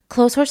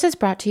Clotheshorse is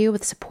brought to you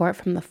with support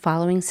from the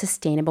following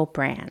sustainable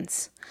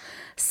brands.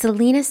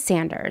 Selena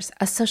Sanders,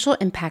 a social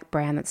impact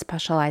brand that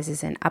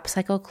specializes in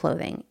upcycled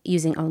clothing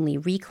using only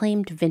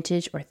reclaimed,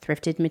 vintage, or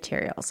thrifted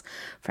materials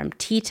from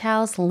tea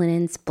towels,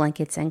 linens,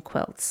 blankets, and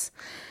quilts.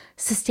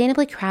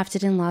 Sustainably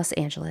crafted in Los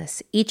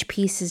Angeles, each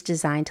piece is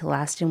designed to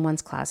last in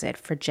one's closet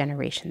for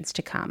generations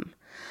to come.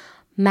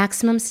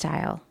 Maximum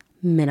Style,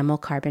 minimal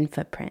carbon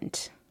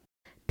footprint.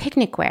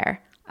 Picnic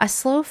Wear, a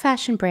slow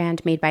fashion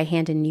brand made by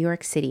hand in New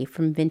York City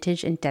from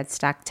vintage and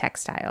deadstock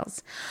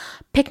textiles.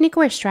 Picnic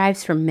Wear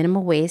strives for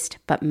minimal waste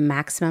but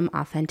maximum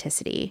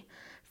authenticity.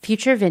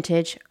 Future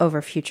vintage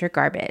over future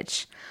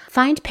garbage.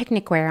 Find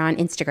Picnic Wear on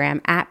Instagram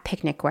at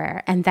Picnic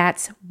Wear, and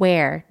that's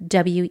Wear,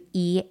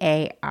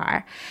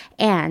 W-E-A-R,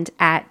 and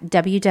at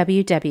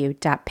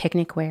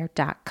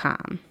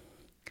www.picnicwear.com.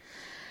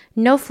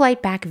 No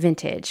Flight Back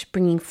Vintage,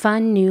 bringing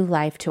fun new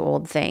life to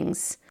old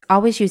things.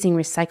 Always using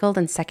recycled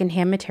and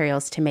secondhand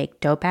materials to make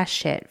dope-ass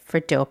shit for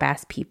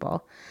dope-ass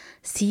people.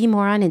 See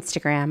more on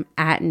Instagram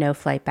at No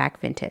Flight Back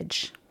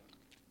Vintage.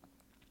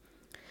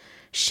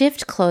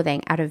 Shift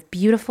Clothing out of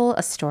beautiful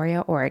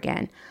Astoria,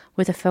 Oregon,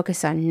 with a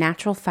focus on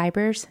natural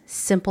fibers,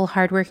 simple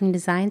hardworking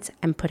designs,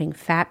 and putting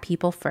fat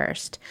people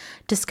first.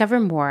 Discover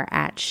more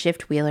at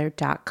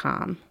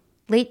shiftwheeler.com.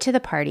 Late to the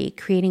Party,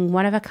 creating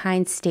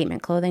one-of-a-kind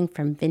statement clothing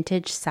from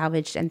vintage,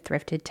 salvaged, and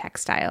thrifted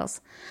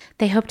textiles.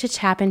 They hope to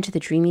tap into the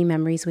dreamy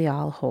memories we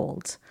all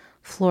hold.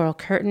 Floral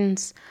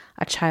curtains,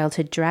 a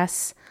childhood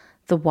dress,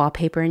 the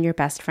wallpaper in your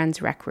best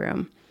friend's rec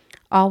room.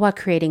 All while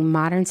creating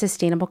modern,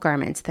 sustainable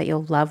garments that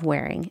you'll love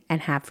wearing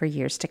and have for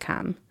years to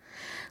come.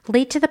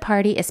 Late to the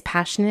Party is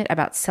passionate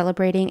about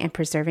celebrating and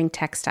preserving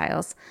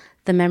textiles,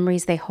 the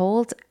memories they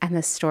hold, and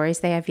the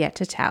stories they have yet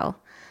to tell.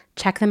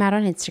 Check them out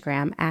on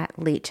Instagram at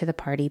Late to the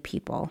Party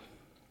People.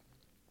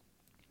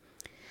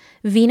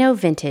 Vino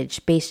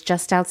Vintage, based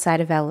just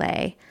outside of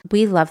LA.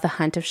 We love the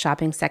hunt of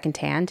shopping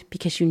secondhand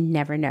because you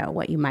never know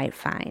what you might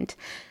find.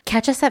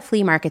 Catch us at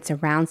flea markets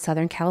around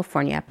Southern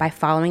California by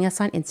following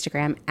us on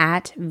Instagram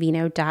at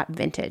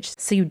vino.vintage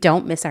so you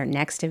don't miss our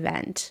next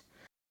event.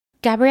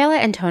 Gabriella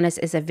Antonis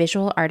is a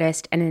visual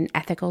artist and an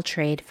ethical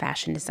trade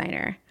fashion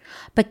designer.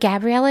 But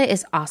Gabriella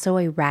is also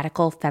a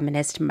radical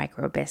feminist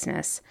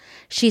micro-business.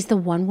 She's the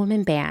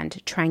one-woman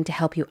band trying to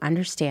help you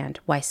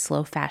understand why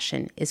slow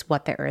fashion is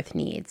what the earth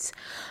needs.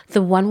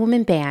 The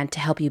one-woman band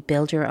to help you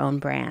build your own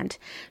brand.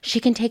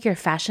 She can take your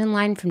fashion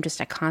line from just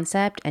a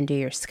concept and do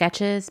your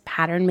sketches,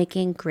 pattern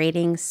making,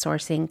 grading,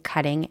 sourcing,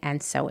 cutting,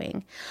 and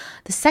sewing.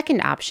 The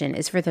second option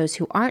is for those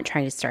who aren't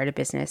trying to start a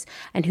business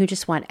and who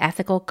just want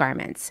ethical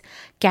garments.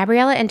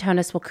 Gabriella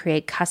Antonis will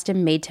create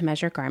custom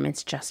made-to-measure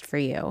garments just for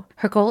you.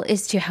 Her goal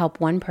is to help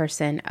one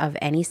person of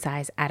any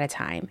size at a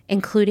time,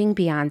 including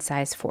beyond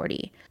size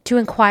 40. To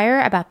inquire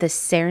about this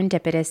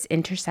serendipitous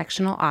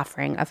intersectional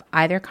offering of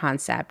either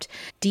concept,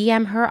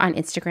 DM her on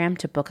Instagram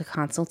to book a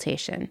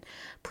consultation.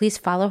 Please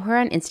follow her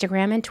on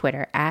Instagram and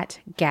Twitter at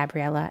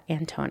Gabriella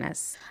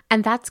Antonis.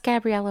 And that's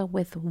Gabriella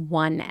with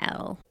one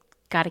L.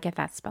 Gotta get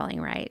that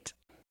spelling right.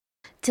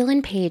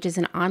 Dylan Page is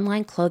an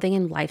online clothing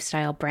and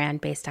lifestyle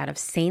brand based out of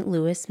St.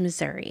 Louis,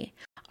 Missouri.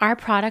 Our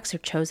products are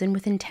chosen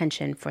with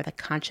intention for the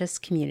conscious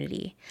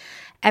community.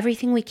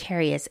 Everything we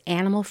carry is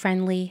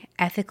animal-friendly,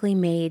 ethically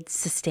made,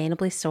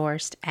 sustainably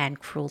sourced, and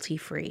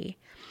cruelty-free.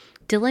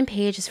 Dylan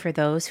Page is for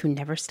those who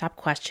never stop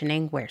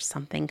questioning where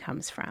something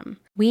comes from.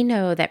 We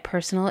know that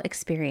personal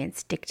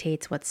experience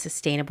dictates what's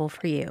sustainable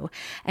for you,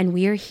 and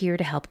we are here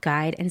to help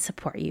guide and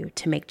support you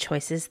to make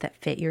choices that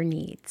fit your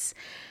needs.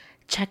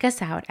 Check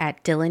us out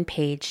at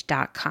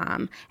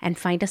dylanpage.com and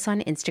find us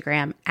on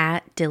Instagram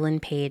at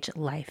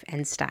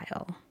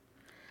dylanpagelifeandstyle.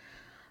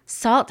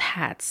 Salt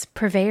Hats,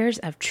 purveyors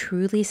of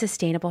truly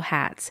sustainable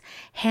hats,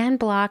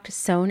 hand-blocked,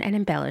 sewn, and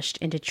embellished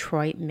in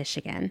Detroit,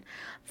 Michigan.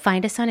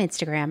 Find us on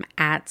Instagram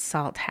at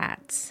Salt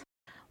Hats.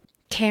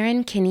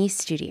 Karen Kinney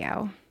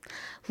Studio.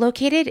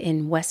 Located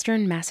in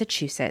Western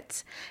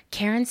Massachusetts,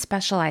 Karen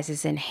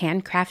specializes in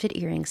handcrafted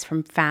earrings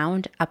from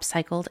found,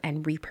 upcycled,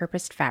 and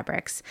repurposed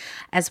fabrics,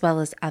 as well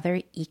as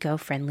other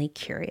eco-friendly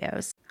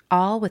curios,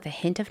 all with a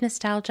hint of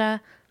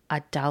nostalgia,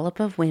 a dollop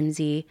of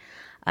whimsy,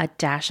 a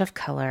dash of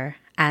color,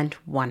 and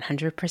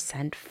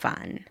 100%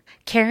 fun.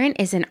 Karen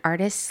is an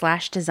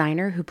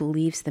artist/designer who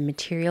believes the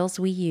materials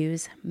we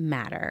use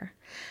matter.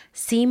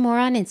 See more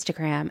on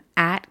Instagram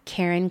at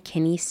Karen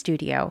Kinney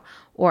Studio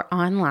or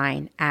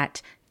online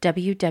at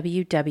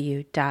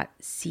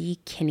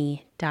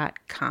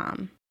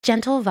www.ckinney.com.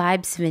 Gentle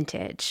Vibes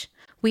Vintage.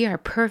 We are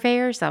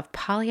purveyors of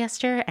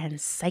polyester and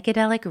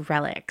psychedelic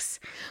relics.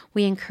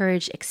 We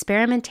encourage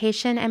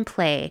experimentation and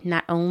play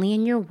not only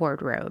in your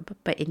wardrobe,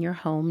 but in your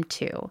home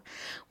too.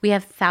 We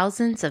have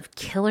thousands of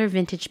killer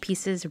vintage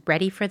pieces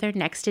ready for their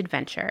next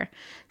adventure.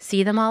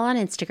 See them all on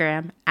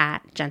Instagram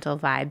at Gentle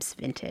Vibes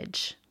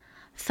Vintage.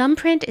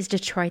 Thumbprint is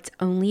Detroit's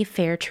only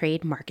fair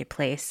trade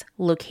marketplace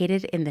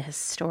located in the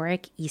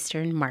historic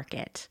Eastern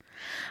Market.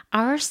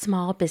 Our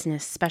small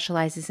business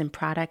specializes in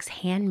products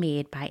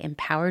handmade by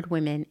empowered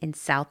women in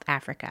South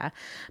Africa,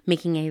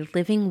 making a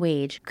living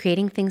wage,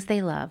 creating things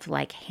they love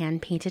like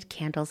hand-painted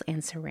candles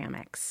and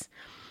ceramics.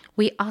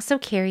 We also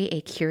carry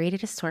a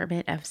curated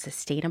assortment of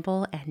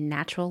sustainable and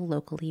natural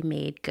locally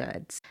made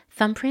goods.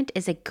 Thumbprint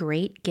is a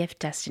great gift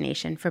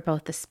destination for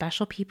both the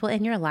special people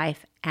in your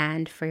life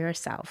and for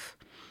yourself.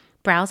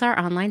 Browse our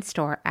online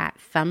store at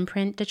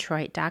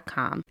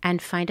thumbprintdetroit.com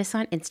and find us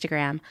on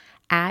Instagram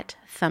at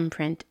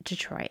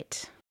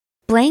thumbprintdetroit.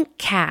 Blank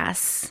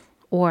Cass,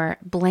 or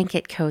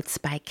Blanket Coats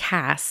by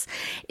Cass,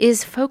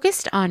 is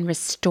focused on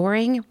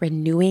restoring,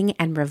 renewing,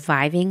 and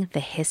reviving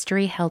the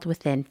history held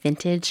within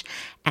vintage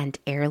and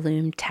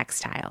heirloom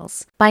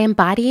textiles. By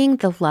embodying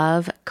the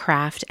love,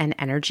 craft, and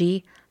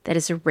energy that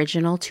is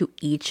original to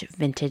each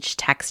vintage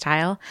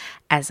textile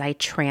as I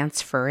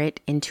transfer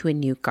it into a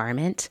new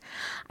garment,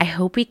 I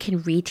hope we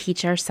can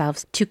reteach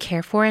ourselves to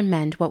care for and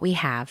mend what we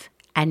have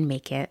and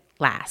make it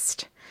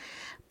last.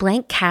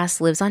 Blank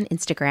Cass lives on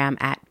Instagram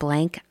at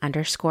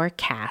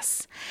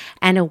 _Cass,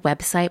 and a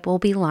website will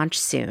be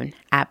launched soon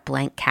at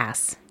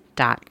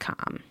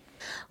blankcass.com.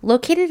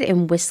 Located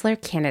in Whistler,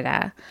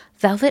 Canada,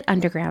 Velvet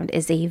Underground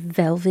is a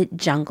velvet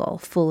jungle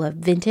full of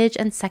vintage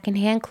and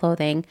secondhand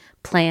clothing,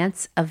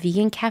 plants, a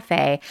vegan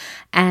cafe,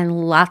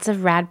 and lots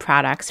of rad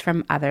products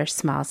from other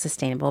small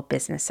sustainable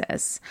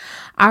businesses.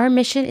 Our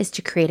mission is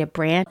to create a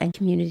brand and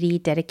community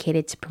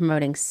dedicated to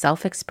promoting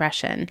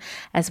self-expression,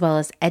 as well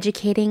as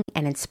educating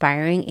and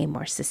inspiring a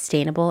more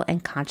sustainable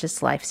and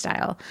conscious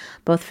lifestyle,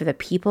 both for the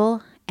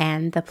people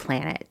and the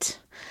planet.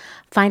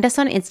 Find us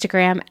on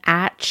Instagram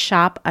at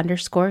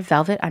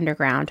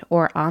shop_velvetunderground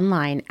or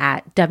online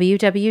at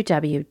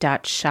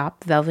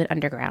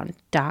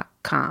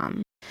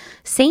www.shopvelvetunderground.com.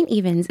 St.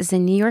 Evens is a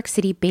New York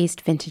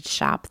City-based vintage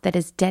shop that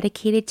is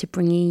dedicated to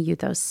bringing you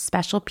those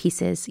special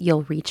pieces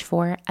you'll reach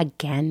for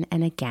again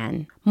and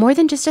again. More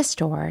than just a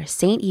store,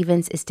 St.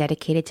 Evens is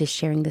dedicated to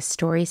sharing the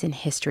stories and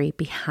history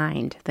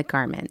behind the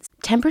garments.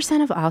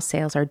 10% of all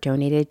sales are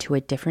donated to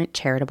a different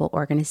charitable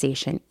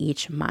organization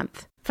each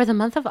month. For the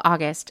month of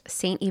August,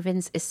 St.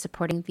 Evens is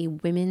supporting the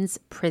Women's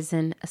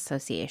Prison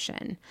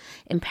Association,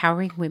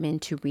 empowering women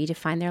to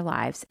redefine their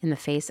lives in the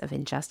face of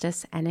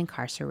injustice and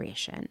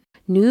incarceration.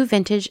 New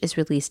vintage is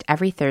released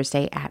every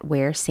Thursday at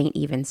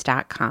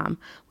wearstevens.com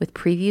with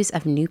previews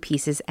of new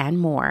pieces and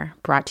more,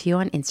 brought to you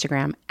on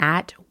Instagram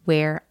at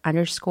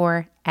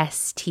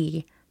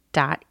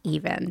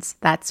wear_st.evens.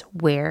 That's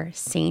Wear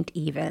St.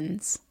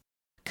 Evens.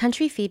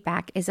 Country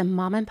Feedback is a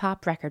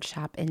mom-and-pop record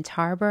shop in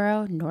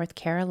Tarboro, North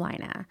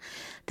Carolina.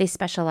 They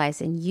specialize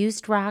in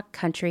used rock,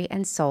 country,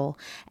 and soul,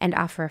 and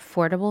offer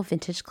affordable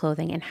vintage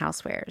clothing and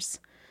housewares.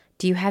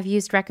 Do you have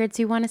used records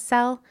you want to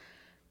sell?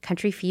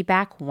 Country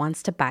Feedback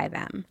wants to buy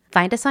them.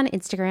 Find us on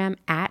Instagram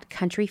at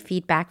Country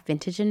Feedback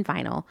Vintage and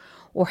Vinyl,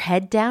 or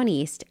head down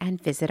east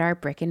and visit our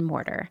brick and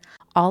mortar.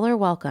 All are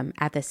welcome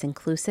at this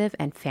inclusive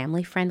and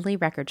family-friendly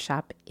record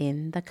shop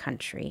in the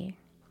country.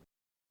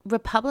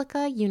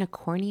 Republica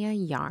Unicornia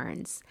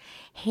Yarns,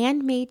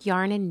 handmade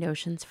yarn and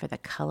notions for the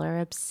color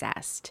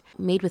obsessed,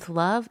 made with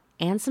love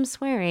and some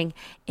swearing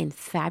in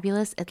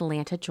fabulous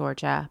Atlanta,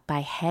 Georgia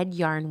by head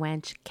yarn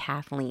wench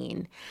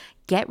Kathleen.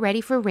 Get ready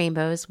for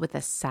rainbows with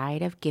a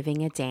side of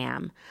giving a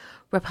damn.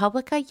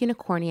 Republica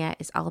Unicornia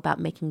is all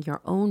about making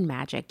your own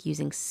magic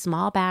using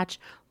small batch,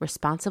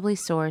 responsibly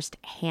sourced,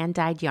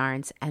 hand-dyed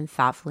yarns and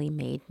thoughtfully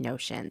made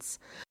notions.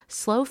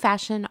 Slow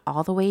fashion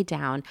all the way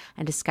down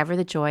and discover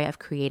the joy of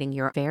creating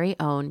your very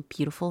own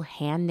beautiful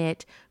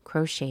hand-knit,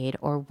 crocheted,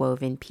 or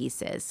woven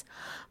pieces.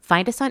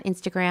 Find us on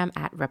Instagram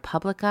at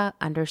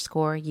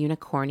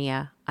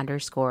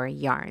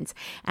Republica_Unicornia_yarns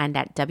and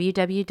at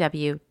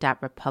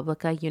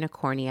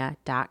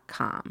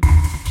www.republicaunicornia.com.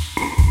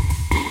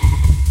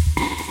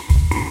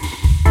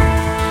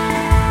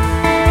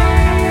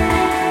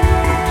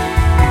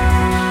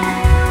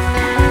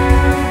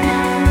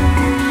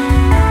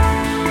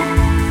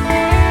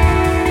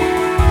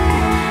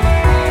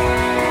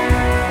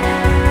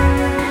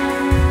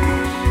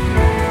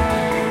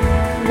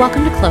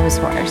 Welcome to Clothes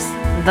Horse,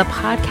 the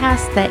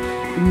podcast that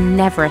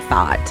never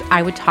thought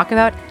I would talk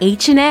about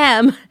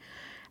H&M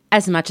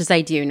as much as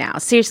I do now.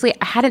 Seriously,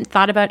 I hadn't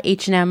thought about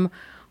H&M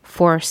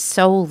for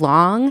so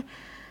long,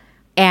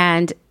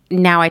 and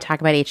now I talk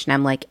about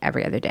H&M like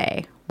every other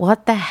day.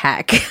 What the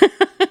heck?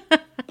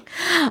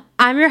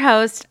 I'm your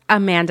host,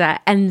 Amanda,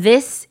 and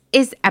this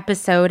is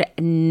episode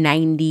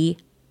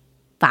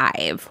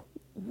 95.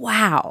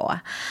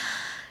 Wow.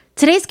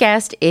 Today's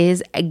guest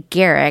is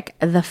Garrick,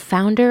 the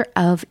founder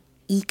of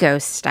Eco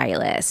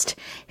Stylist.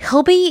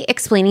 He'll be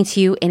explaining to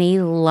you in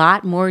a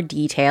lot more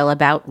detail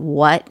about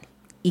what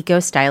Eco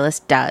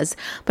Stylist does.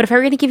 But if I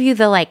were going to give you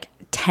the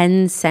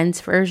 10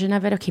 cents version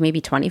of it, okay,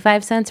 maybe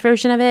 25 cents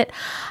version of it,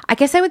 I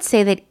guess I would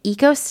say that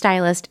Eco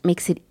Stylist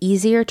makes it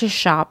easier to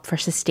shop for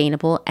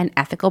sustainable and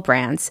ethical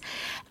brands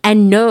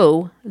and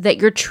know that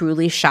you're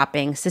truly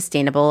shopping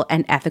sustainable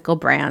and ethical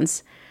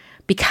brands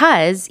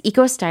because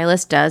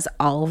EcoStylist does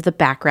all of the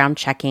background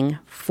checking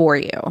for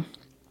you.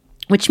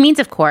 Which means,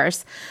 of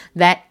course,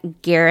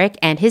 that Garrick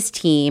and his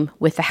team,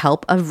 with the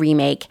help of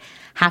Remake,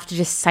 have to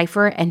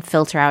decipher and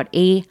filter out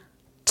a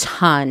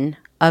ton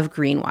of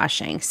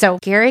greenwashing. So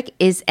Garrick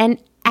is an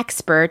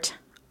expert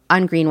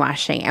on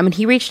greenwashing. And when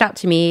he reached out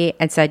to me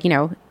and said,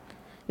 it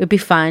would be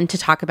fun to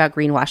talk about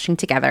greenwashing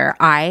together,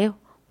 I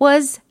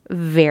was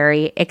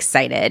very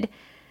excited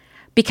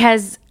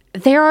because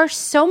there are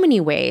so many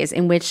ways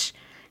in which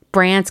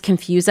brands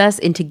confuse us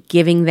into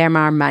giving them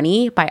our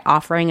money by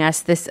offering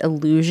us this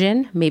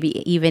illusion, maybe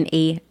even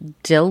a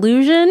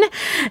delusion,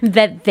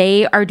 that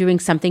they are doing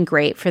something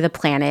great for the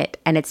planet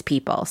and its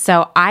people.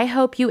 So I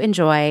hope you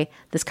enjoy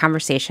this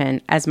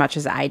conversation as much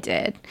as I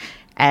did.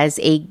 As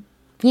an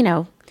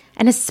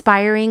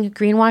aspiring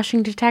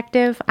greenwashing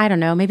detective. I don't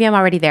know. Maybe I'm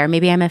already there.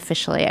 Maybe I'm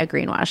officially a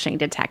greenwashing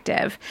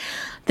detective.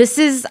 This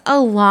is a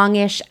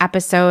longish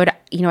episode.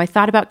 I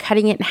thought about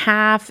cutting it in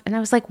half and I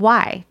was like,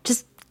 why?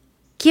 Just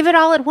give it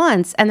all at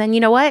once. And then you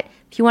know what?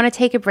 If you want to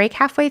take a break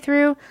halfway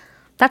through,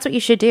 that's what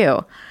you should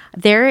do.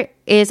 There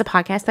is a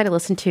podcast that I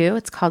listen to.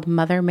 It's called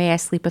Mother May I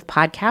Sleep With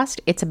Podcast.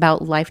 It's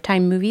about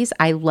Lifetime movies.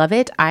 I love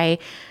it. I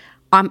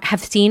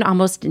have seen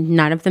almost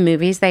none of the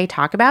movies they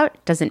talk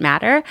about. Doesn't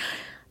matter.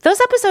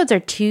 Those episodes are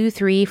 2,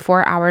 3,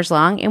 4 hours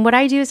long. And what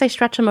I do is I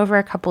stretch them over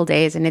a couple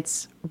days and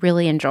it's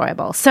really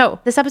enjoyable. So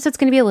this episode's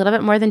going to be a little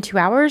bit more than 2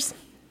 hours.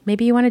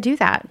 Maybe you want to do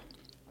that.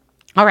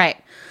 All right.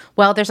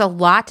 Well, there's a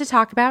lot to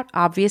talk about,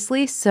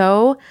 obviously.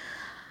 So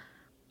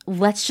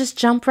let's just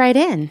jump right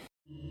in.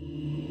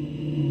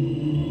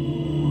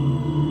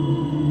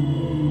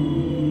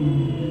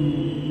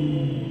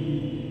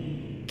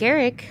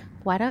 Garrick,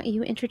 why don't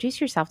you introduce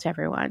yourself to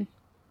everyone?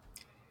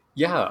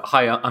 Yeah,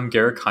 hi, I'm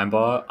Garrick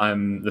Heimbaugh.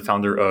 I'm the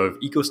founder of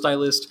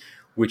EcoStylist,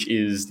 which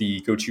is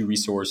the go-to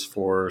resource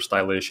for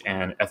stylish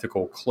and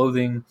ethical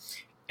clothing.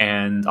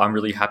 And I'm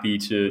really happy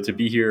to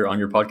be here on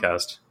your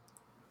podcast.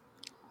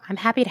 I'm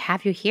happy to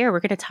have you here. We're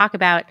going to talk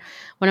about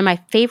one of my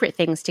favorite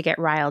things to get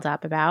riled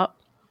up about,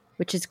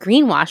 which is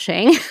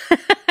greenwashing.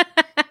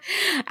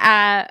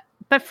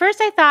 But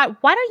first I thought,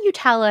 why don't you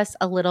tell us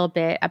a little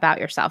bit about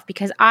yourself?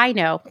 Because I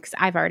know, because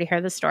I've already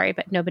heard the story,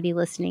 but nobody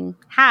listening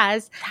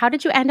has. How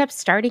did you end up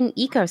starting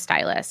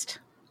EcoStylist?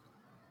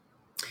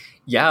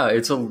 Yeah,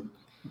 it's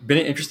been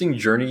an interesting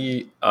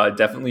journey.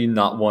 Definitely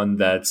not one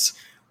that's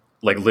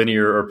like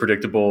linear or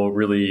predictable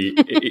really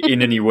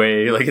in any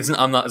way. Like it's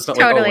not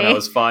Totally. like, when I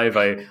was 5,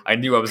 I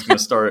knew I was going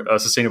to start a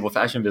sustainable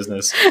fashion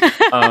business.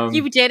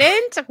 You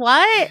didn't?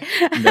 What?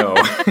 No.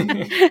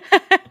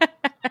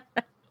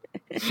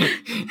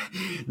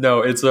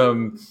 No, it's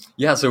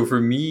so for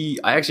me,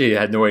 I actually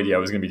had no idea I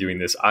was going to be doing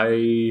this.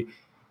 I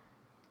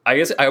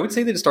guess I would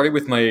say that it started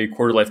with my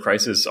quarter life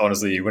crisis.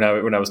 Honestly, when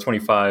I was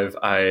 25,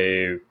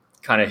 I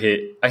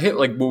hit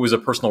like what was a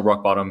personal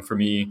rock bottom for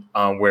me,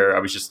 where I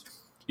was just,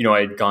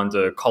 I'd gone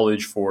to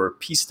college for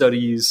peace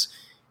studies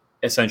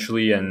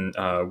essentially, and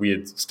we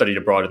had studied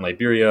abroad in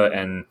Liberia,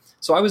 and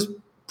so I was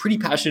pretty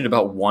passionate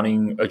about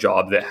wanting a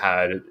job that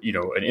had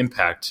an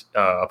impact,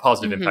 a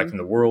positive impact in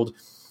the world.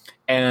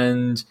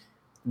 And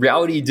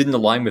reality didn't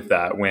align with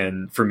that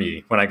when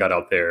I got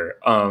out there.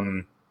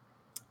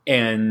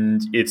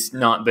 And it's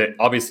not that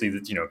obviously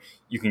that,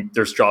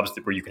 there's jobs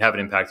where you can have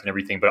an impact and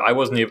everything, but I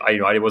wasn't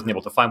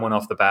able to find one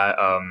off the bat.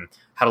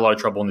 Had a lot of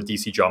trouble in the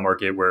DC job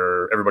market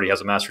where everybody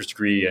has a master's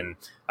degree and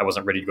I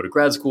wasn't ready to go to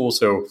grad school.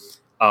 So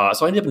I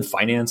ended up in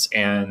finance,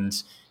 and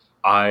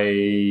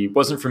it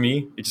wasn't for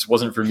me. It just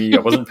wasn't for me.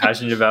 I wasn't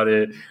passionate about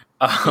it.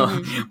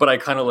 But I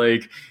kind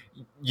of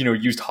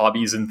used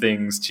hobbies and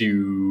things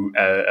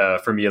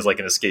for me as like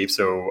an escape.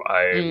 So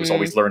I was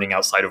always learning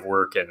outside of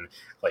work, and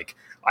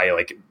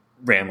I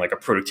ran like a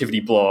productivity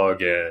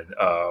blog and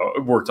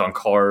worked on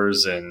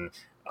cars, and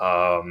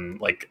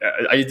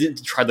I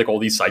did try like all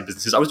these side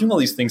businesses. I was doing all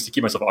these things to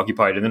keep myself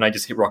occupied, and then I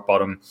just hit rock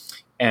bottom,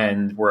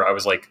 and where I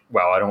was like,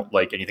 wow, I don't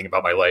like anything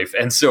about my life.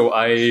 And so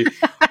I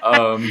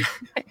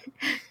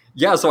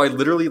so I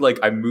literally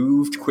I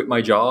moved, quit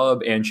my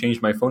job, and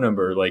changed my phone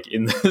number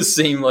in the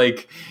same 1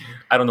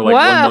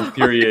 month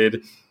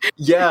period.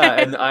 Yeah,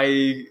 and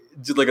I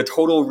did a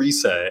total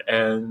reset,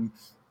 and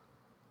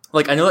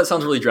I know that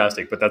sounds really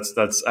drastic, but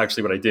that's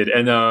actually what I did.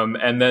 And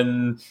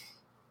then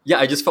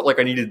I just felt like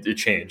I needed a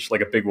change,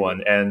 a big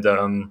one. And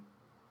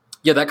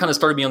that kind of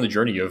started me on the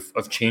journey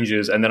of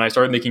changes. And then I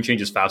started making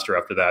changes faster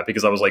after that,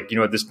 because I was like,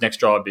 this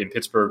next job in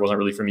Pittsburgh wasn't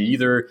really for me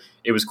either.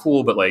 It was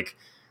cool, but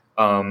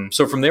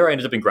so from there I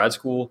ended up in grad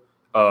school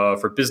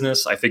for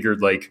business. I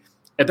figured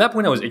at that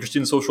point I was interested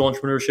in social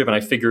entrepreneurship, and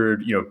I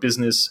figured,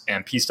 business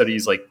and peace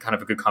studies, kind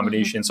of a good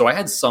combination. So I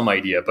had some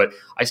idea, but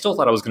I still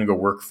thought I was going to go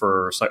work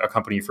for a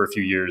company for a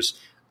few years.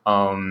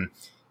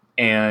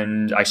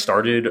 And I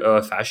started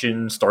a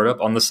fashion startup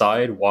on the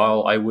side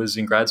while I was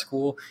in grad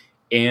school,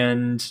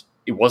 and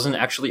it wasn't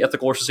actually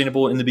ethical or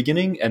sustainable in the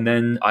beginning. And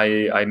then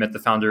I met the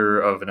founder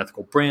of an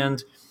ethical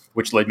brand,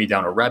 which led me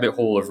down a rabbit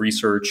hole of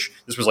research.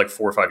 This was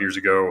 4 or 5 years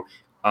ago.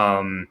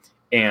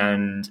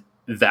 And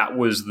that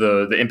was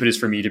the impetus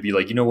for me to be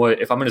like, you know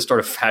what, if I'm going to start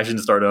a fashion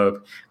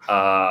startup,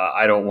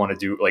 I don't want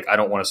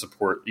to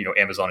support,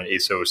 Amazon and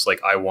ASOS.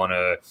 Like, I want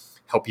to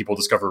help people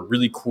discover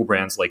really cool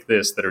brands like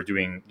this that are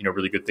doing,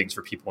 really good things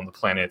for people on the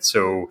planet.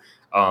 So,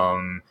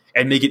 and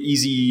make it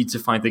easy to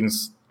find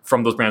things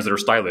from those brands that are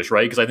stylish,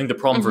 right? Because I think the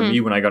problem for me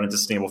when I got into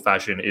sustainable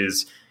fashion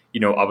is,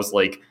 I was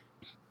like,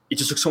 it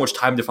just took so much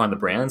time to find the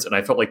brands. And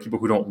I felt like people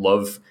who don't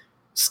love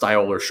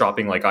style or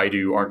shopping like I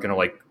do aren't going to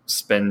like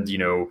spend,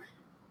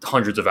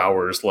 hundreds of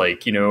hours,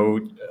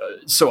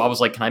 so I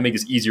was like, can I make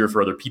this easier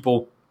for other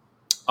people?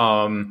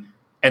 And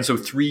so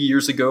 3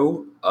 years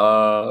ago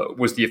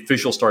was the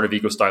official start of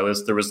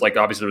EcoStylist. There was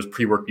obviously there was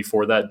pre-work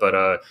before that,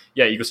 but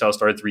EcoStylist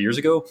started 3 years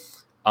ago.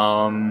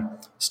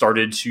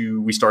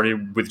 We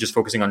started with just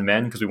focusing on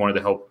men because we wanted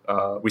to help.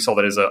 We saw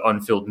that as an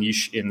unfilled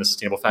niche in the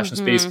sustainable fashion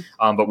space,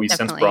 but we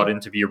since brought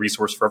in to be a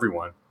resource for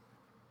everyone.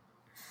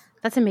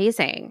 That's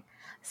amazing.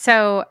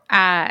 So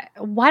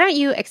why don't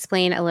you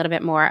explain a little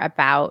bit more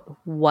about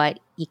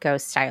what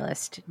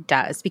EcoStylist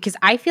does? Because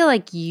I feel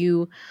like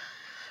you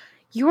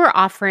are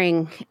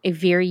offering a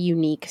very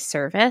unique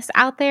service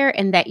out there,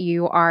 and that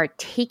you are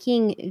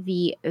taking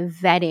the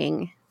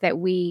vetting that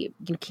we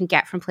can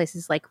get from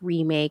places like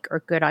Remake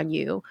or Good On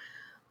You,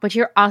 but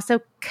you're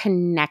also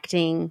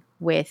connecting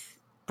with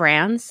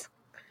brands.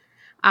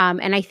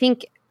 And I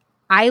think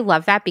I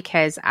love that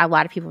because a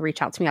lot of people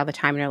reach out to me all the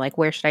time and they're like,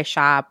 where should I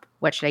shop?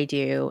 What should I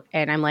do?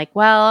 And I'm like,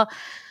 well,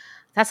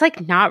 that's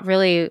not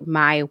really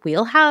my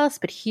wheelhouse,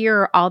 but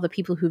here are all the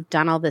people who've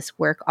done all this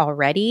work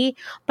already.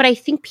 But I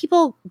think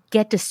people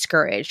get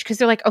discouraged because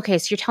they're like, okay,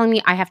 so you're telling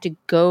me I have to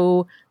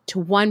go to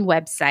one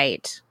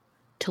website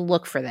to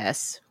look for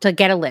this, to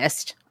get a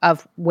list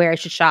of where I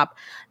should shop.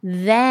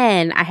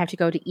 Then I have to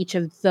go to each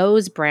of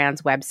those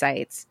brands'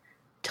 websites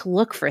to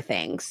look for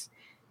things.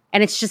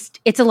 And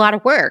it's a lot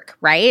of work,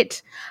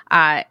 right?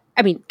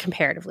 I mean,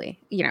 comparatively,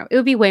 it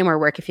would be way more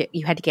work if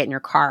you had to get in your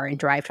car and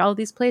drive to all of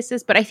these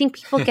places. But I think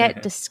people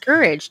get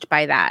discouraged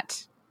by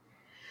that.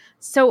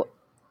 So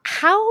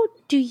how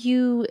do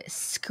you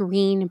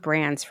screen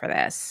brands for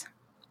this?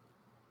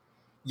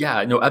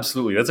 Yeah, no,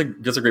 absolutely. That's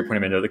a great point,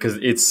 Amanda, because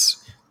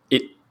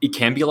it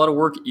can be a lot of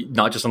work,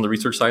 not just on the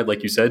research side,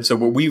 like you said. So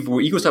what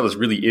EcoStylist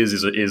really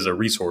is a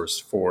resource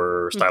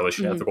for stylish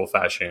and ethical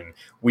fashion.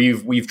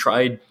 We've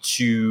tried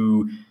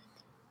to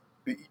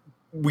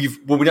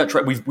we've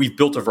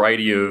built a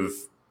variety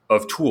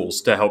of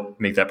tools to help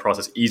make that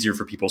process easier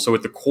for people. So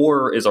at the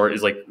core is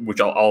which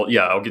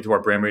I'll get to our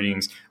brand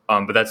ratings.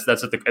 But that's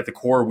at the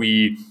core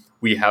we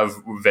have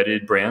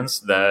vetted brands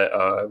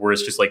that where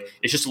it's just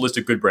a list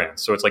of good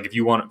brands. So it's like, if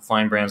you want to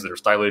find brands that are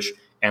stylish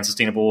and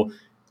sustainable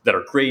that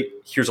are great,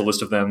 here's a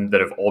list of them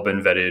that have all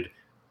been vetted.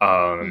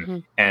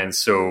 And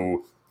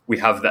so we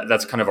have that.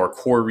 That's kind of our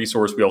core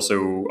resource. We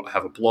also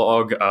have a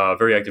blog,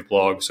 very active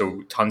blog.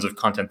 So tons of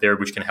content there,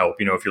 which can help,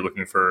 if you're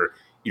looking for,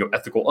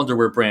 ethical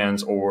underwear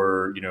brands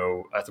or,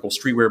 ethical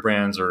streetwear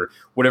brands or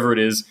whatever it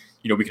is,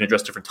 we can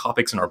address different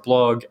topics in our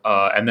blog.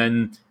 And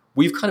then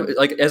we've kind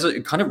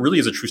of really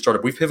as a true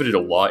startup, we've pivoted a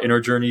lot in our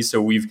journey. So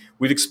we've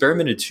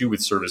experimented too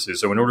with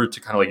services. So in order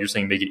to kind of, like you're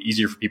saying, make it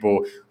easier for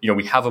people,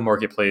 we have a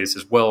marketplace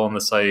as well on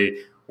the site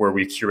where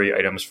we curate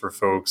items for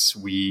folks.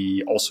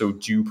 We also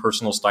do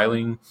personal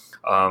styling.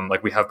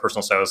 We have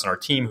personal stylists on our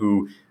team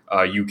who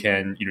you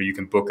can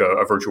book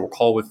a virtual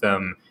call with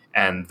them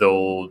and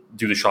they'll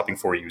do the shopping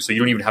for you. So you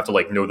don't even have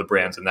to know the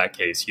brands in that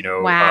case.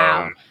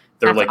 Wow.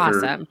 They're That's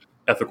your awesome.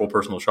 ethical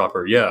personal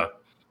shopper. Yeah.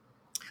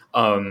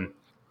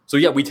 So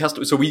yeah, we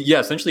test. So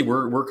essentially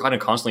we're kind of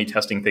constantly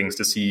testing things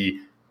to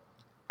see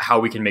how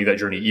we can make that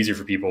journey easier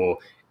for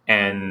people,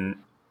 and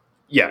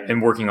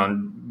working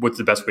on what's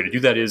the best way to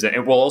do that is,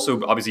 and while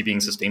also obviously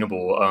being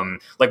sustainable.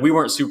 We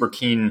weren't super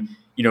keen,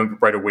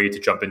 right away to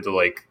jump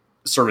into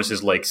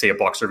services like, say, a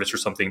box service or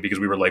something, because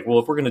we were like, well,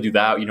 if we're going to do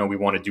that, we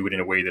want to do it in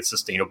a way that's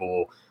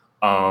sustainable.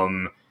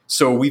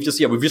 So we've just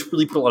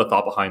really put a lot of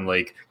thought behind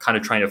kind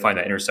of trying to find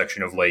that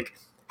intersection of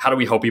how do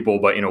we help people,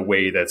 but in a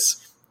way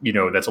that's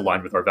that's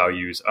aligned with our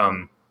values.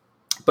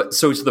 But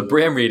so to the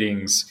brand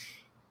ratings,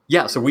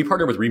 so we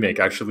partner with Remake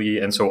actually,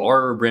 and so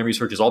our brand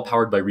research is all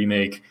powered by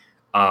Remake.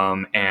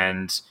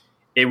 And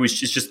it was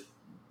just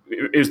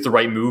the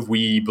right move.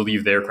 We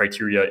believe their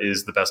criteria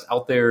is the best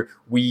out there.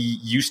 We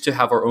used to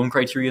have our own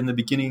criteria in the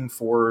beginning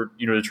for,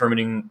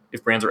 determining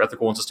if brands are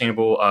ethical and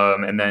sustainable.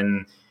 And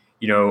then,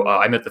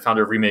 I met the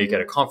founder of Remake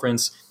at a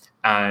conference,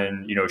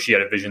 and, she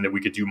had a vision that we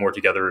could do more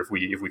together if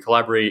we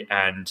collaborate.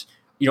 And,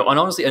 and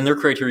honestly, and their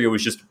criteria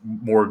was just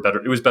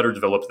better. It was better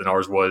developed than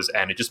ours was.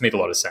 And it just made a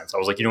lot of sense. I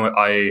was like, what,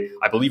 I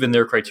believe in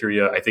their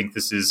criteria. I think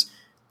this is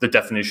the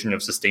definition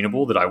of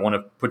sustainable that I want to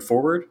put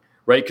forward,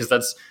 right? Because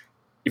that's,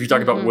 if you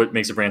talk about what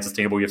makes a brand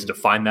sustainable, you have to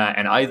define that.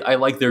 And I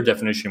like their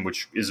definition,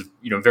 which is,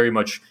 very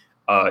much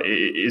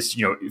is,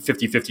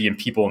 50-50 in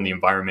people and the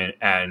environment.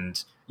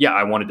 And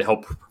I wanted to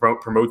help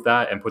promote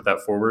that and put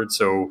that forward.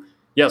 So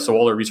so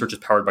all our research is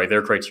powered by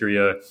their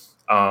criteria.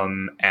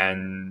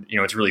 And,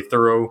 it's really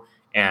thorough,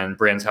 and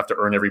brands have to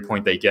earn every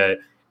point they get.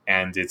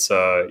 And it's,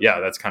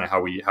 that's kind of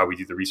how we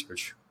do the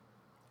research.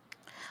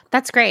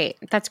 That's great.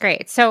 That's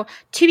great. So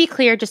to be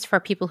clear, just for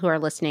people who are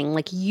listening,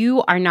 like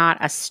you are not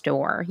a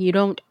store. You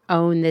don't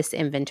own this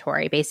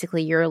inventory.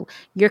 Basically,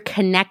 you're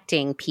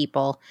connecting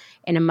people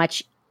in a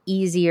much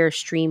easier,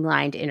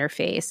 streamlined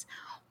interface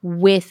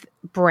with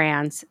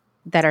brands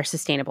that are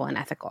sustainable and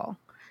ethical.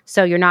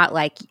 So you're not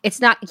like,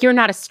 you're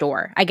not a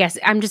store. I guess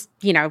I'm just,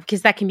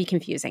 because that can be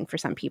confusing for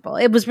some people.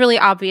 It was really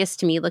obvious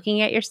to me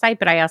looking at your site,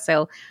 but I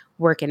also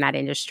work in that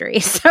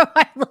industry. So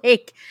I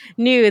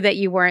knew that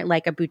you weren't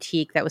like a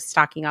boutique that was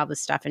stocking all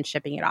this stuff and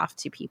shipping it off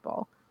to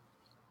people.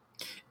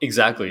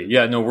 Exactly.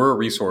 Yeah, no, we're a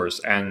resource.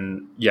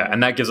 And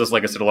that gives us,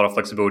 like I said, a lot of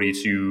flexibility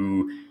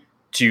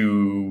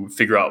to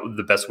figure out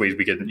the best ways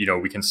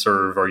we can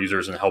serve our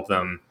users and help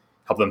them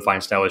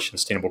find stylish and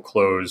sustainable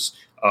clothes.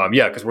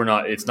 Because we're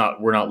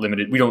not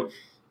limited.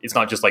 It's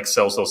not just like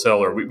sell,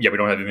 or we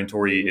don't have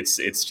inventory.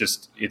 It's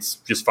just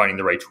finding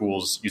the right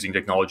tools using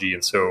technology.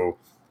 And so,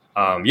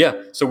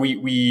 so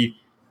we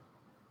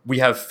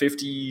have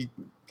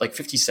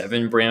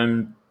 57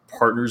 brand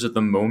partners at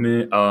the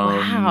moment.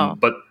 Wow.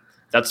 But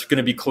that's going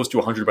to be close to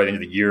 100 by the end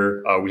of the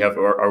year. We have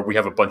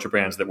a bunch of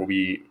brands that will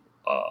be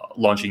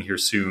launching here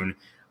soon.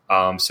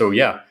 That's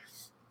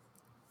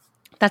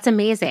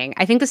amazing.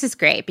 I think this is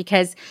great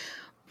because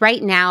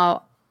right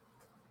now,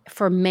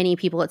 for many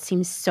people, it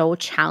seems so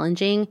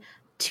challenging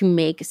to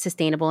make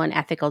sustainable and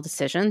ethical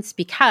decisions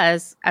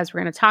because, as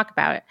we're going to talk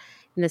about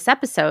in this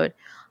episode,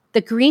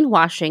 the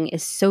greenwashing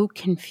is so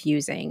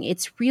confusing.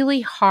 It's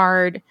really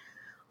hard,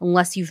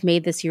 unless you've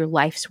made this your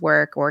life's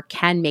work or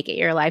can make it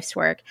your life's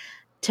work,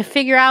 to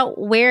figure out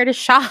where to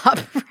shop,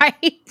 right?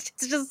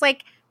 It's just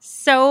like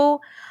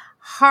so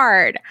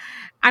hard.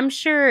 I'm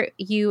sure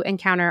you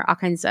encounter all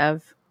kinds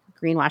of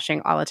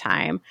greenwashing all the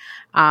time.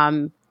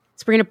 So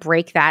we're going to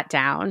break that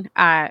down.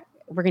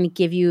 We're going to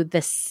give you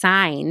the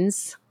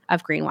signs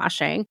of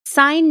greenwashing.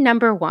 Sign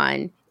number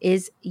 1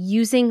 is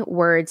using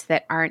words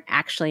that aren't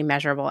actually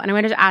measurable. And I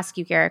wanted to ask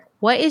you, Garrick,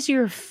 what is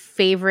your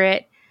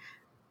favorite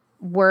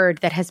word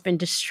that has been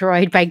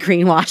destroyed by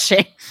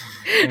greenwashing?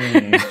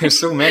 There's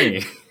so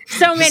many.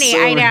 So many.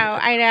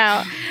 I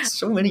know.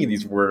 So many of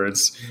these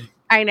words.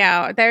 I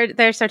know.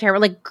 They're so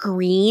terrible. Like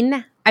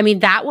green. I mean,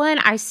 that one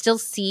I still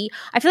see.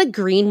 I feel like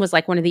green was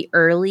like one of the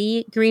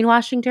early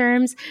greenwashing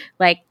terms.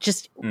 Like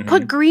just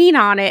put green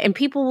on it and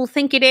people will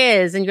think it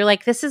is. And you're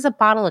like, this is a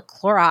bottle of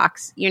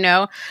Clorox,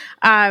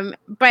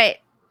 But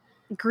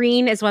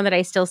green is one that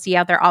I still see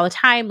out there all the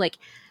time. Like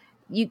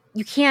you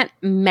can't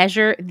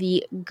measure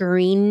the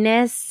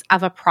greenness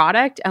of a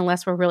product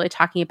unless we're really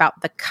talking about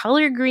the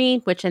color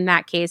green, which in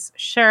that case,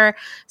 sure.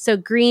 So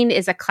green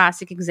is a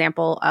classic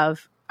example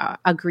of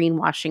a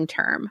greenwashing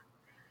term.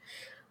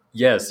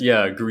 Yes,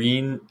 yeah,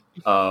 green.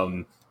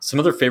 Some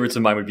other favorites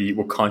of mine would be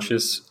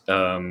conscious.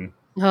 Thinking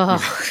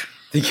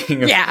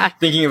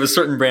of a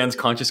certain brand's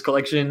conscious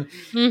collection.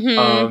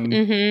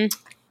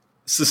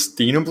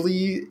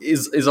 Sustainably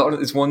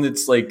is one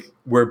that's like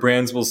where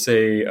brands will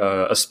say,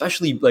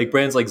 especially like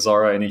brands like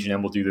Zara and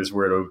H&M will do this,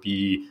 where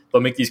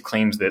they'll make these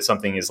claims that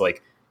something is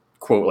like,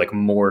 quote, like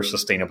more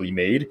sustainably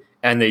made,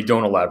 and they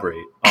don't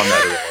elaborate on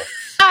that at all.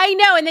 I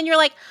know, and then you're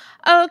like,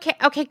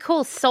 okay,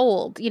 cool,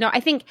 sold. I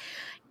think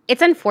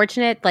it's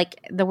unfortunate, like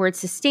the word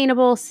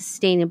sustainable,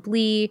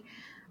 sustainably,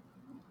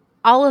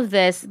 all of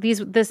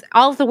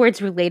all of the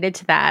words related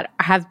to that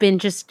have been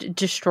just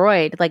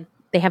destroyed. Like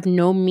they have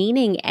no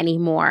meaning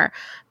anymore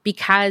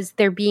because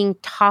they're being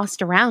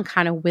tossed around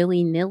kind of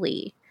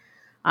willy-nilly.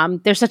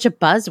 They're such a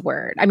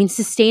buzzword. I mean,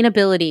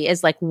 sustainability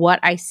is like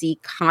what I see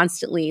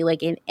constantly,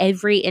 like in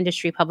every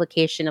industry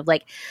publication of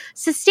like,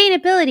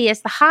 sustainability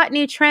is the hot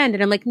new trend.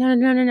 And I'm like,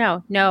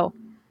 no.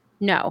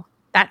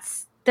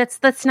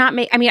 Let's not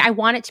make, I mean, I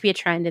want it to be a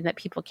trend and that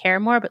people care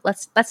more, but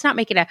let's not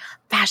make it a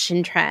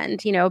fashion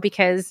trend,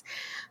 because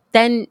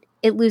then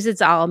it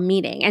loses all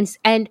meaning.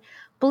 And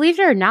believe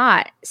it or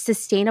not,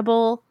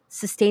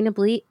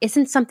 sustainably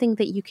isn't something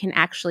that you can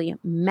actually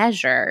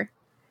measure,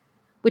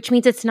 which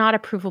means it's not a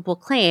provable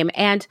claim.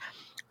 And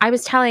I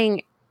was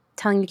telling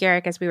you,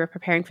 Garrick, as we were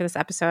preparing for this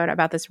episode,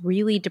 about this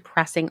really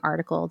depressing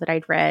article that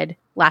I'd read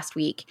last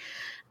week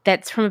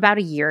that's from about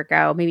a year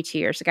ago, maybe 2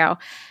 years ago,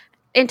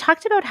 and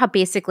talked about how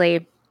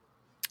basically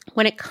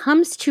when it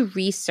comes to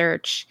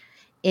research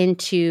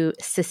into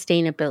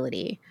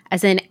sustainability,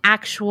 as in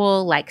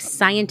actual like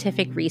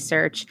scientific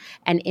research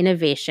and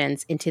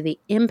innovations into the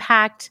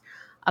impact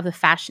of the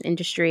fashion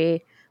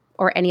industry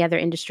or any other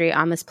industry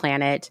on this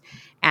planet,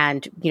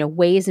 and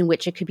ways in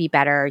which it could be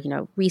better,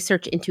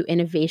 research into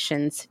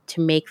innovations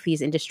to make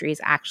these industries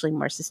actually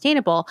more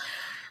sustainable.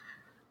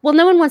 Well,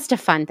 no one wants to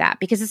fund that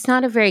because it's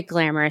not a very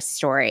glamorous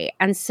story.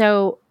 And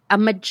so a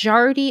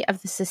majority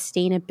of the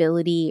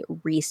sustainability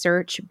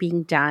research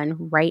being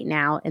done right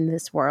now in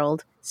this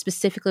world,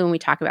 specifically when we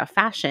talk about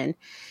fashion,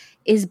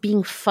 is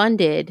being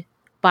funded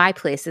by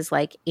places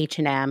like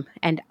H&M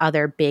and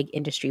other big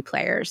industry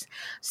players.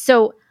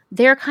 So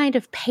they're kind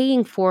of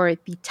paying for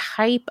the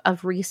type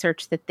of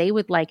research that they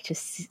would like to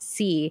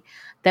see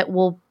that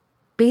will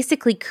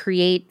basically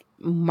create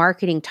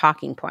marketing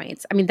talking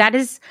points. I mean, I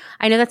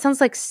know that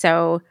sounds like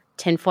so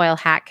tinfoil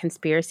hat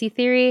conspiracy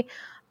theory,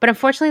 But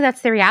unfortunately,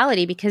 that's the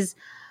reality, because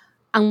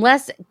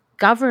unless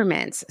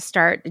governments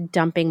start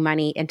dumping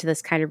money into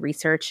this kind of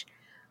research,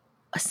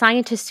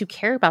 scientists who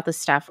care about this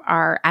stuff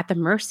are at the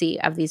mercy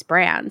of these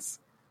brands.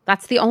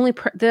 That's the only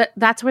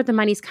that's where the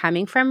money's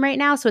coming from right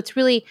now. So it's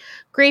really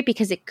great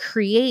because it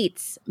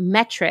creates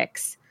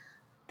metrics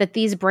that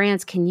these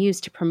brands can use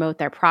to promote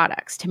their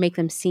products, to make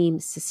them seem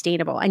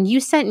sustainable. And you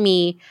sent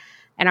me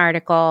an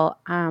article.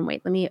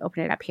 Wait, let me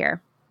open it up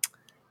here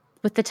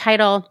with the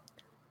title,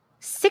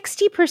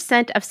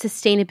 60% of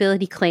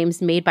sustainability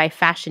claims made by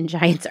fashion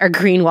giants are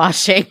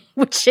greenwashing,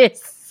 which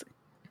is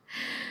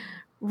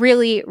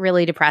really,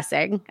 really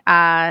depressing.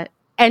 And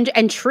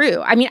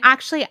true. I mean,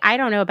 actually, I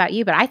don't know about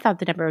you, but I thought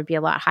the number would be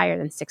a lot higher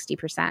than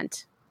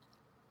 60%.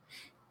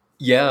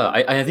 Yeah,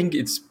 I think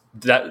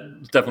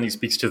that definitely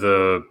speaks to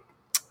the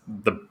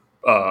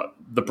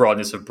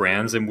broadness of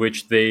brands in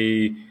which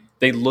they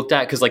looked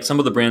at, because like some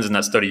of the brands in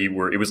that study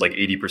it was like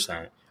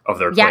 80% of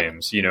their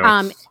claims. You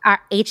know,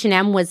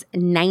 H&M was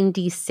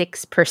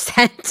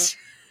 96%.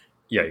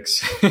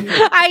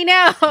 Yikes! I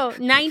know,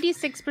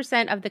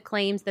 96% of the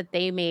claims that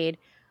they made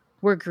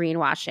were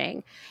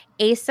greenwashing.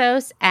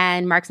 ASOS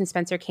and Marks and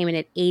Spencer came in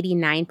at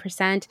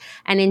 89%.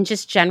 And in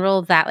just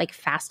general, that like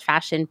fast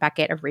fashion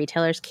bucket of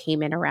retailers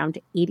came in around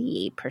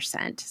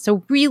 88%.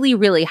 So really,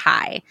 really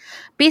high.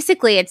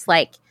 Basically, it's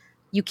like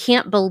you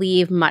can't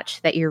believe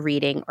much that you're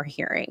reading or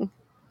hearing.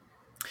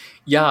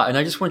 Yeah, and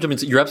I just want to jump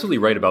into, you're absolutely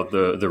right about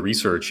the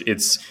research.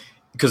 It's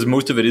because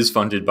most of it is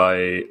funded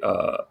by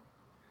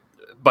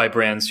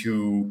brands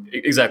who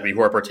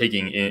are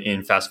partaking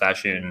in fast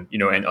fashion, you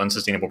know, and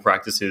unsustainable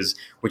practices,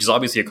 which is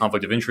obviously a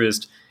conflict of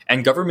interest.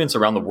 And governments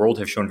around the world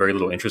have shown very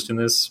little interest in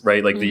this,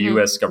 right? Like the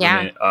U.S.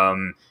 government,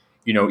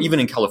 you know, even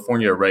in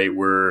California, right,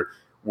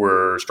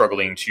 we're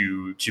struggling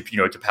to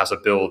pass a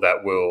bill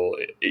that will,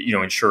 you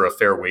know, ensure a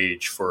fair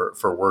wage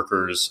for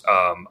workers.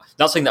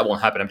 Not saying that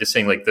won't happen. I'm just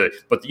saying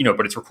but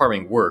it's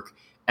requiring work,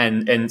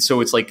 and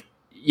so it's like,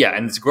 yeah,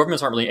 and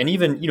governments aren't really, and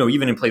even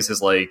in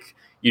places like,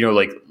 you know,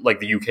 like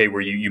the UK,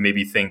 where you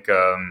maybe think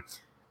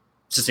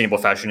sustainable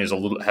fashion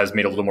has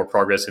made a little more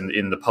progress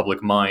in the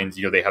public mind.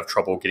 You know, they have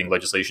trouble getting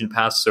legislation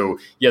passed. So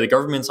yeah, the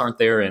governments aren't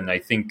there, and I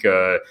think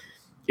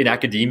in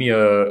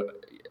academia,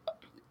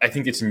 I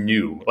think it's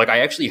new. Like I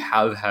actually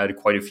have had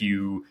quite a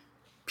few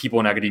people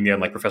in academia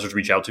and like professors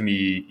reach out to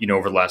me, you know,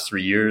 over the last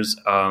 3 years.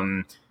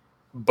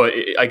 But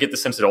I get the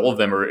sense that all of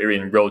them are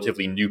in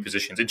relatively new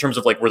positions in terms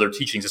of like where they're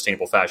teaching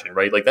sustainable fashion,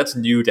 right? Like that's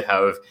new to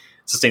have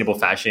sustainable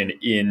fashion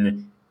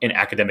in an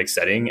academic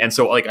setting. And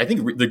so like, I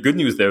think the good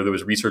news there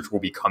is research will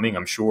be coming,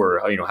 I'm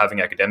sure, you know,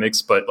 having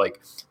academics, but like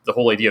the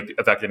whole idea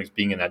of academics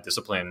being in that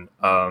discipline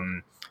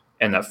and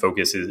that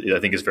focus I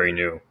think is very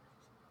new.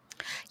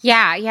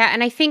 Yeah.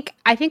 And I think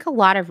a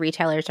lot of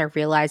retailers are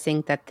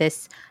realizing that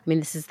this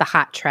is the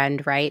hot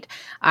trend, right?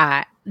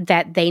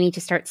 That they need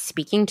to start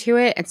speaking to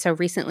it. And so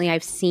recently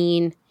I've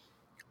seen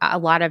a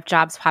lot of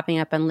jobs popping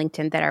up on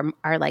LinkedIn that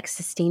are like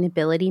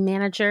sustainability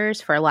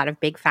managers for a lot of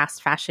big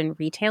fast fashion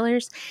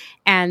retailers.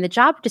 And the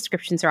job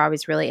descriptions are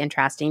always really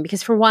interesting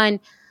because, for one,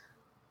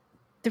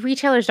 the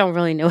retailers don't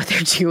really know what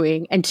they're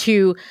doing. And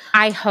two,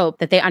 I hope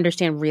that they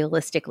understand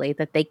realistically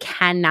that they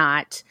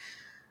cannot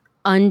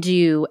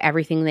undo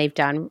everything they've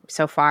done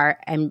so far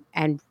and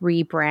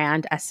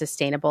rebrand as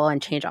sustainable and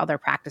change all their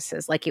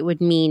practices. Like it would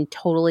mean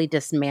totally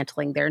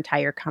dismantling their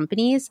entire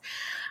companies.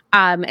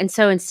 And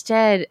so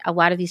instead, a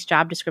lot of these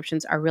job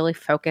descriptions are really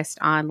focused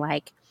on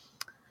like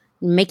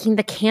making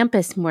the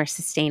campus more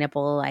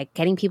sustainable, like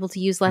getting people to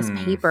use less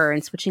paper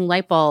and switching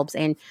light bulbs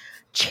and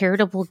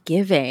charitable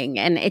giving.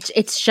 And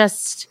it's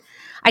just,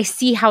 I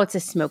see how it's a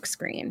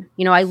smokescreen.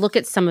 You know, I look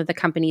at some of the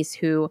companies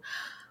who,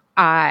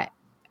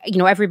 you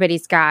know,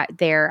 everybody's got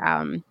their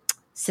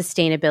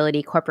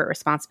sustainability, corporate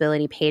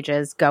responsibility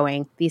pages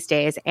going these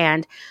days.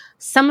 And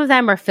some of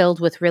them are filled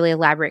with really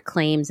elaborate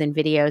claims and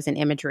videos and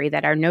imagery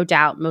that are no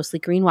doubt mostly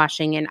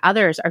greenwashing. And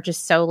others are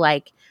just so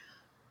like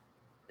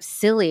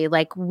silly.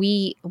 Like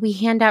we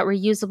hand out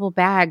reusable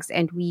bags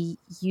and we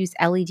use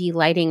LED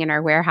lighting in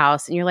our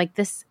warehouse. And you're like,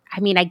 this, I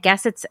mean, I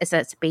guess it's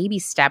a baby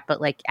step,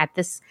 but like at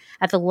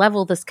the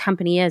level this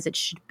company is, it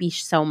should be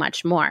so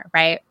much more,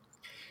 right?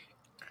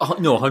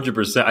 No,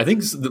 100%. I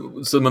think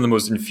some of the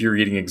most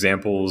infuriating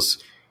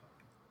examples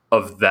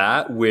of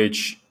that,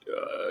 which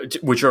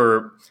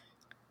are,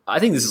 I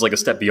think this is like a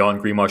step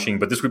beyond greenwashing,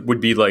 but this would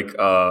be like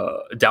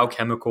Dow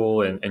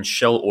Chemical and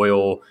Shell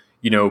Oil,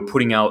 you know,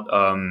 putting out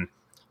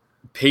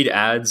paid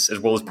ads as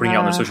well as putting out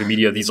on their social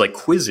media these like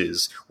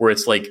quizzes where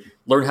it's like,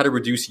 learn how to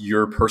reduce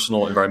your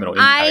personal environmental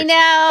impact. I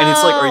know. And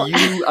it's like,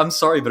 I'm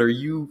sorry, but are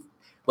you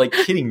like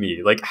kidding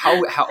me? Like how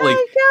like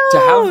to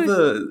have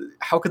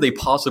how could they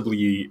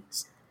possibly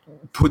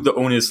put the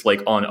onus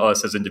like on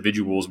us as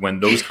individuals when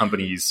those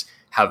companies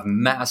have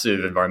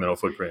massive environmental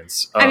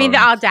footprints? I mean,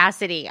 the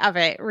audacity of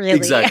it, really.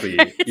 Exactly.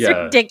 It's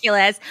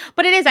ridiculous.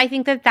 But it is. I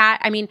think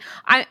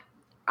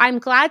I'm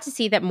glad to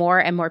see that more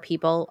and more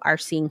people are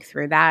seeing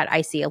through that.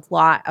 I see a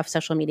lot of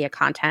social media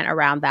content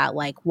around that,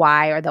 like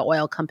why are the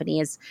oil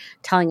companies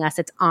telling us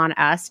it's on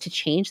us to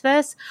change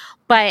this?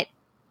 But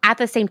at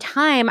the same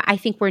time, I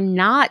think we're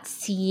not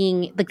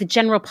seeing, like the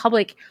general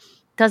public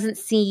doesn't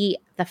see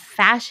the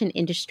fashion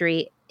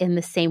industry in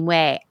the same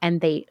way,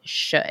 and they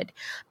should.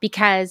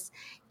 Because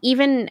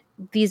even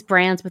these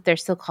brands with their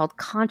so-called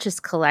conscious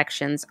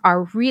collections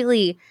are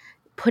really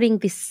putting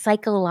the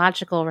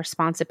psychological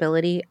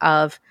responsibility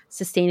of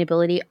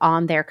sustainability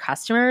on their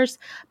customers.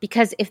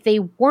 Because if they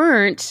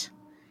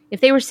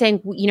were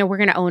saying, you know, we're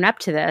going to own up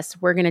to this,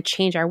 we're going to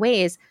change our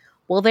ways,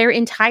 well, their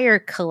entire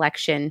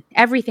collection,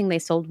 everything they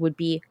sold would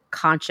be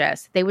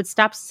conscious. They would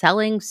stop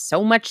selling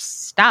so much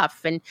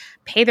stuff and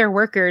pay their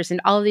workers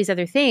and all of these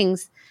other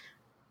things.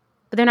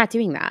 But they're not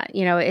doing that.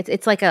 You know,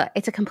 it's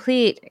a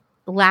complete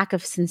lack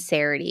of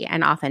sincerity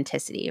and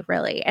authenticity,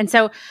 really. And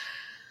so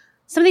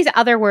some of these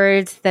other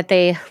words that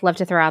they love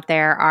to throw out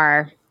there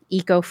are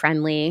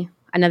eco-friendly.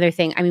 Another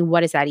thing, I mean,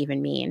 what does that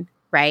even mean,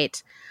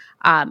 right?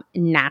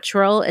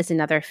 Natural is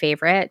another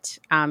favorite,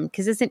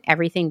 because isn't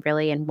everything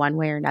really in one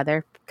way or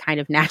another kind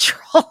of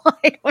natural?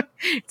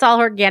 It's all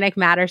organic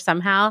matter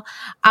somehow.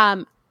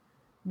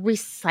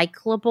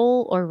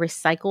 Recyclable or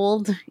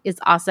recycled is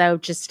also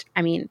just,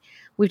 I mean,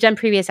 we've done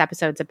previous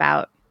episodes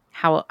about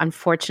how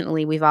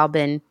unfortunately we've all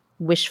been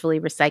wishfully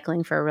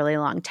recycling for a really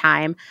long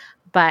time.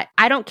 But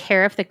I don't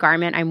care if the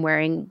garment I'm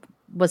wearing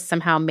was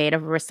somehow made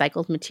of a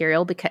recycled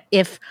material, because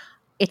if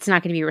it's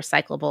not going to be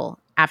recyclable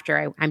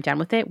after I'm done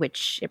with it,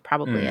 which it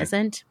probably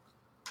isn't.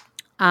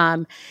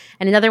 And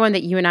another one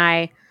that you and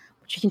I,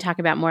 which we can talk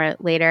about more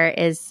later,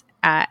 is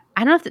I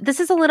don't know if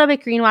this is a little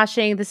bit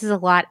greenwashing. This is a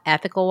lot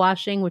ethical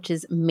washing, which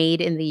is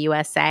made in the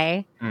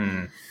USA.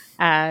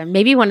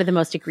 Maybe one of the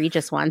most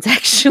egregious ones,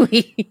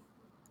 actually.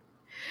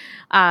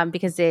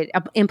 Because it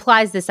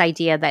implies this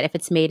idea that if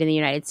it's made in the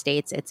United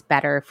States, it's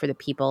better for the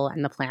people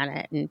and the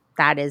planet. And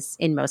that is,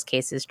 in most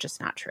cases, just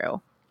not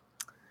true.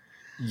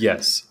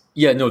 Yes.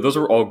 Yeah, no, those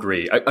are all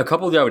great. A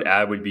couple that I would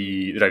add would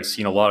be that I've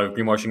seen a lot of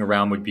greenwashing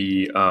around would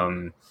be,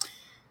 so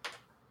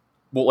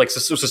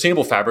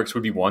sustainable fabrics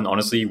would be one,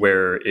 honestly,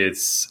 where it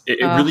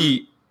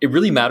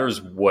really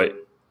matters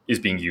what is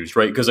being used,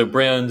 right? Because a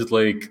brand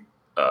like,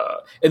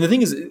 and the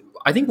thing is,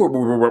 I think what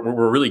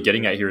we're really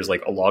getting at here is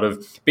like a lot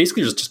of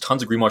basically just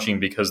tons of greenwashing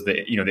because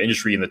the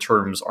industry and the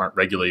terms aren't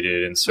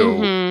regulated, and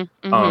so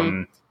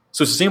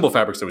so sustainable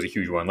fabrics, that was a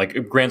huge one.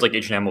 Like brands like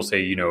H&M will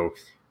say,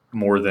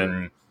 more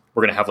than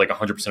we're going to have like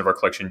 100% of our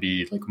collection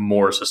be like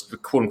more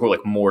quote unquote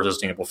like more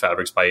sustainable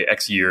fabrics by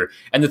X year.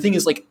 And the thing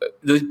is, like,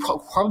 the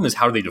problem is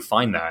how do they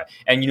define that?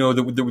 And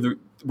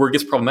where it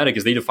gets problematic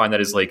is they define that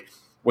as like,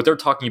 what they're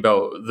talking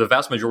about, the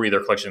vast majority of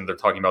their collection they're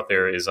talking about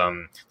there is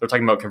they're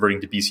talking about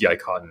converting to BCI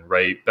cotton,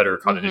 right? Better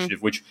Cotton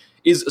Initiative, which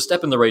is a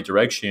step in the right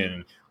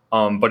direction.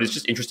 But it's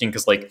just interesting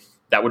because like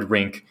that would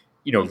rank,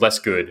 less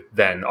good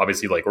than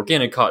obviously like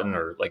organic cotton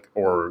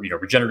or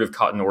regenerative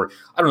cotton, or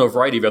I don't know, a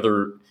variety of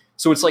other.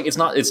 So it's like it's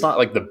not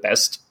like the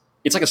best.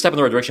 It's like a step in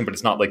the right direction, but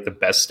it's not like the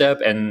best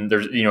step. And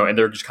there's and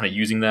they're just kind of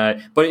using that.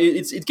 But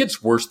it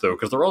gets worse though,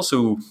 because they're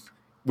also,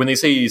 when they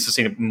say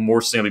more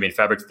sustainably made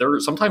fabrics,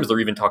 sometimes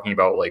they're even talking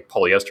about like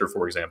polyester,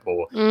 for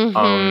example,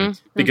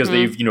 because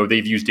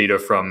they've used data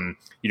from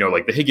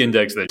like the Higg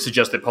index that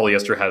suggests that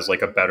polyester has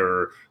like a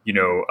better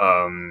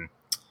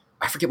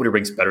I forget what it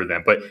ranks better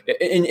than, but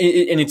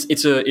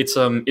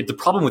the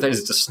problem with that is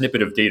it's a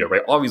snippet of data,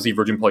 right? Obviously,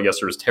 virgin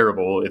polyester is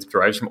terrible; it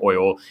derives from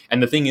oil,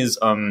 and the thing is,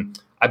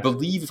 I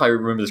believe if I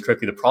remember this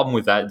correctly, the problem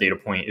with that data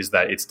point is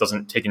that it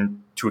doesn't take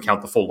into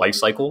account the full life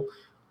cycle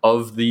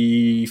of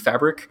the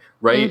fabric,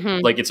 right?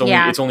 Like it's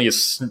only a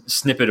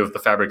snippet of the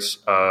fabric's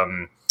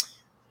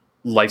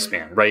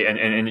lifespan, right?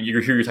 And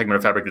you're talking about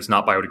a fabric that's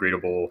not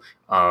biodegradable,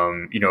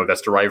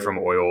 that's derived from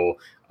oil,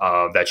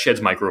 that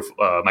sheds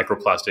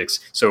microplastics.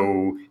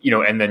 So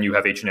and then you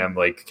have H&M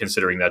like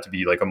considering that to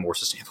be like a more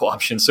sustainable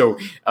option. So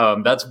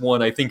that's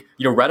one. I think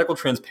radical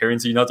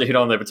transparency. Not to hit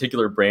on that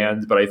particular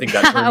brand, but I think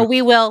that term,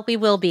 we will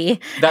be.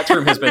 That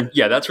term has been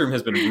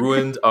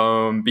ruined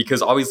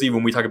because obviously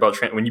when we talk about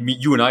when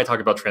you and I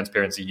talk about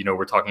transparency,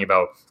 we're talking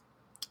about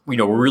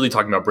we're really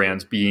talking about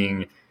brands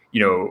being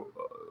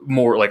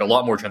more like a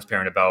lot more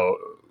transparent about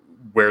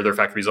where their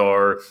factories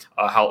are,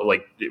 how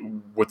like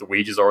what the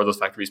wages are those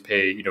factories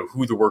pay,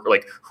 who the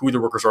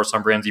workers are.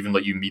 Some brands even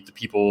let you meet the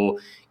people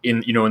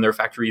in in their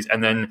factories,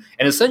 and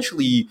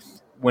essentially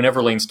when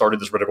Everlane started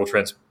this radical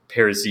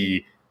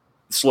transparency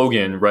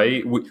slogan,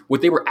 right,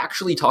 what they were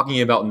actually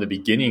talking about in the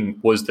beginning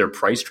was their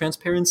price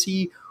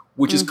transparency,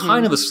 which is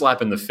kind of a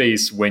slap in the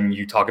face when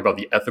you talk about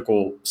the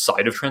ethical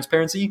side of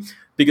transparency,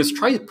 because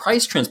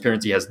price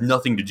transparency has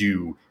nothing to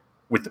do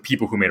with the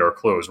people who made our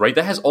clothes, right?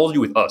 That has all to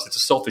do with us. It's a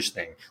selfish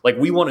thing. Like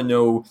we want to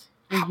know,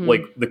 and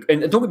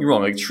don't get me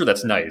wrong, like sure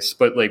that's nice,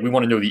 but like we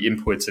want to know the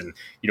inputs and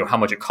how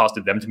much it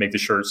costed them to make the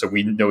shirt, so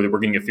we know that we're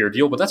getting a fair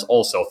deal. But that's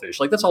all selfish.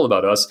 Like that's all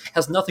about us. It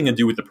has nothing to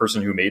do with the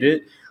person who made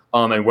it,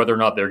 and whether or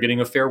not they're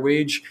getting a fair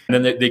wage.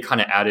 And then they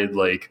kind of added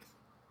like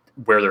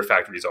where their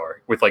factories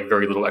are with like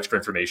very little extra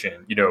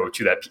information,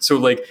 to that. So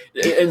like,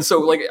 and so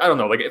like, I don't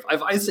know, like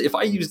if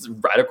I used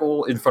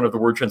radical in front of the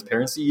word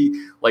transparency,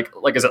 like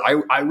I said,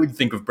 I would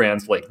think of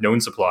brands like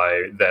Known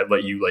Supply that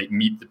let you like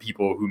meet the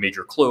people who made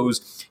your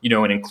clothes,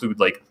 and include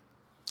like,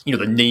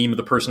 the name of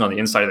the person on the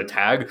inside of the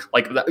tag,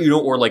 like that,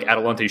 or like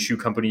Adelante Shoe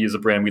Company is a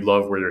brand we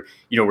love where,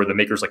 where the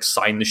makers like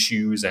sign the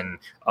shoes and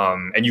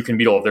you can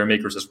meet all of their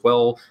makers as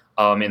well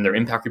in their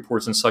impact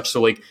reports and such.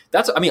 So like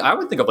I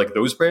would think of like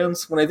those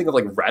brands when I think of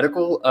like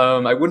radical.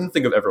 I wouldn't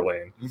think of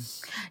Everlane.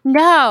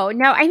 No.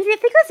 I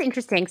think that's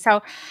interesting.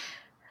 So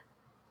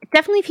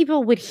definitely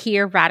people would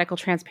hear radical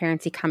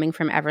transparency coming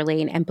from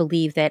Everlane and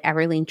believe that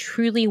Everlane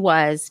truly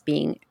was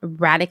being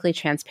radically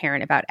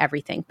transparent about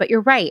everything. But you're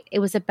right. It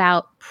was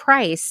about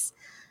price.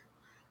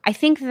 I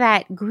think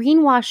that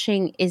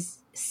greenwashing is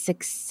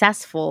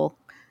successful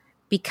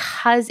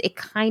because it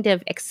kind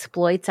of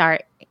exploits our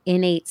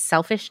innate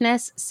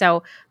selfishness.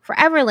 So for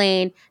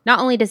Everlane, not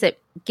only does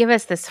it give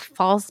us this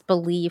false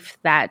belief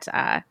that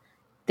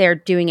they're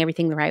doing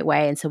everything the right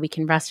way, and so we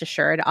can rest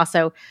assured. It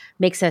also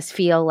makes us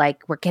feel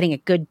like we're getting a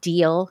good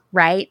deal,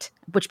 right?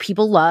 Which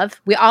people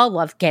love. We all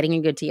love getting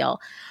a good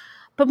deal.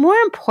 But more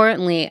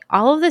importantly,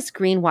 all of this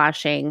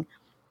greenwashing,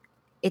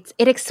 it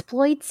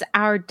exploits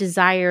our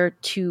desire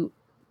to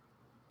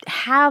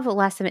have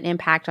less of an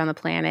impact on the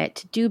planet,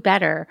 to do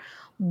better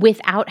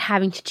without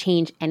having to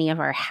change any of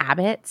our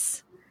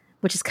habits,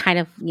 which is kind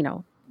of,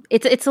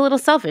 it's a little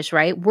selfish,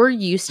 right? We're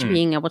used to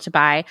being able to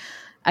buy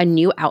a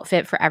new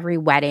outfit for every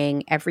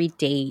wedding, every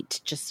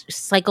date, just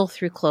cycle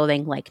through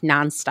clothing like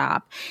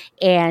nonstop.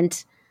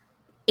 And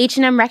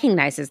H&M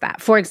recognizes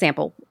that. For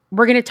example,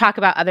 we're going to talk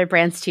about other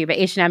brands too, but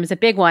H&M is a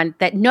big one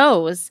that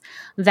knows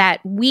that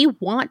we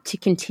want to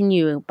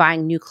continue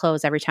buying new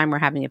clothes every time we're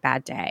having a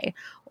bad day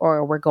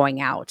or we're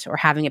going out or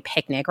having a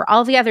picnic or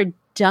all the other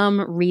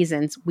dumb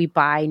reasons we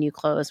buy new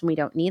clothes when we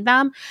don't need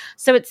them.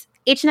 So it's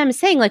H&M is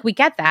saying like, we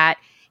get that.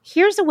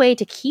 Here's a way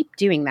to keep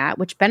doing that,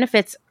 which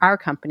benefits our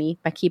company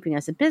by keeping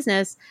us in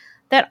business,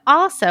 that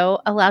also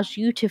allows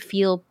you to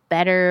feel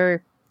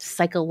better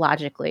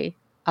psychologically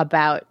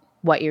about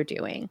what you're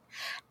doing.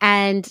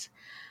 And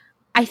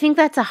I think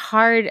that's a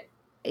hard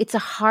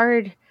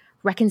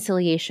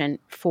reconciliation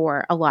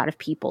for a lot of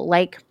people.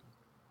 Like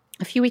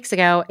a few weeks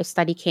ago, a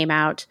study came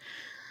out,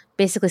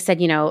 basically said,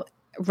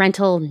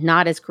 rental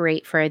not as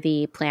great for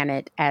the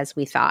planet as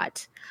we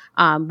thought,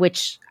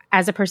 which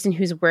as a person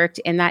who's worked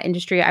in that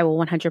industry, I will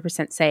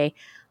 100% say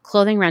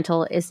clothing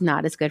rental is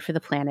not as good for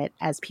the planet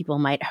as people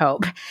might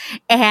hope.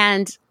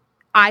 And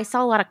I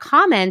saw a lot of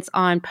comments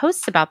on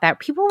posts about that.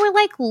 People were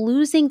like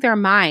losing their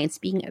minds,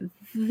 being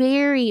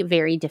very,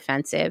 very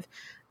defensive,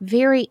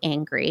 very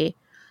angry.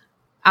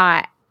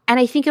 And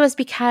I think it was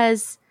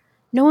because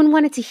no one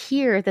wanted to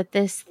hear that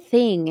this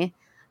thing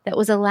that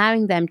was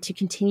allowing them to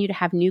continue to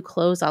have new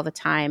clothes all the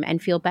time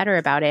and feel better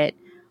about it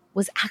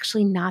was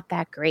actually not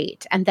that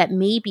great. And that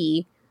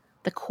maybe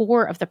the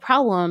core of the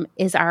problem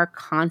is our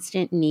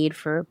constant need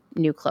for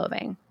new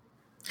clothing.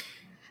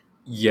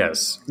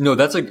 Yes. No,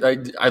 that's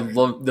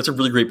a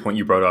really great point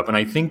you brought up. And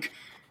I think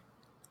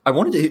I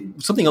wanted to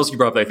hit something else you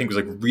brought up that I think was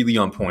like really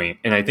on point.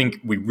 And I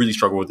think we really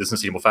struggle with this in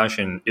sustainable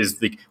fashion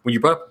is like when you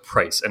brought up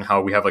price and how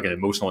we have like an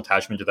emotional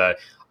attachment to that.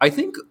 I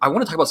think I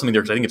want to talk about something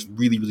there because I think it's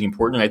really, really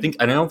important.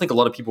 And I don't think a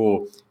lot of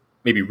people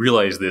maybe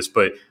realize this,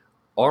 but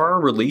our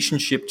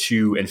relationship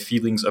to and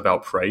feelings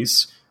about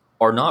price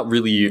are not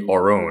really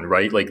our own,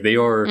 right? Like they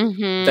are,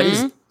 that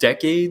is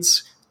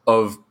decades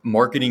of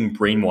marketing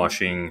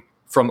brainwashing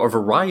from a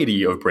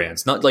variety of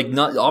brands. Not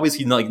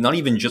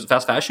even just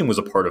fast fashion was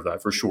a part of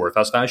that for sure.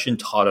 Fast fashion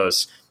taught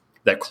us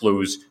that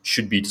clothes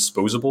should be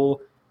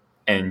disposable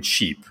and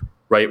cheap,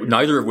 right?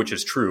 Neither of which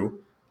is true.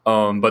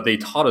 But they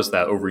taught us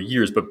that over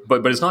years, but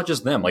it's not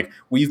just them. Like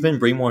we've been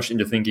brainwashed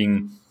into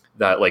thinking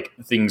that like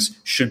things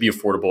should be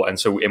affordable,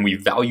 and we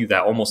value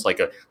that almost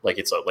like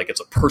it's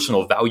a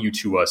personal value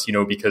to us,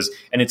 because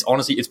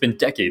it's been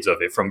decades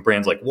of it from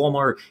brands like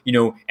Walmart,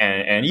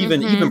 and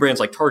even brands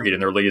like Target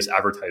in their latest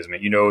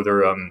advertisement,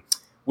 their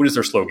what is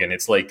their slogan?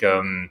 It's like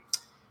okay,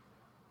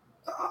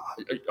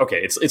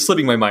 it's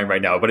slipping my mind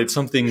right now, but it's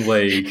something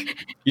like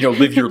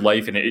live your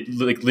life, and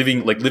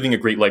living a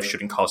great life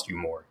shouldn't cost you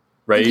more,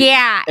 right?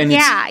 Yeah, and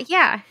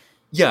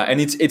yeah,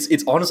 and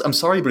it's honest. I'm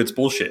sorry, but it's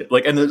bullshit.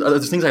 Like, and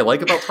there's things I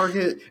like about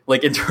Target,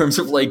 like in terms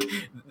of they're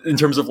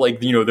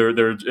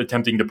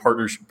attempting to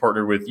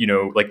partner with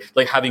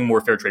like having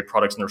more fair trade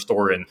products in their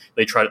store, and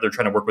they're trying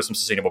to work with some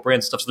sustainable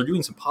brand stuff. So they're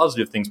doing some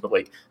positive things, but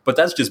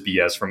that's just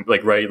BS from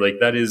right. Like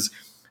that is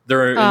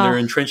they're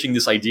entrenching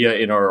this idea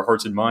in our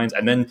hearts and minds,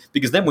 and then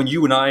because then when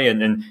you and I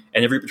and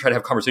everybody try to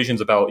have conversations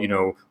about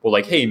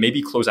hey,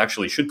 maybe clothes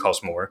actually should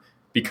cost more.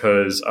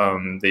 Because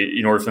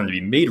in order for them to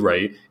be made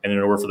right, and in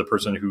order for the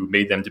person who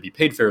made them to be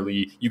paid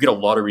fairly, you get a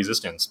lot of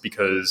resistance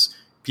because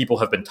people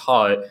have been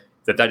taught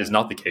that is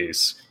not the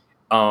case.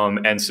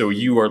 And so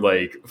you are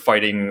like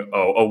fighting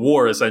a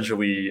war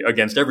essentially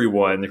against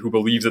everyone who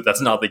believes that that's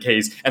not the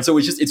case. And so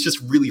it's just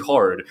really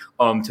hard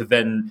to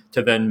then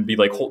be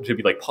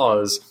like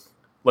pause.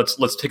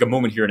 let's take a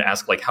moment here and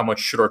ask, like, how much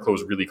should our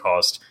clothes really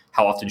cost?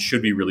 How often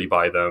should we really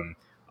buy them?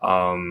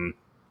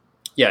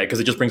 Yeah, because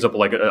it just brings up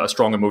like a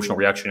strong emotional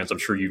reaction, as I'm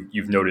sure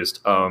you've noticed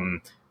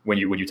when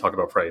you talk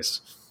about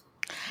price.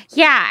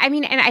 Yeah, I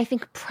mean, and I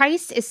think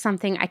price is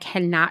something I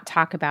cannot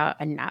talk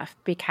about enough,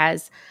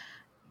 because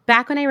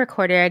back when I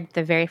recorded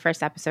the very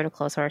first episode of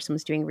Clotheshorse and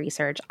was doing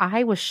research,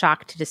 I was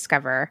shocked to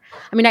discover,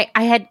 I mean,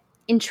 I had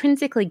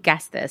intrinsically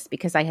guessed this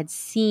because I had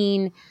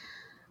seen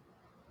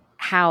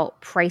how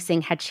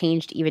pricing had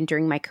changed even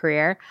during my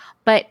career,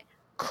 but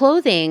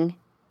clothing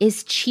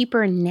is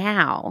cheaper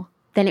now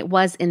than it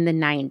was in the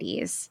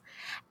 90s.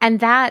 And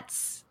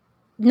that's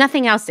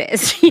nothing else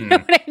is. You know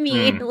what I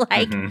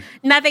mean?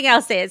 Nothing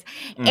else is.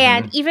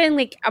 And even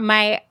like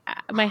my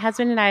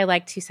husband and I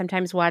like to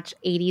sometimes watch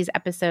 80s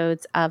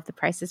episodes of The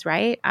Price is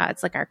Right.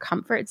 It's like our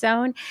comfort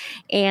zone.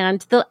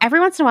 And every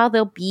once in a while,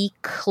 there'll be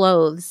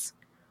clothes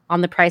on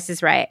The Price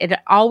is Right. It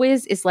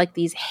always is like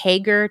these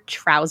Hager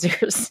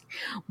trousers,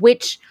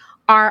 which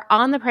are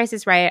on The Price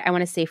is Right, I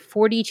want to say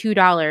 $42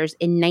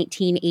 in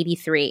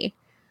 1983.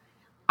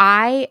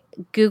 I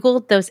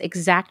Googled those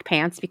exact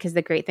pants because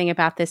the great thing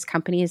about this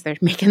company is they're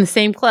making the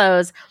same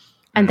clothes,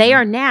 and they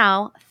are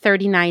now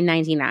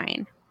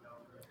 $39.99.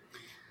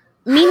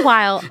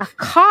 Meanwhile, a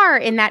car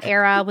in that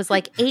era was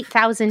like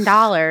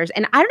 $8,000.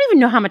 And I don't even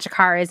know how much a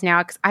car is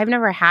now because I've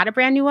never had a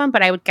brand new one,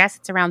 but I would guess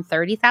it's around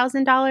 $30,000,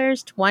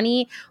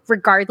 $20,000.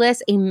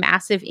 Regardless, a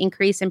massive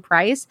increase in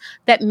price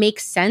that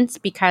makes sense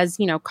because,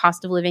 you know,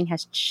 cost of living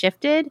has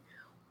shifted.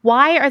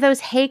 Why are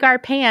those Hagar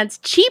pants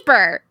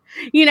cheaper?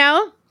 You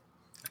know?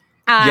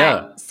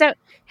 Yeah.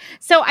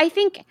 So I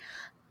think,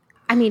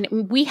 I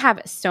mean, we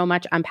have so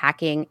much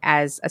unpacking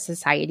as a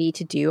society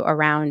to do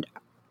around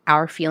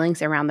our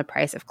feelings around the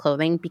price of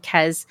clothing,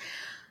 because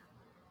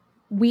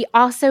we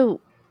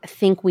also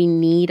think we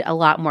need a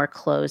lot more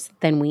clothes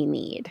than we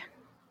need,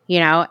 you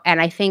know?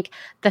 And I think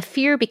the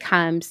fear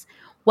becomes,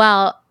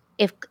 well,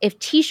 if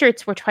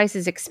t-shirts were twice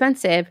as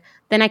expensive,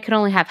 then I could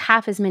only have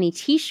half as many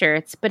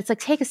t-shirts. But it's like,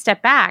 take a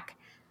step back.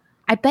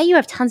 I bet you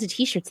have tons of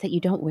t-shirts that you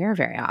don't wear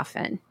very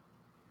often.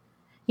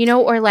 You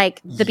know, or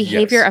like the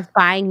behavior of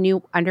buying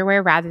new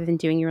underwear rather than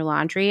doing your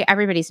laundry.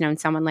 Everybody's known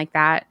someone like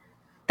that.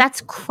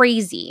 That's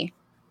crazy.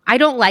 I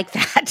don't like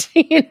that,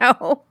 you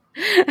know?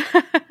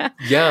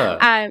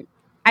 Yeah.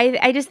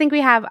 I just think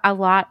we have a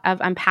lot of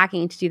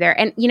unpacking to do there.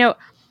 And, you know,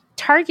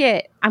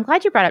 Target, I'm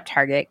glad you brought up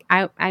Target.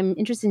 I'm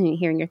interested in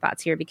hearing your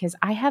thoughts here because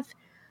I have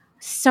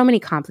so many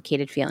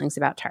complicated feelings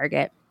about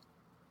Target.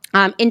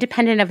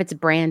 Independent of its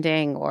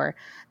branding or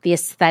the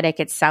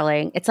aesthetic it's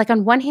selling. It's like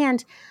on one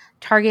hand,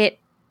 Target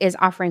is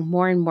offering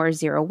more and more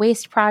zero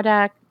waste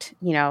product.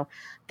 You know,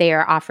 they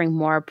are offering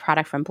more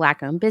product from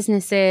Black-owned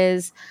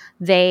businesses.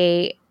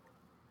 They,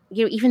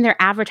 you know, even their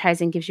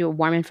advertising gives you a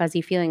warm and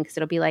fuzzy feeling because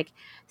it'll be like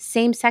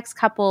same-sex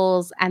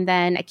couples and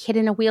then a kid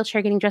in a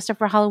wheelchair getting dressed up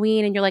for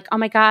Halloween. And you're like, oh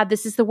my God,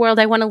 this is the world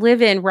I want to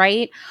live in,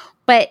 right?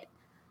 But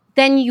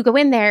then you go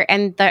in there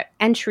and the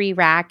entry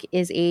rack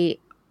is a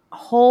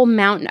whole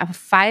mountain of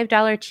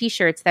 $5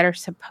 t-shirts that are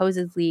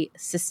supposedly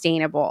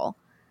sustainable.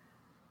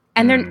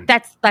 And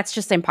that's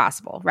just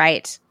impossible,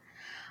 right?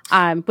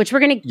 Which we're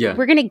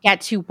gonna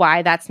get to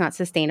why that's not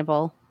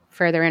sustainable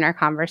further in our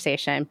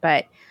conversation.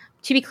 But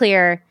to be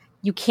clear,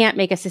 you can't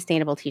make a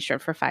sustainable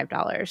t-shirt for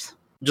 $5.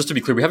 Just to be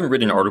clear, we haven't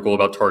written an article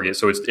about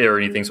Target, or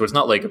anything, so it's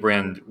not like a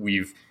brand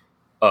we've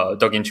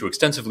dug into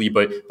extensively.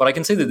 But I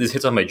can say that this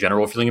hits on my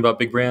general feeling about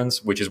big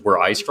brands, which is where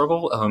I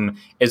struggle.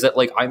 Is that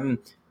like I'm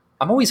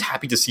always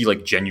happy to see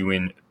like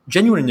genuine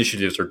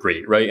initiatives are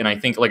great, right? And I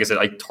think, like I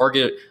said,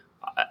 Target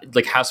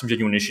like has some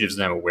genuine initiatives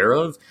that I'm aware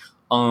of.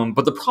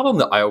 But the problem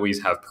that I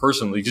always have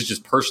personally,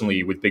 just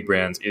personally with big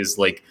brands, is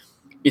like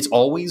it's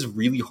always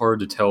really hard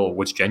to tell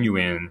what's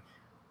genuine,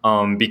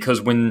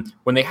 because when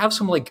they have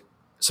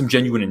some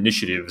genuine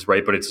initiatives,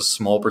 right, but it's a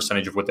small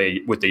percentage of what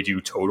they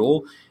do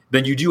total,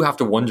 then you do have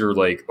to wonder,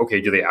 like,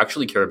 okay, do they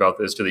actually care about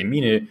this? Do they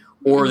mean it,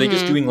 or are they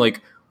just doing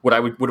like what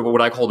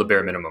I call the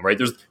bare minimum, right?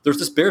 There's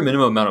this bare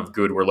minimum amount of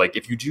good where, like,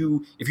 if you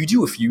do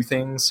a few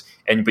things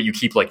but you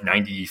keep like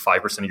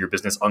 95% of your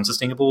business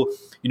unsustainable,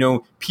 you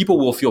know, people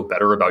will feel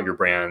better about your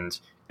brand.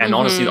 And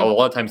honestly, a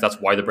lot of times that's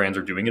why the brands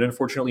are doing it,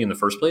 unfortunately, in the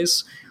first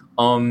place.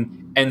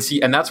 And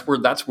that's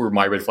where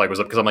my red flag was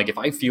up, because I'm like, if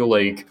I feel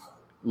like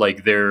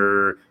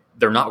they're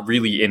not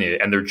really in it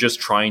and they're just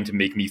trying to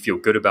make me feel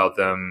good about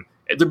them,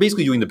 they're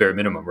basically doing the bare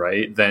minimum,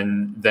 right?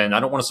 Then I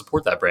don't want to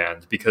support that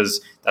brand,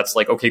 because that's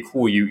like, okay,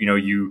 cool,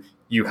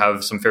 you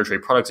have some fair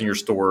trade products in your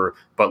store,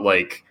 but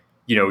like,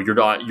 you know,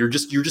 you're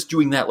just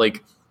doing that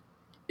like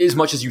as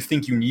much as you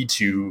think you need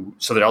to,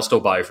 so that I'll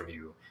still buy from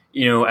you,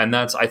 you know. And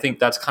I think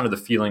that's kind of the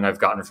feeling I've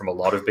gotten from a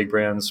lot of big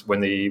brands when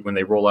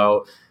they roll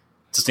out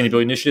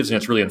sustainability initiatives, and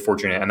it's really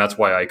unfortunate. And that's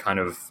why I kind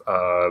of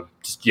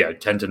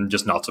tend to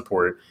just not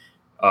support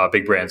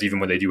big brands, even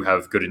when they do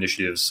have good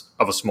initiatives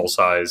of a small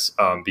size,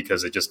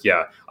 because it just,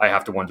 I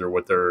have to wonder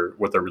what they're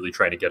really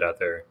trying to get at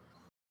there.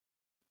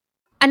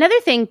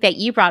 Another thing that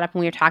you brought up when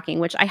we were talking,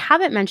 which I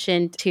haven't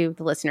mentioned to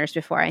the listeners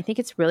before, I think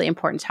it's really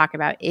important to talk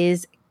about,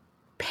 is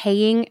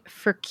paying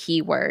for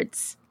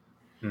keywords.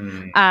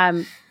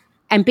 Mm.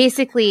 And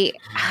basically,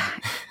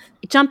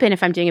 jump in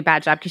if I'm doing a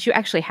bad job, because you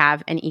actually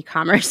have an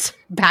e-commerce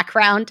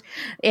background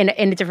in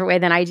a different way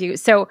than I do.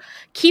 So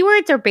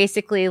keywords are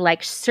basically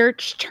like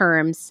search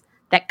terms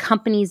that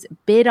companies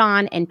bid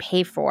on and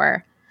pay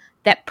for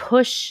that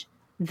push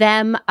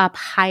them up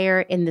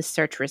higher in the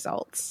search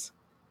results.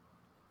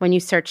 When you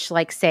search,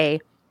 like,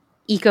 say,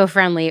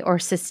 eco-friendly or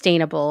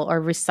sustainable or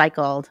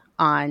recycled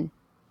on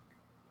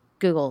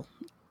Google.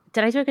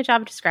 Did I do a good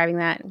job of describing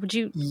that? Would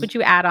you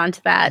add on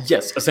to that?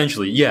 Yes,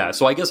 essentially, yeah.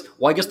 So I guess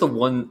the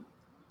one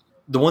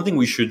thing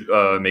we should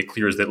make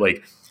clear is that,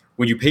 like,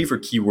 when you pay for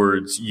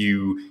keywords,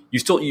 you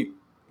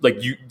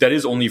that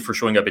is only for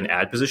showing up in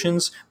ad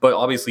positions. But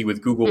obviously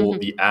with Google,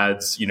 the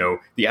ads,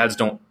 the ads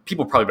don't,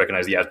 people probably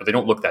recognize the ads, but they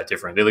don't look that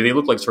different. They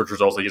look like search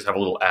results. They just have a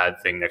little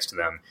ad thing next to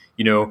them,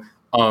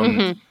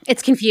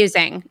 It's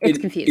confusing.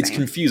 It's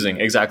confusing,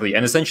 exactly.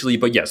 And essentially,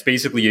 but yes,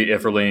 basically,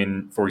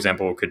 Everlane, for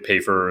example, could pay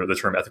for the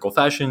term ethical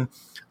fashion,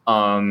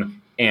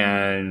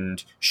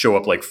 and show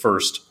up like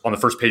first on the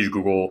first page of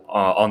Google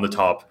on the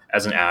top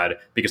as an ad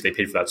because they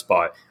paid for that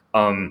spot.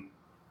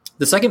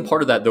 The second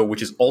part of that, though,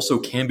 which is also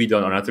can be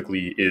done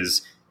unethically,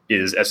 is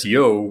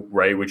SEO,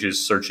 right? Which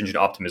is search engine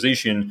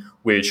optimization,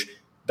 which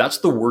that's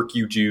the work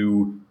you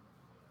do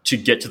to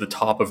get to the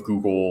top of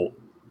Google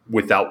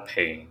without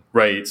paying,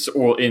 right?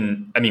 So,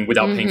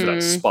 without paying for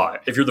that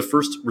spot. If you're the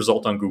first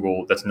result on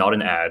Google, that's not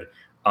an ad.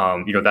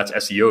 That's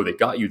SEO that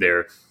got you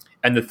there.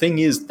 And the thing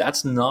is,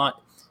 that's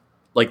not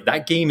like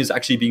that game is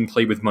actually being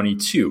played with money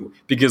too,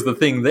 because the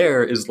thing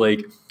there is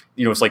like,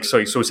 it's like,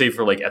 so say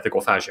for like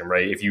ethical fashion,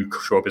 right? If you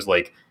show up as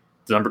like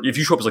if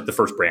you show up as like the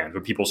first brand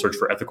when people search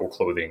for ethical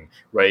clothing,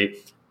 right?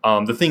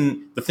 The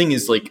thing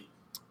is like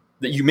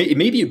that it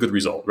may be a good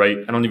result, right?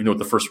 I don't even know what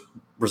the first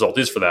result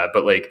is for that,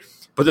 but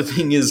the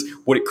thing is,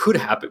 what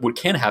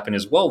can happen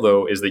as well,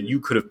 though, is that you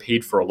could have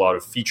paid for a lot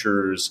of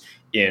features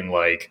in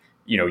like,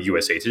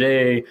 USA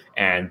Today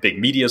and big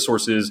media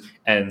sources.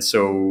 And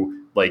so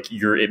like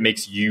it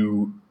makes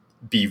you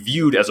be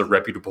viewed as a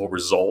reputable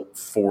result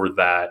for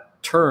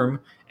that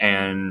term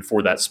and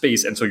for that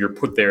space. And so you're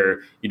put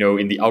there,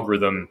 in the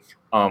algorithm,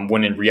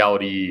 when in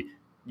reality,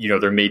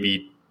 there may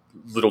be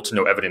little to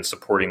no evidence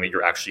supporting that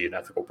you're actually an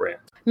ethical brand.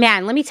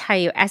 Man, let me tell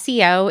you,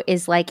 SEO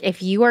is like,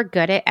 if you are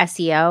good at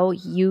SEO,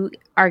 you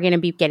are going to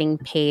be getting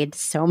paid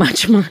so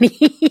much money.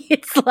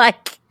 It's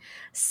like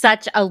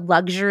such a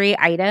luxury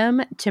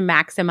item to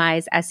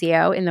maximize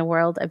SEO in the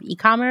world of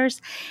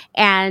e-commerce.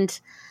 And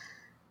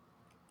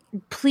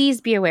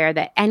please be aware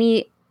that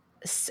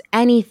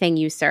anything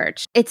you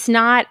search, it's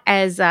not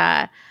as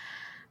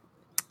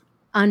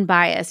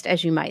unbiased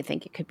as you might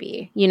think it could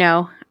be.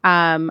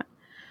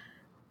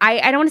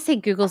 I don't want to say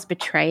Google's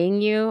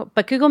betraying you,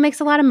 but Google makes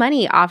a lot of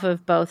money off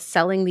of both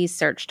selling these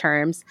search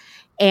terms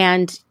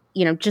and,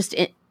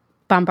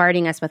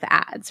 bombarding us with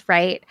ads,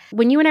 right?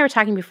 When you and I were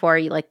talking before,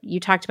 you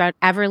talked about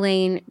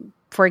Everlane,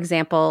 for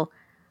example,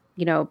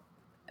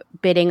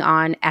 bidding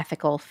on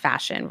ethical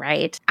fashion,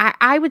 right?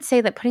 I would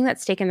say that putting that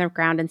stake in the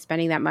ground and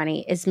spending that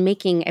money is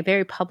making a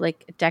very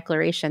public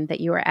declaration that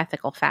you are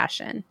ethical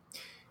fashion.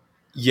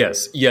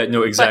 Yes. Yeah,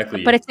 no,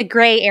 exactly. But it's a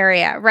gray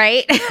area,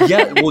 right?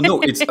 Yeah. Well,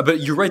 no,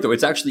 but you're right, though.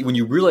 It's actually, when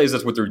you realize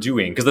that's what they're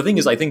doing, because the thing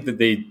is, I think that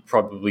they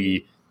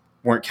probably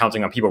weren't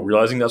counting on people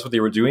realizing that's what they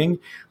were doing.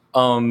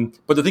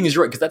 But the thing is,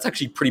 you're right, because that's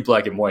actually pretty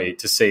black and white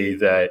to say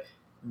that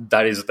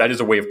is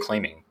a way of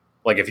claiming.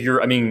 Like that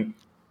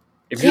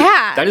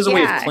is a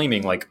way of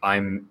claiming like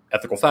I'm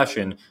ethical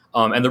fashion.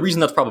 And the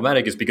reason that's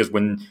problematic is because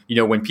when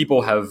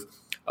people have,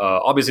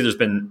 obviously there's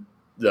been,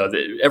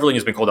 Everlane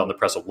has been called out in the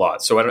press a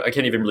lot, so I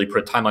can't even really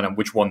put a timeline on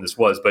which one this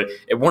was. But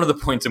at one of the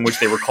points in which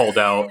they were called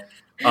out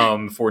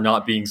for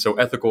not being so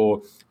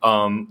ethical,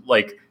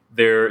 like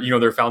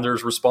their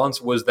founder's response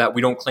was that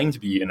we don't claim to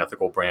be an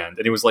ethical brand,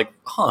 and it was like,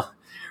 huh,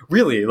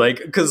 really? Like,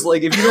 because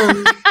like if you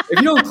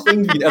don't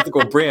claim to be an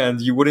ethical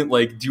brand, you wouldn't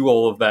like do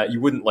all of that.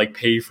 You wouldn't like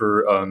pay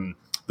for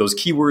those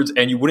keywords,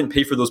 and you wouldn't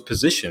pay for those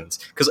positions,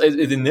 because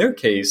in their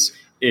case,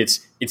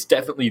 it's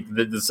definitely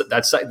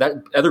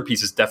that other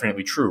piece is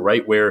definitely true,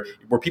 right? Where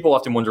people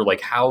often wonder,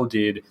 like, how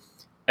did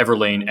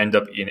Everlane end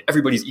up in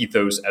everybody's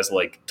ethos as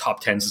like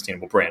top 10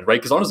 sustainable brand, right?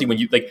 Because honestly, when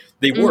you like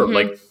they were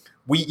like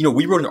we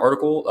wrote an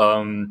article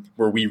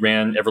where we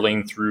ran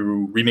Everlane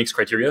through Remakes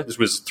criteria. This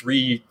was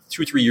 3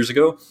 years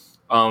ago.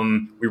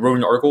 We wrote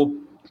an article.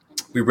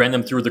 We ran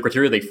them through the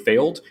criteria. They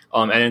failed.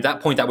 And at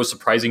that point, that was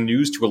surprising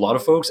news to a lot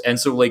of folks. And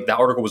so like that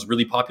article was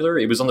really popular.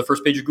 It was on the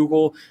first page of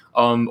Google,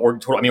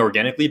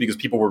 organically, because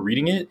people were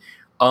reading it.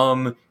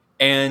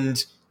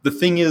 And the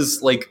thing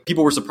is, like,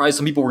 people were surprised.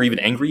 Some people were even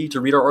angry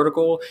to read our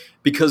article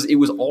because it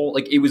was all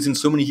like, it was in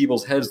so many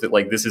people's heads that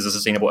like, this is a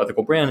sustainable,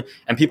 ethical brand.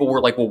 And people were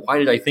like, well, why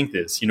did I think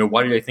this?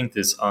 Why did I think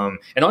this? And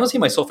honestly,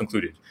 myself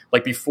included,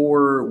 like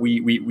before we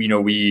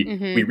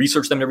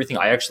researched them and everything,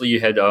 I actually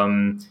had,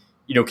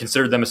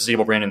 considered them a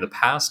sustainable brand in the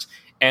past.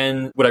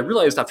 And what I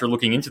realized after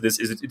looking into this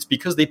is it's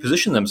because they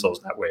position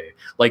themselves that way.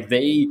 Like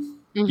they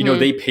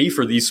they pay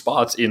for these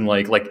spots in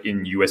like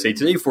in USA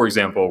Today, for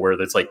example, where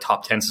it's like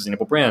top 10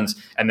 sustainable brands,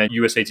 and then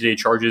USA Today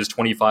charges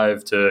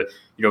 25 to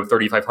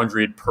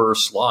 3,500 per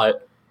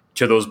slot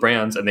to those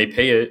brands, and they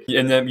pay it.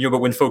 And then but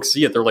when folks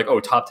see it, they're like, oh,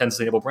 top 10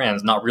 sustainable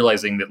brands, not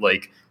realizing that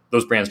like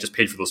those brands just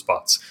paid for those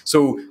spots.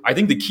 So I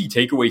think the key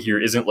takeaway here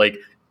isn't like,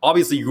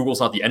 obviously Google's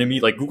not the enemy.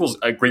 Like Google's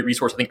a great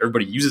resource. I think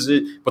everybody uses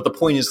it, but the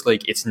point is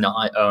like it's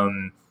not.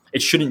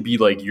 It shouldn't be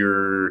like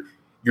your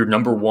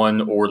number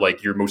one or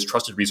like your most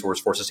trusted resource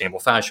for sustainable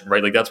fashion,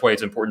 right? Like that's why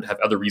it's important to have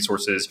other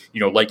resources,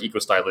 like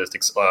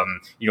EcoStylist,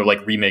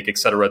 like Remake, et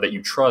cetera, that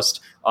you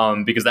trust,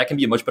 because that can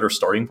be a much better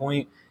starting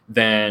point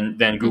than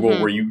Google,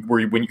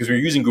 because when you're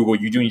using Google,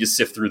 you do need to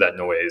sift through that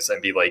noise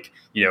and be like,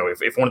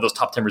 if one of those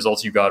top 10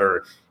 results you got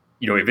are,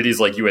 if it is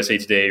like USA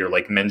Today or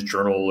like Men's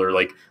Journal or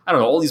like, I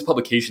don't know, all these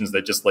publications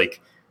that just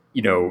like,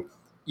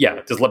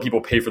 just let people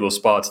pay for those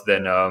spots,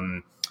 then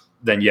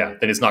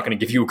it's not going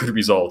to give you a good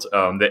result.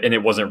 And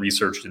it wasn't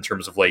researched in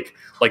terms of like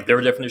their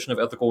definition of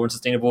ethical and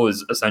sustainable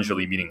is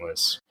essentially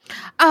meaningless.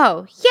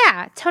 Oh,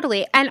 yeah,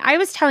 totally. And I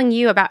was telling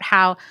you about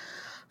how,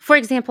 for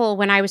example,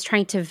 when I was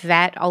trying to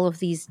vet all of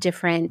these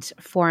different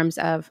forms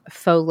of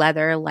faux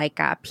leather, like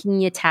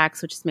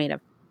Piñatex, which is made of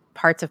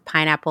parts of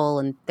pineapple,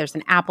 and there's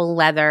an apple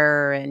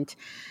leather and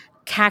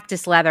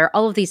cactus leather,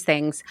 all of these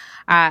things,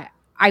 I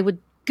would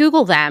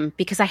Google them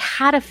because I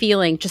had a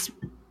feeling, just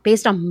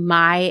based on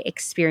my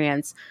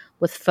experience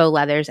with faux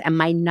leathers and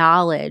my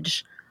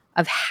knowledge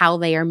of how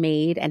they are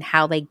made and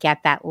how they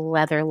get that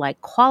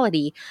leather-like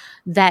quality,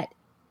 that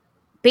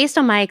based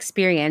on my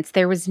experience,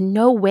 there was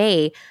no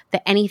way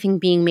that anything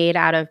being made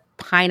out of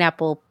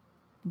pineapple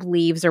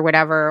leaves or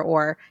whatever,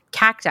 or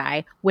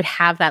cacti, would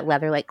have that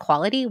leather-like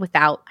quality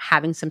without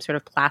having some sort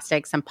of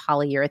plastic, some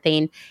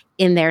polyurethane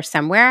in there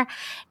somewhere.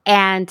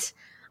 And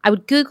I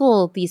would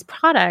Google these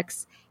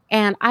products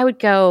and I would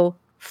go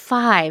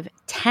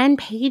 5-10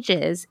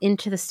 pages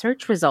into the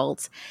search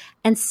results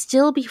and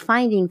still be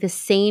finding the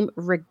same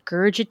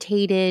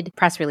regurgitated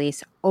press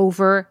release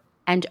over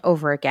and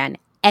over again.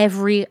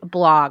 Every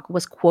blog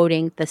was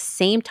quoting the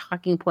same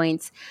talking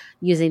points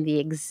using the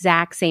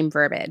exact same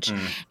verbiage.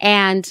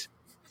 And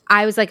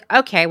I was like,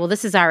 okay, well,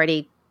 this is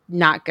already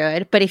not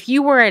good. But if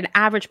you were an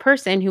average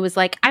person who was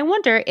like, I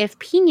wonder if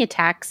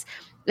Piñatex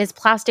is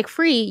plastic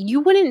free, you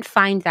wouldn't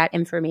find that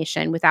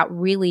information without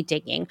really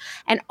digging.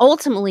 And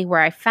ultimately where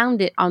I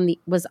found it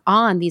was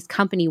on these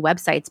company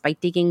websites by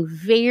digging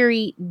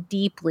very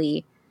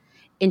deeply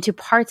into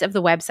parts of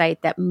the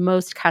website that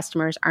most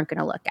customers aren't going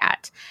to look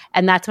at.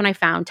 And that's when I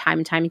found time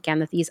and time again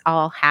that these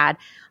all had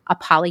a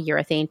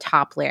polyurethane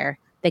top layer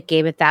that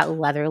gave it that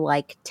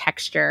leather-like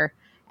texture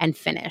and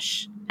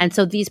finish. And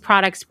so these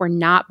products were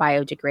not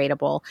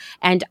biodegradable,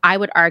 and I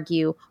would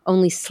argue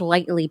only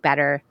slightly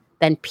better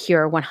than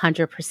pure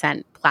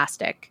 100%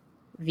 plastic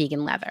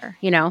vegan leather,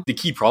 The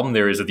key problem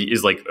there is that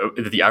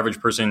the average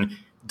person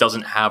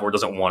doesn't have or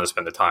doesn't want to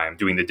spend the time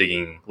doing the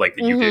digging like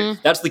that you did.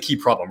 That's the key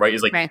problem, right?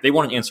 Is like right. They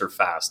want an answer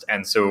fast.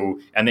 And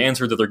the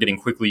answer that they're getting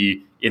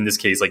quickly in this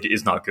case, like,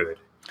 is not good.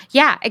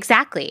 Yeah,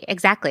 exactly.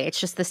 It's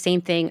just the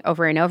same thing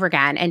over and over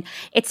again. And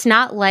it's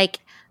not like,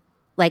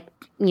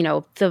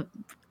 the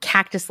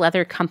Cactus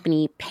Leather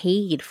Company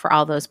paid for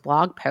all those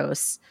blog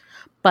posts,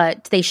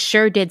 but they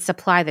sure did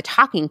supply the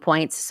talking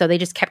points. So they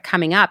just kept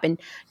coming up, and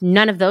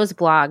none of those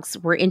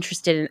blogs were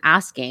interested in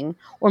asking,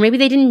 or maybe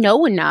they didn't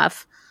know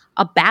enough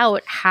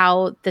about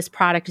how this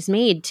product is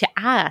made to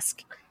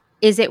ask,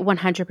 is it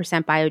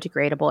 100%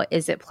 biodegradable?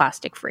 Is it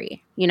plastic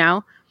free?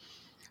 Yeah,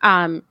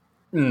 I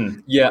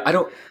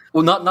don't.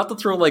 Well, not to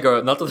throw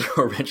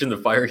a wrench in the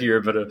fire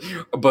here,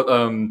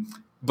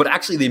 but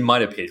actually they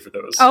might have paid for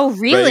those. Oh,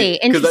 really? Right?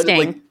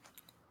 Interesting.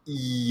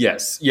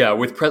 Yes, yeah.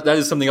 With press, that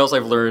is something else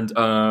I've learned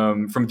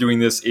from doing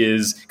this,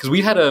 is because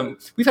we've had a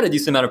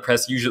decent amount of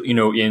press, usually,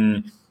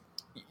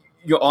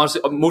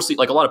 honestly, mostly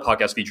like a lot of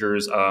podcast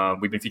features.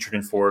 We've been featured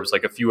in Forbes,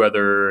 like a few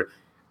other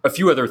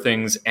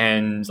things,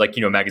 and like,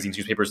 magazines,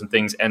 newspapers, and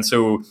things. And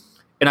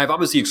I've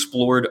obviously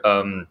explored,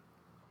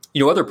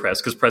 other press,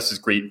 because press is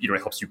great. It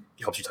helps you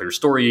tell your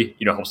story.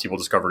 Helps people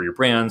discover your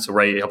brand. So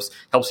right, it helps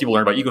people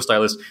learn about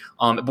EcoStylist.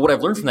 But what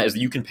I've learned from that is that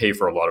you can pay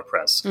for a lot of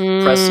press.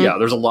 Press, yeah,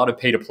 there's a lot of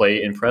pay to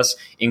play in press,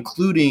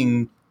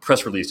 including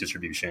press release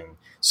distribution.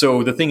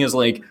 So the thing is,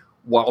 like,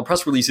 while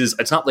press releases,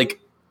 it's not like,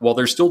 while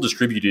they're still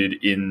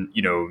distributed in,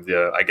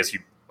 I guess you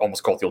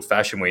almost call it the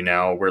old-fashioned way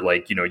now, where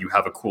like, you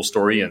have a cool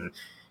story and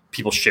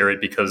people share it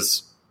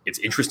because it's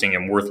interesting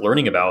and worth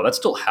learning about. That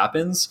still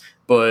happens,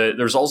 but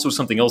there's also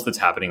something else that's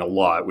happening a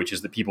lot, which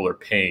is that people are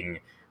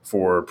paying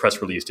for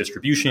press release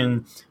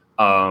distribution.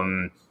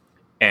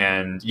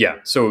 And yeah,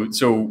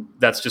 so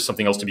that's just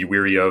something else to be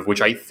wary of,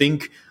 which I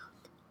think,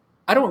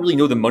 I don't really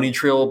know the money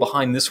trail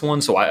behind this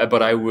one,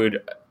 but I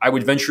would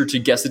venture to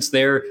guess it's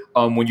there.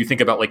 When you think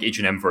about like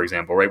H&M, for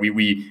example, right?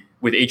 We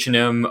with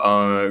H&M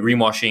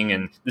greenwashing,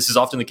 and this is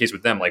often the case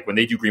with them. Like when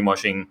they do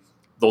greenwashing,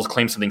 they'll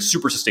claim something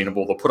super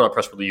sustainable. They'll put out a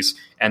press release,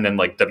 and then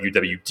like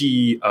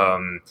WWD,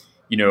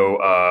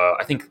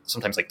 I think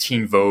sometimes like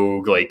Teen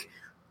Vogue, like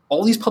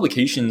all these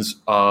publications,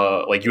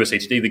 like USA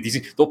Today, like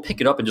they'll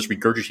pick it up and just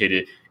regurgitate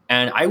it.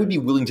 And I would be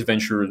willing to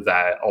venture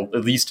that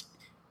at least,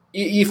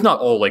 if not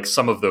all, like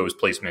some of those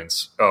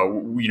placements,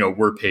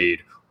 were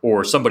paid,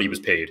 or somebody was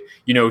paid,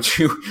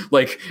 to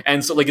like,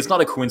 and so like it's not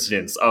a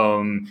coincidence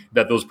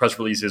that those press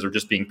releases are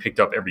just being picked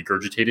up and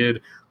regurgitated.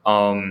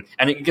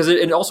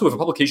 And also, if a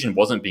publication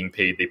wasn't being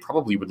paid, they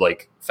probably would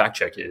like fact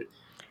check it.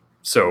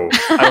 So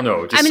I don't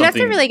know. Just that's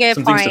a really good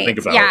point. To think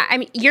about. Yeah, I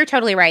mean, you're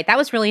totally right. That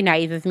was really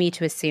naive of me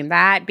to assume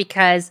that,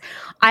 because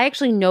I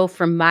actually know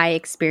from my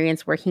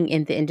experience working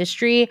in the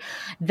industry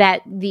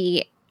that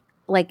the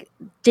like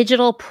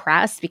digital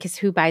press, because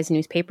who buys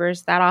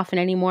newspapers that often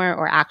anymore,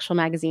 or actual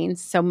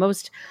magazines? So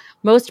most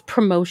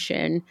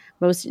promotion,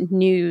 most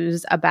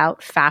news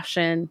about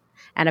fashion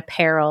and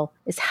apparel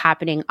is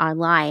happening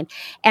online.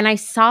 And I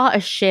saw a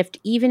shift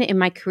even in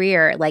my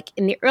career. Like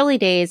in the early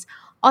days,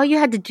 all you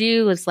had to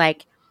do was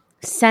like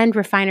send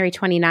Refinery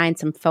 29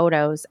 some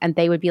photos, and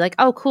they would be like,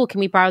 oh, cool,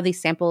 can we borrow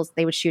these samples?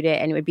 They would shoot it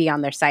and it would be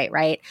on their site,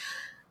 right?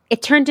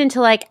 It turned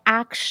into like,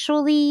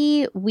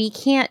 actually, we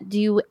can't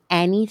do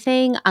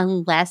anything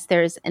unless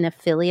there's an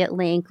affiliate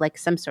link, like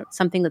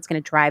something that's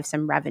going to drive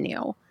some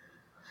revenue.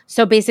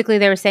 So basically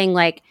they were saying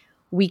like,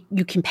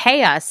 you can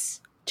pay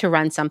us to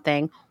run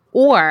something,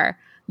 or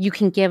you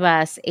can give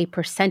us a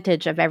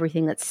percentage of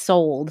everything that's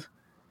sold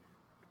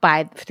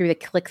through the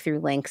click-through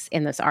links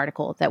in this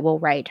article that we'll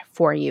write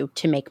for you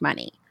to make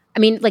money. I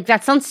mean, like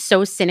that sounds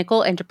so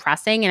cynical and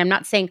depressing. And I'm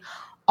not saying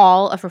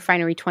all of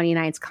Refinery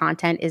 29's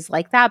content is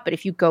like that, but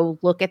if you go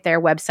look at their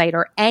website,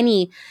 or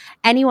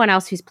anyone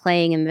else who's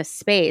playing in this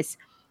space,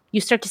 you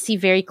start to see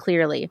very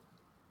clearly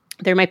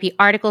there might be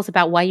articles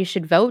about why you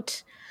should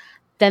vote.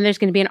 Then there's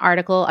going to be an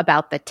article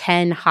about the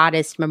 10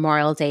 hottest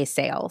Memorial Day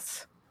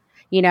sales,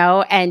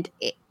 and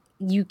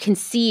you can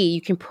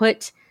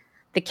put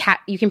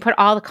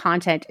all the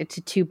content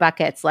into two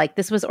buckets. Like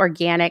this was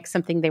organic,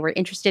 something they were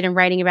interested in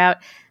writing about.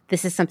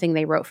 This is something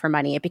they wrote for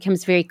money. It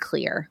becomes very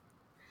clear,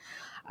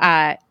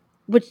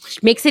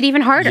 which makes it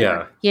even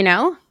harder,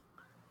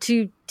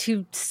 to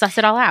suss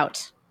it all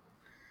out.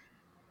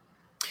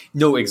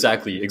 No,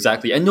 exactly.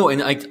 And no,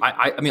 and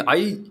I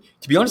mean,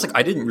 to be honest, like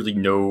I didn't really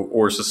know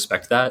or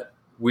suspect that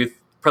with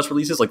press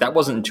releases. Like that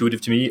wasn't intuitive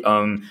to me.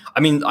 I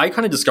mean, I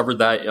kind of discovered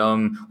that.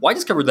 I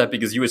discovered that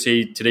because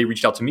USA Today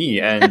reached out to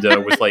me and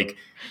was like,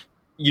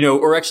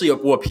 or actually,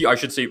 I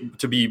should say,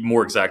 to be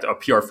more exact, a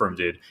PR firm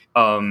did.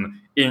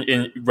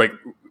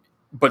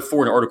 But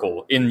for an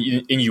article in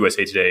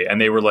USA Today,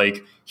 and they were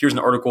like, "Here's an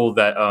article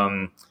that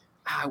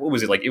what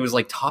was it like? It was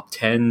like top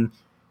 10,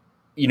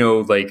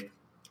 like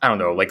I don't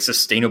know, like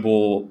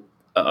sustainable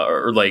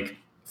or like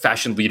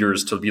fashion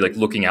leaders to be like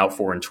looking out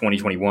for in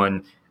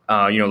 2021."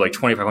 Like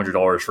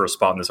 $2,500 for a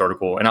spot in this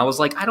article. And I was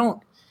like,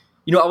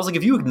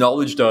 if you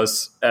acknowledged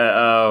us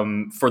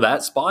for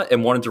that spot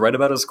and wanted to write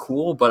about us,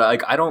 cool. But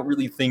I don't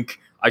really think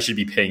I should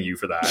be paying you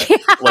for that.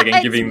 Yeah,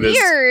 and giving this,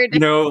 weird.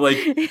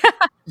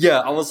 Yeah,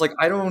 I was like,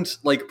 I don't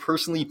like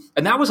personally.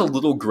 And that was a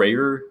little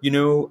grayer,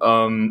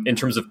 in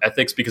terms of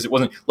ethics, because it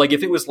wasn't like,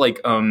 if it was like,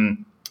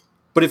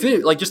 but if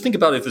it like, just think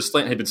about it, if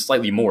it had been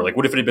slightly more, like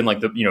what if it had been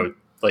like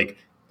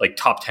like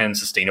top 10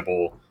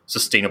 sustainable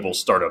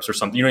startups or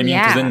something, you know what I mean?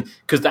 Yeah.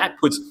 Because that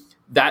puts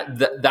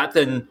that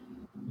then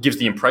gives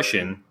the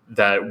impression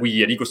that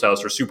we at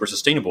EcoStylist are super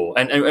sustainable,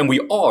 and we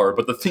are.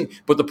 But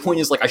the point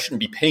is, like, I shouldn't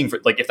be paying for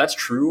it. Like, if that's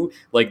true,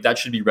 like that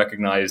should be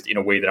recognized in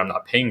a way that I'm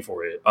not paying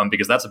for it,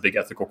 because that's a big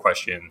ethical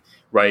question,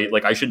 right?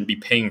 Like, I shouldn't be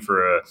paying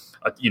for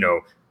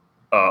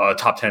a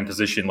top 10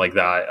 position like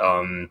that.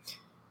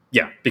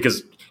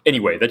 Because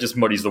anyway, that just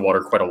muddies the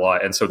water quite a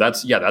lot. And so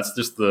that's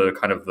just the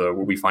kind of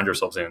what we find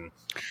ourselves in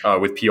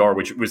with PR,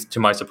 which was to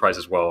my surprise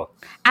as well.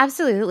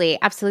 Absolutely.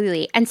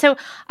 Absolutely. And so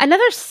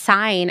another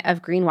sign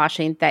of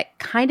greenwashing that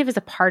kind of is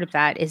a part of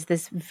that is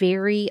this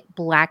very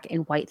black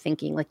and white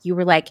thinking. Like you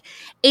were like,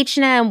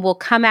 H&M will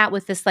come out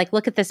with this, like,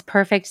 look at this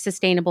perfect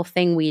sustainable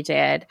thing we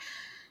did.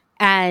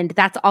 And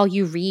that's all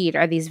you read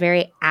are these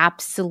very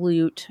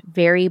absolute,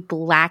 very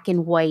black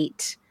and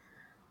white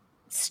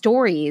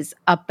stories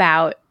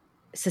about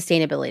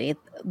sustainability,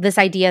 this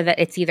idea that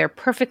it's either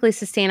perfectly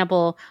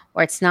sustainable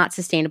or it's not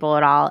sustainable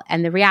at all.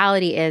 And the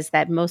reality is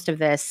that most of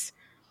this,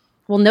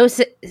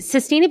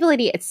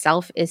 sustainability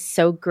itself is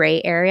so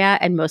gray area,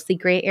 and mostly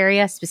gray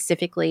area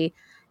specifically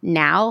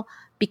now,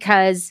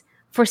 because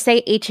for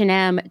say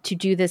H&M to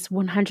do this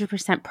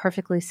 100%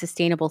 perfectly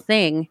sustainable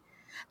thing,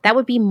 that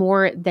would be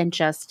more than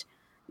just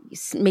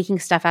making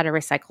stuff out of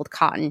recycled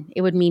cotton.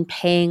 It would mean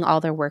paying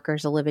all their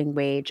workers a living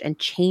wage and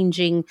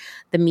changing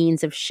the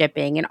means of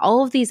shipping and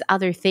all of these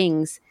other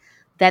things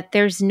that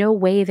there's no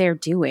way they're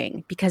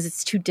doing because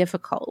it's too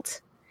difficult.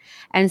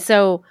 And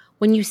so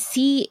when you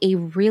see a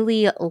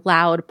really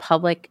loud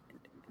public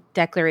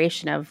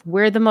declaration of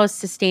we're the most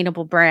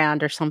sustainable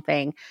brand or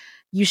something,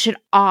 you should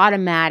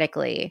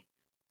automatically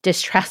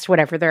distrust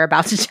whatever they're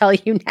about to tell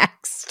you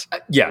next.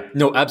 Yeah,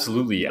 no,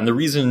 absolutely. And the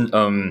reason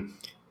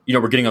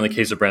we're getting on the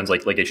case of brands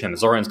like H&M and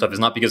Zara and stuff is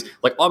not because,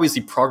 like,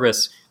 obviously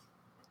progress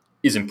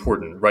is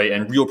important, right?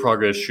 And real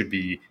progress should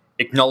be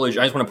acknowledge,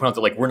 I just want to point out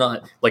that like we're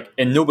not like,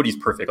 and nobody's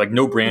perfect. Like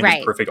no brand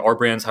is perfect. Our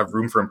brands have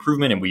room for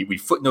improvement, and we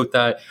footnote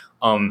that.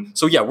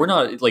 So yeah, we're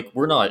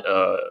not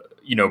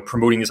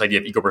promoting this idea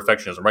of eco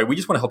perfectionism, right? We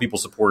just want to help people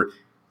support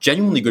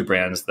genuinely good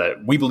brands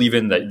that we believe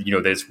in, that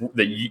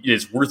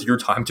it's worth your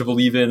time to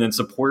believe in and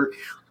support.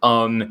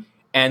 And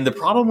the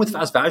problem with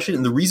fast fashion,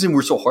 and the reason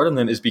we're so hard on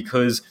them, is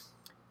because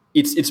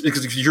it's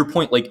because, to your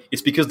point, like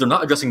it's because they're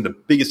not addressing the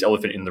biggest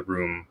elephant in the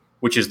room,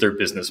 which is their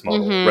business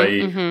model,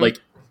 right?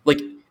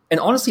 Like, and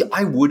honestly,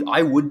 I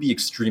would be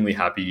extremely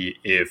happy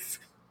if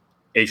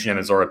H&M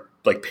and Zara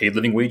like paid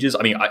living wages.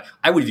 I mean,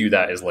 I would view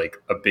that as like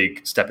a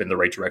big step in the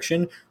right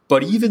direction.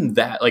 But even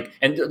that, like,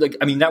 and like,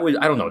 I mean, that would,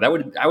 I don't know, that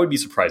would be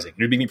surprising.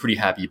 It would make me pretty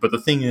happy. But the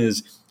thing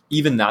is,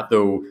 even that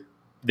though,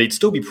 they'd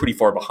still be pretty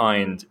far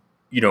behind,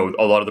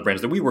 a lot of the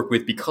brands that we work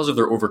with because of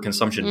their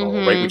overconsumption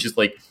model, right?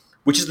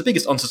 Which is the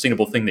biggest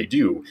unsustainable thing they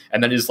do.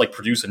 And that is like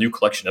produce a new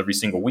collection every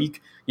single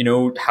week,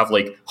 have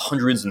like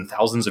hundreds and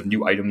thousands of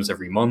new items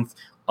every month.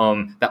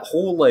 That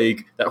whole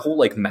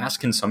mass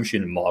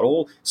consumption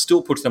model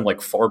still puts them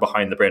like far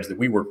behind the brands that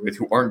we work with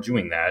who aren't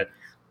doing that.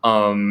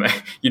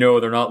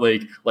 They're not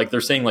like they're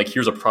saying like,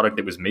 here's a product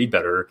that was made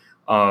better.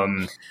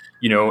 And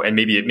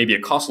maybe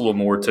it costs a little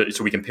more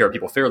so we can pay our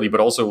people fairly, but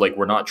also like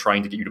we're not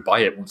trying to get you to buy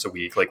it once a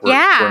week. Like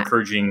we're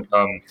encouraging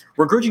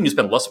you to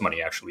spend less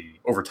money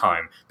actually over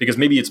time, because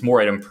maybe it's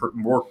more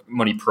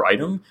money per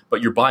item,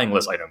 but you're buying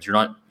less items. You're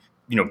not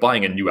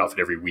buying a new outfit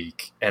every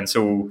week. And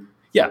so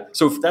yeah,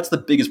 so that's the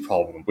biggest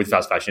problem with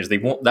fast fashion, is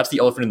that's the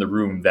elephant in the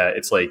room, that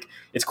it's like,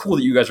 it's cool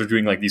that you guys are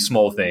doing like these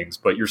small things,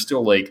 but you're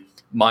still like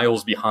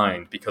miles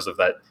behind because of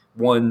that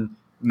one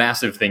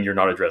massive thing you're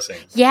not addressing.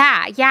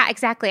 Yeah,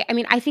 exactly. I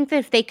mean, I think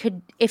that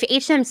if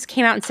H&M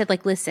came out and said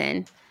like,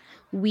 listen,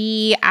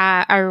 we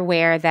are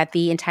aware that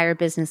the entire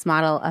business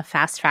model of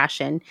fast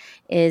fashion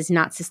is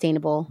not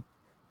sustainable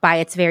by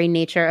its very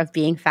nature of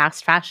being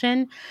fast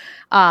fashion.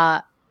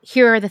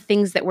 Here are the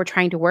things that we're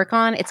trying to work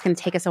on. It's going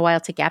to take us a while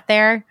to get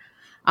there.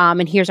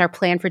 And here's our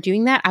plan for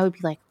doing that. I would be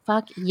like,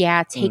 fuck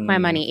yeah, take my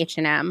money,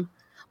 H&M.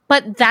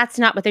 But that's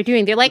not what they're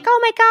doing. They're like, oh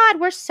my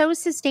God, we're so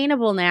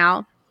sustainable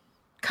now.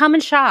 Come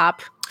and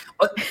shop.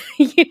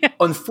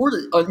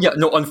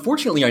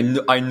 Unfortunately,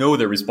 I know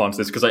their response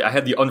to this, because I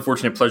had the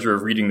unfortunate pleasure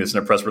of reading this in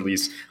a press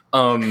release.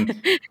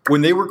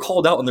 When they were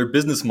called out on their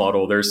business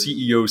model, their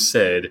CEO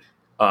said,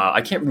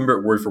 I can't remember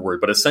it word for word,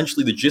 but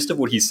essentially the gist of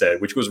what he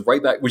said, which goes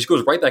right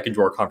back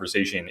into our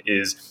conversation,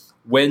 is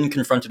when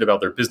confronted about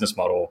their business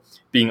model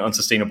being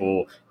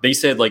unsustainable, they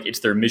said like it's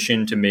their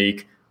mission to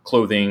make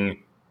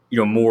clothing,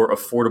 more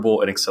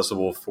affordable and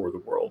accessible for the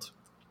world.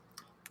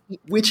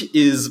 Which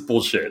is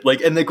bullshit.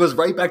 Like, and it goes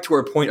right back to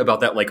our point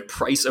about that like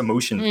price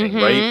emotion thing,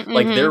 right?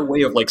 Like their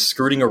way of like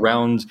skirting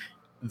around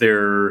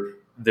their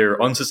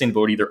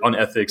unsustainability, their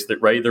unethics,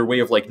 their way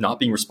of like not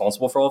being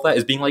responsible for all of that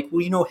is being like,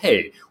 well,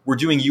 hey, we're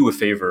doing you a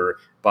favor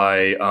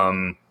by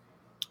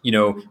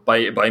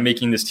by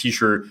making this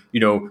t-shirt,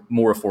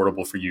 more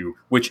affordable for you,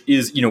 which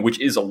is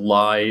a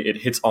lie. It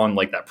hits on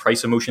like that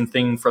price emotion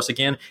thing for us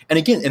again.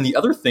 And the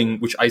other thing,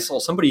 which I saw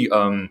somebody,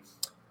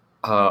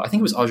 I think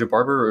it was Aja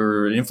Barber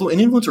or an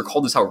influencer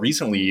called this out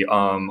recently.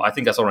 I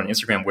think I saw it on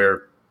Instagram,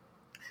 where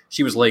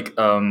she was like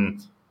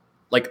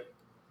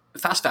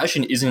fast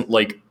fashion isn't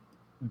like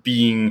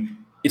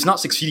it's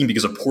not succeeding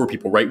because of poor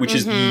people, right? Which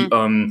is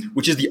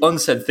the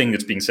unsaid thing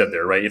that's being said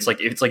there, right? It's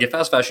like if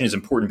fast fashion is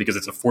important because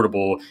it's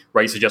affordable,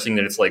 right? Suggesting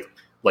that it's like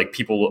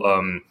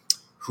people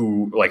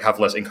who like have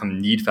less income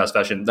need fast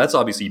fashion. That's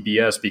obviously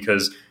BS,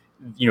 because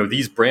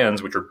these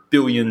brands, which are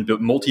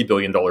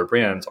multi-billion-dollar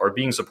brands, are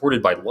being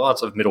supported by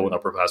lots of middle and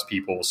upper class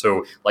people.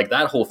 So like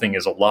that whole thing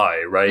is a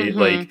lie, right?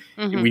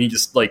 We need to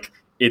like,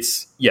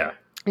 it's, yeah.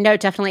 No,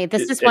 definitely.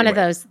 This is one of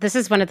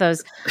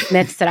those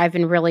myths that I've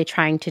been really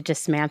trying to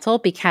dismantle,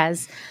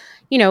 because,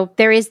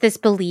 there is this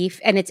belief,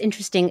 and it's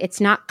interesting,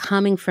 it's not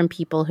coming from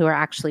people who are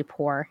actually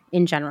poor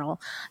in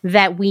general,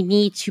 that we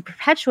need to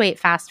perpetuate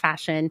fast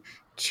fashion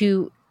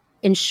to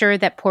ensure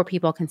that poor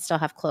people can still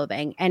have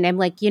clothing. And I'm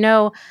like,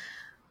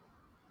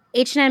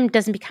 H&M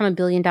doesn't become a $1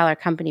 billion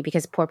company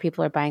because poor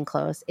people are buying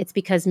clothes. It's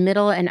because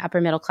middle and upper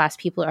middle class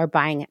people are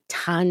buying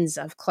tons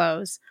of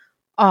clothes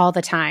all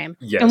the time.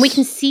 Yes. And we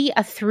can see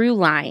a through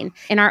line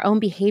in our own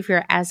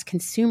behavior as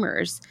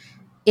consumers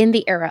in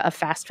the era of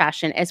fast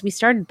fashion, as we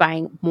started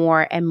buying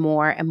more and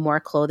more and more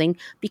clothing,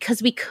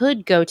 because we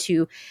could go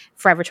to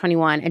Forever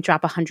 21 and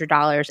drop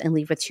 $100 and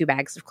leave with 2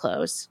 bags of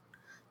clothes.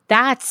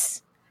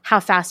 That's how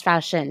fast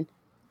fashion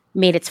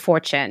made its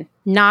fortune,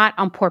 not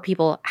on poor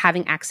people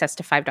having access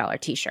to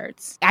 $5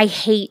 t-shirts. I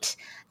hate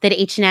that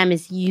H&M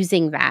is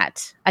using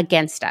that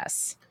against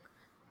us.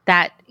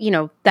 That,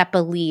 that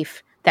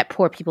belief that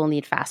poor people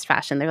need fast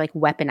fashion. They're like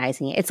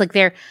weaponizing it. It's like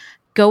they're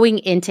going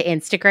into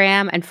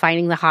Instagram and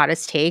finding the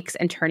hottest takes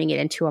and turning it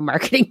into a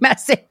marketing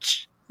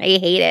message. I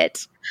hate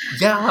it.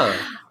 Yeah.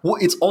 Well,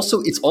 it's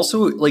also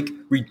like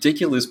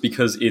ridiculous,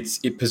 because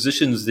it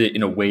positions it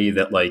in a way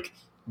that like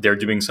they're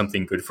doing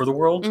something good for the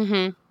world.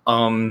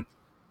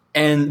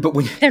 but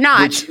when they're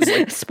not, which is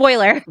like,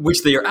 spoiler,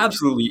 which they are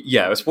absolutely,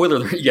 yeah,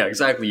 spoiler, yeah,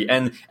 exactly.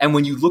 And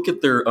when you look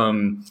at their,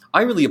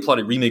 I really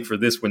applauded Remake for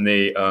this when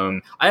they,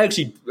 I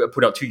actually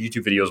put out 2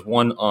 YouTube videos,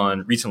 one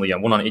on H&M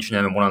and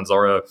one on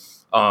Zara,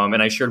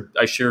 and I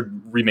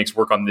shared Remake's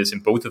work on this in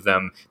both of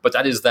them. But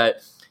that is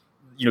that,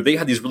 they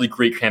had these really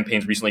great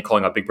campaigns recently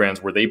calling out big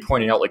brands where they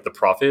pointed out like the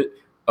profit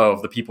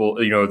of the people,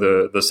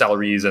 the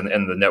salaries and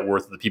the net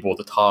worth of the people at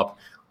the top.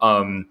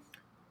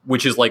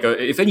 Which is like,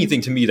 if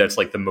anything, to me, that's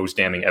like the most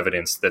damning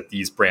evidence that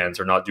these brands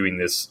are not doing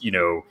this,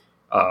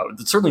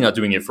 certainly not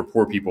doing it for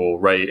poor people,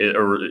 right?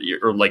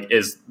 Or like,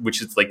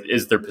 which is like,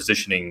 is they're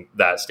positioning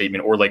that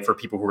statement, or like for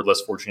people who are less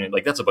fortunate,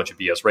 like that's a bunch of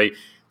BS, right?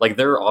 Like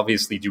they're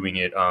obviously doing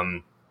it.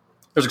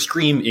 There's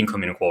extreme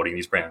income inequality in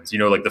these brands.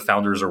 Like the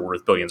founders are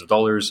worth billions of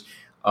dollars.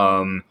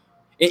 And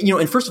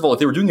first of all, if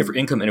they were doing it for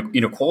income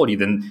inequality,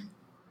 then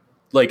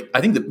like,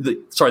 I think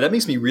that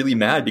makes me really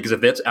mad, because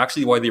if that's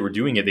actually why they were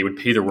doing it, they would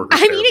pay their workers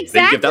fairly.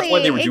 Exactly. If that's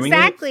why they were doing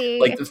it,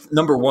 like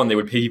number one, they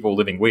would pay people a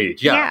living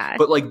wage. Yeah.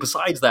 But like,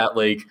 besides that,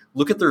 like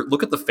look at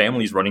the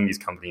families running these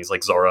companies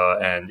like Zara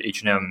and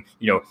H&M,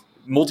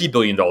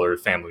 multi-billion-dollar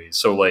families.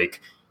 So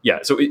like, yeah.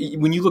 So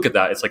when you look at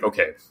that, it's like,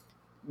 okay,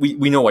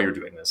 we know why you're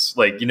doing this.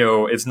 Like,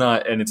 it's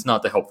not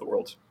to help the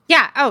world.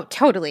 Yeah. Oh,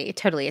 totally.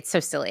 Totally. It's so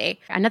silly.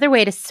 Another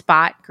way to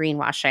spot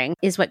greenwashing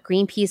is what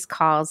Greenpeace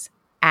calls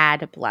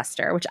ad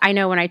bluster, which I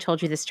know when I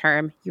told you this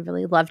term, you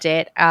really loved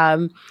it.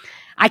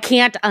 I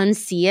can't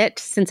unsee it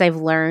since I've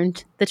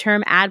learned the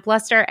term ad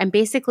bluster. And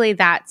basically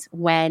that's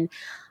when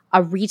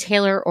a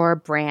retailer or a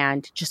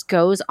brand just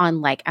goes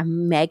on like a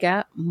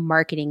mega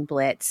marketing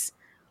blitz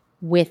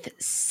with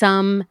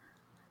some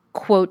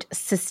quote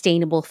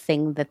sustainable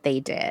thing that they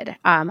did.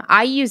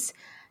 I use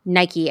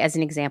Nike as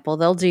an example.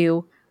 They'll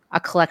do a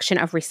collection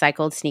of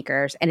recycled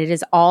sneakers, and it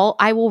is all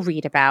I will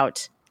read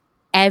about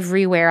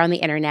everywhere on the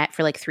internet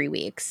for like 3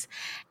 weeks.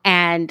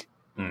 And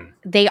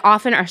they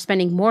often are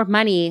spending more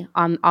money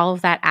on all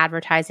of that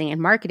advertising and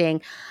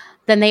marketing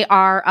than they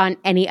are on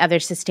any other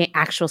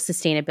actual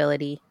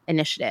sustainability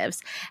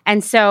initiatives.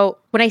 And so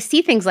when I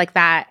see things like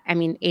that, I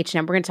mean,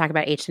 H&M, we're going to talk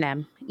about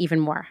H&M even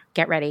more.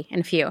 Get ready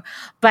in a few.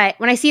 But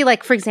when I see,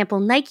 like, for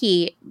example,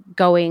 Nike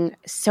going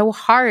so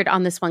hard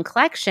on this one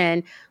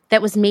collection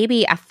that was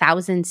maybe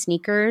 1,000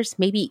 sneakers,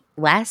 maybe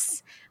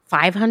less,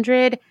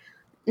 500.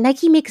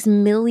 Nike makes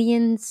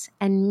millions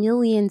and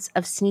millions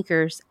of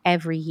sneakers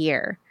every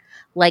year.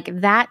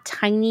 Like, that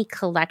tiny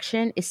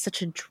collection is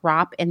such a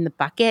drop in the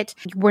bucket.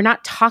 We're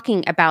not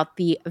talking about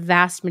the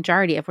vast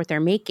majority of what they're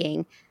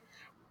making.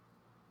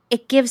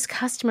 It gives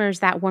customers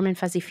that warm and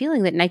fuzzy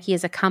feeling that Nike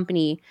is a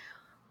company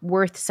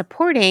worth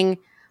supporting.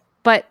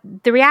 But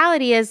the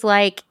reality is,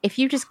 like, if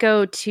you just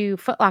go to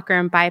Foot Locker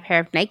and buy a pair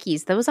of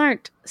Nikes, those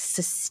aren't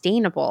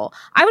sustainable.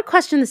 I would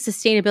question the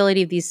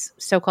sustainability of these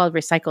so-called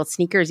recycled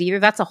sneakers either.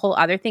 That's a whole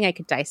other thing I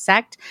could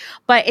dissect.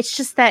 But it's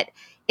just that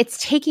it's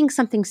taking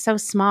something so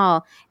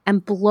small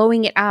and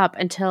blowing it up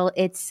until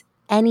it's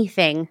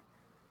anything.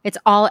 It's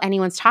all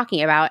anyone's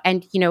talking about.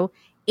 And,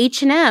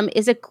 H&M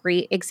is a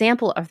great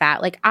example of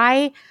that. Like,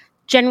 I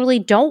generally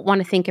don't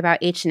want to think about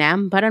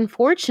H&M, but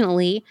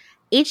unfortunately,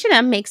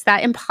 H&M makes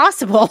that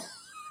impossible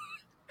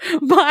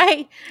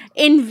by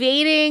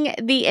invading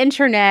the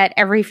internet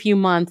every few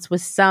months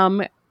with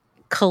some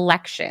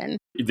collection.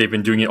 They've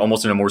been doing it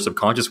almost in a more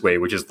subconscious way,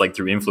 which is like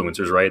through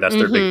influencers, right? That's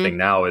their big thing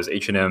now, is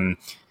H&M,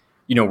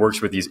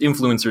 works with these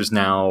influencers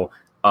now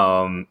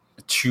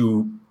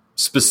to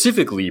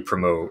specifically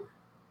promote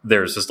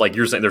their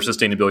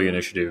sustainability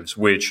initiatives,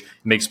 which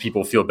makes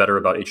people feel better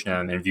about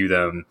H&M and view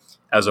them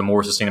as a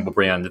more sustainable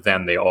brand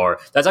than they are.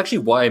 That's actually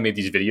why I made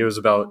these videos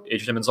about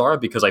H&M and Zara,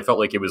 because I felt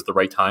like it was the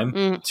right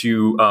time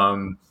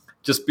to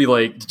just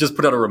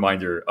put out a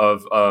reminder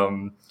of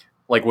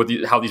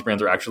how these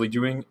brands are actually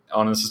doing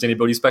on a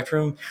sustainability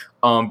spectrum,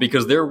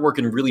 because they're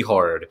working really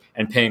hard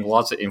and paying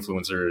lots of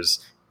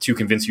influencers to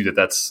convince you that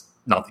that's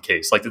not the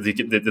case. Like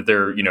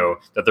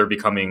that they're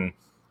becoming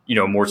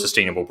more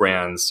sustainable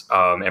brands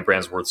and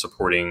brands worth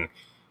supporting.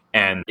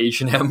 And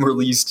H&M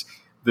released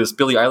this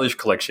Billie Eilish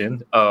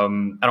collection. I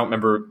don't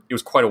remember, it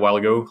was quite a while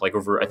ago,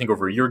 over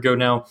a year ago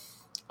now.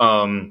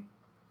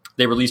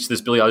 They released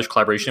this Billie Eilish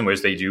collaboration,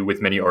 which they do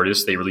with many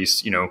artists. They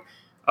release,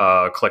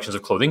 collections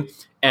of clothing.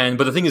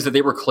 But the thing is that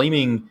they were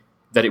claiming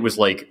that it was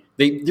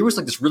there was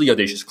this really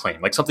audacious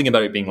claim, like something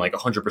about it being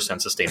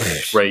 100% sustainable,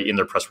 right, in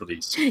their press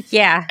release.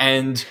 Yeah.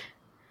 And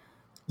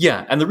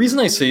the reason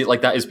I say it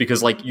like that is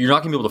because you're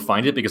not going to be able to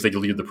find it because they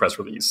deleted the press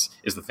release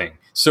is the thing.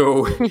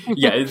 So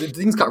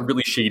things got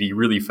really shady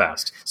really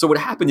fast. So what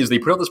happened is they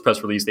put out this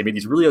press release. They made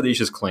these really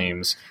audacious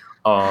claims.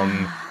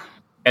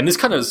 And this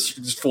kind of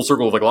just full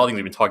circle of a lot of things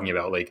we've been talking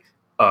about,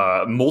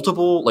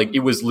 multiple, it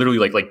was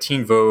literally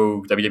Teen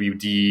Vogue,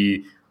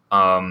 WWD,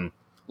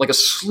 a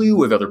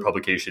slew of other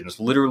publications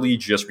literally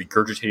just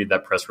regurgitated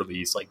that press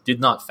release,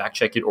 did not fact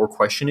check it or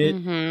question it.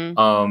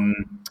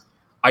 Mm-hmm.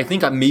 I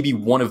think maybe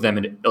one of them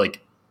had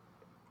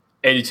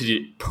edited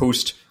it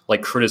post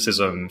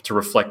criticism to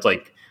reflect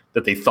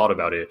that they thought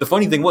about it. The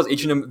funny thing was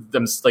H&M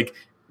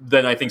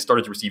then I think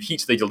started to receive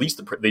heat. So they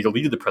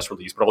deleted the press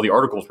release, but all the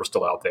articles were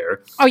still out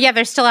there. Oh yeah,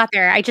 they're still out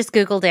there. I just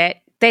Googled it.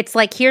 It's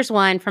like, here's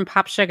one from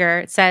Pop Sugar.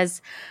 It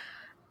says,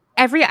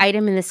 every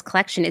item in this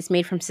collection is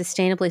made from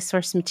sustainably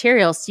sourced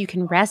materials, so you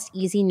can rest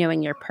easy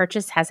knowing your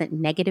purchase hasn't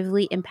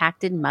negatively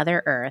impacted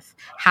Mother Earth.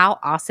 How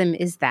awesome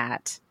is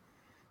that?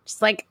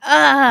 Just like,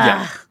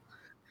 ugh.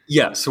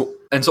 Yeah. So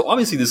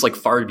obviously this like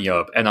fired me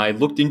up, and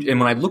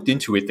when I looked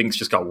into it, things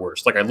just got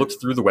worse. Like I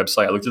looked through the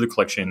website, I looked through the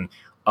collection.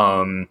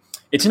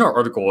 It's in our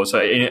article. So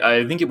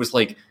I think it was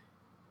like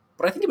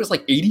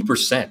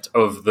 80%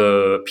 of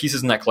the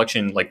pieces in that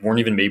collection like weren't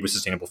even made with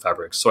sustainable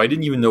fabrics. So I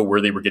didn't even know where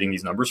they were getting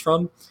these numbers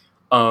from.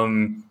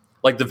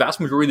 Like the vast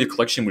majority of the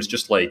collection was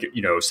just like,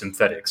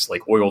 synthetics,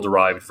 like oil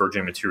derived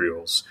virgin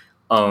materials.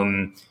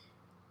 And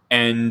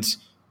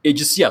it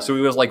just, so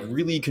it was like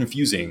really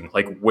confusing,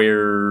 like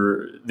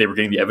where they were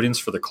getting the evidence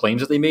for the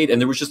claims that they made. And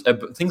there was just,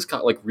 things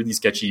got like really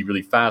sketchy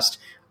really fast,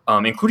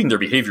 including their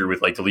behavior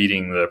with like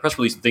deleting the press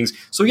release and things.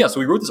 So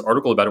we wrote this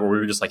article about it where we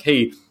were just like,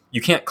 hey,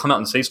 you can't come out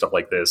and say stuff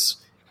like this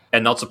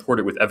and not support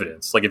it with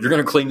evidence. Like if you're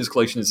going to claim this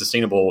collection is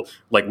sustainable,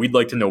 like we'd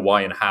like to know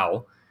why and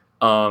how,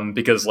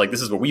 because like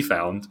this is what we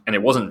found and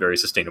it wasn't very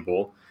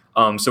sustainable.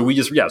 So we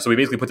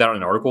basically put that on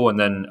an article, and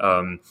then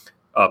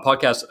a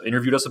podcast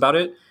interviewed us about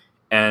it.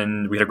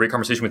 And we had a great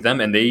conversation with them,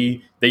 and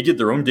they did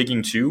their own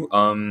digging too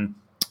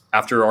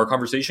after our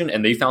conversation,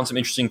 and they found some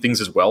interesting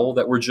things as well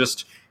that were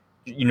just,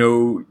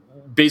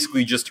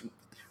 basically just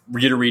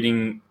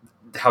reiterating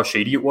how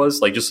shady it was,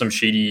 like just some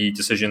shady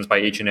decisions by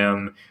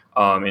H&M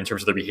in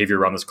terms of their behavior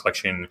around this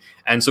collection.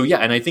 And so,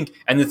 and I think,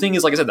 and the thing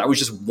is, like I said, that was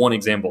just one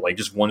example, like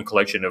just one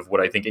collection of what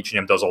I think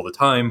H&M does all the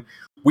time.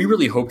 We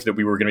really hoped that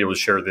we were going to be able to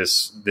share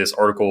this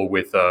article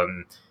with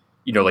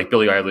like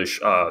Billie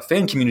Eilish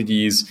fan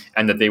communities,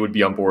 and that they would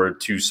be on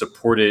board to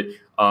support it.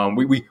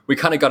 We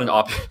kind of got an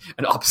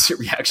opposite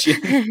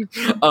reaction,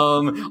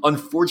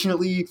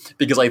 unfortunately,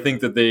 because I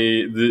think that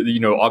they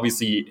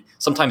obviously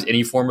sometimes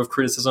any form of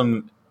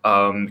criticism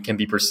can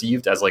be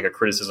perceived as like a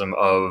criticism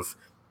of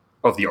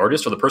the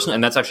artist or the person,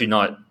 and that's actually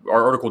not.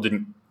 Our article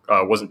didn't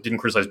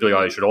criticize Billie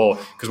Eilish at all,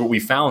 because what we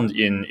found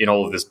in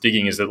all of this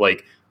digging is that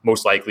like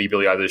most likely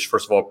Billie Eilish,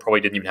 first of all, probably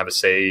didn't even have a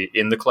say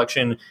in the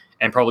collection,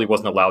 and probably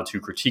wasn't allowed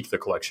to critique the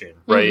collection,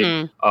 right?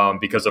 Mm-hmm.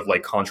 Because of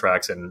like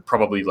contracts, and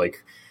probably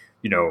like,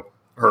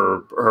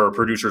 her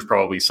producers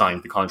probably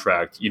signed the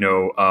contract,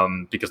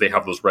 because they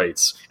have those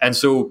rights. And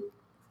so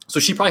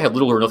she probably had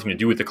little or nothing to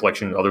do with the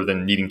collection other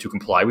than needing to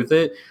comply with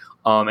it.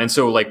 And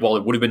so like, while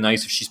it would have been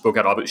nice if she spoke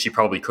out of it, she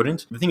probably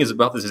couldn't. The thing is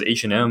about this is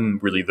H&M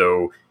really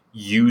though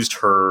used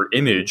her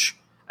image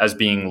as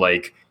being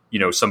like,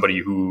 somebody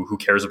who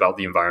cares about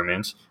the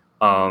environment,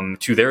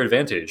 to their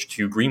advantage,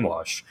 to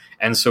greenwash.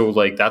 And so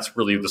like, that's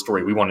really the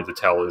story we wanted to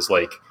tell, is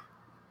like,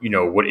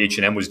 what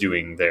H&M was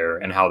doing there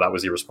and how that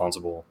was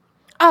irresponsible.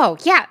 Oh,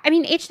 yeah. I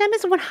mean, H&M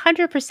is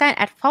 100%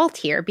 at fault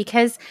here,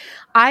 because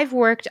I've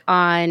worked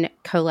on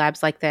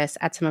collabs like this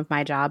at some of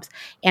my jobs,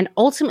 and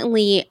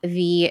ultimately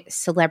the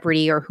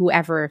celebrity or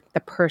whoever, the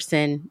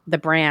person, the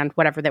brand,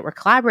 whatever that we're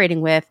collaborating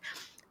with,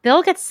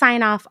 they'll get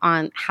sign off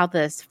on how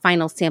the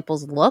final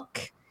samples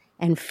look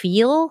and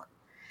feel.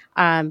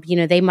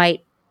 They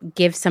might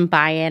give some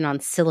buy-in on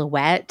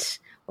silhouette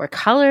or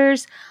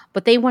colors,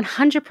 but they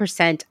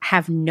 100%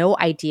 have no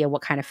idea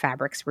what kind of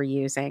fabrics we're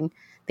using.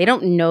 They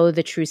don't know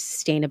the true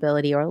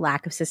sustainability or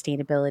lack of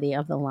sustainability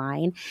of the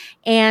line.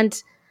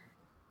 And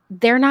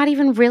they're not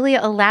even really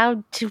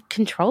allowed to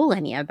control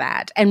any of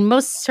that. And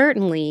most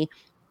certainly,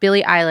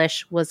 Billie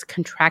Eilish was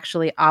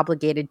contractually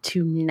obligated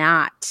to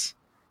not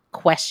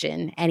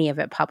question any of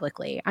it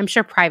publicly. I'm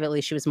sure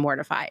privately she was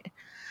mortified.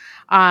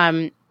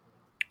 I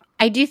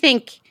do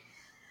think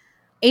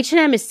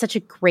H&M is such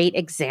a great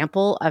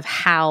example of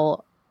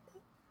how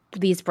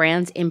these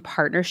brands in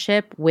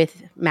partnership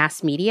with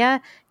mass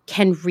media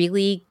can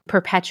really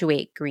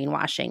perpetuate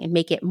greenwashing and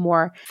make it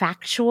more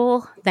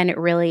factual than it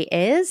really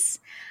is.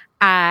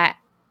 I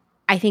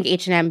think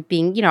H&M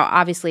being,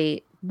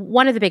 obviously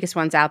one of the biggest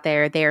ones out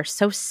there, they're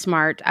so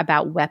smart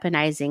about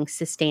weaponizing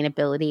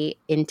sustainability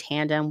in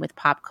tandem with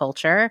pop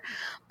culture,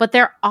 but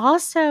they're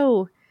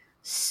also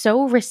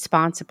so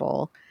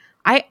responsible.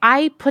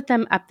 I put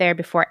them up there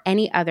before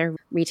any other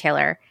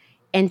retailer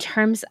in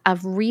terms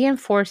of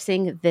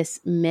reinforcing this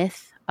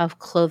myth of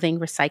clothing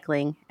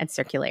recycling and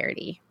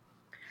circularity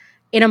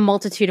in a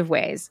multitude of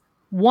ways.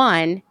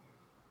 One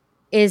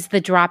is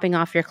the dropping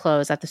off your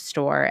clothes at the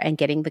store and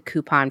getting the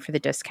coupon for the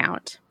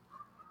discount.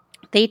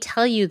 They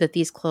tell you that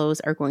these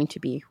clothes are going to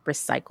be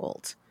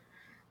recycled.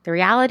 The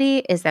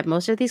reality is that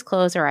most of these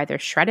clothes are either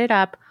shredded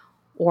up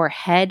or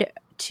head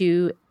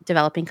to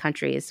developing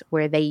countries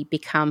where they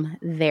become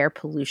their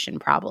pollution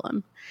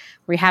problem.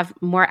 We have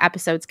more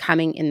episodes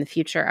coming in the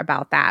future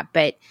about that,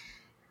 but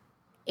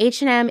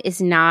H&M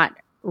is not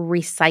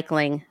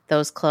recycling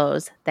those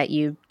clothes that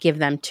you give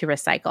them to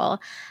recycle.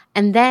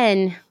 And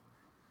then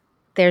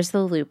there's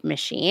the loop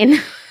machine.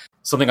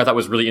 Something I thought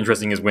was really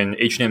interesting is when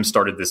H&M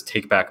started this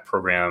take back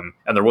program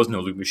and there was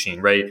no loop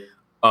machine, right?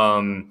 I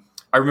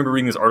remember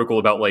reading this article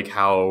about like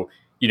how,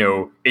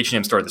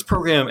 H&M started this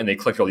program and they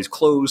collected all these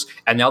clothes,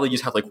 and now they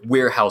just have like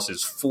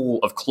warehouses full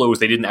of clothes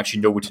they didn't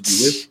actually know what to do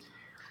with.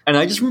 And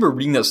I just remember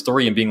reading that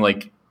story and being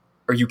like,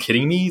 are you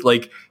kidding me?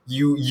 Like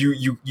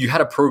you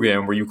had a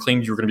program where you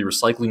claimed you were going to be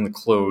recycling the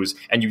clothes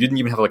and you didn't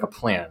even have like a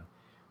plan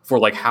for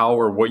like how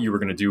or what you were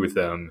going to do with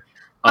them.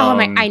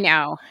 I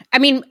know. I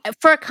mean,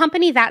 for a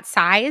company that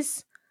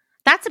size,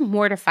 that's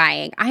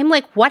mortifying. I'm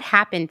like, what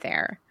happened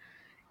there?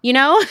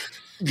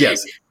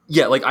 Yes.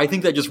 Yeah. Like, I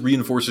think that just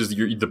reinforces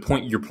your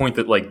point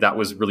that like, that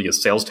was really a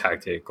sales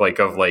tactic, like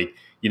of like,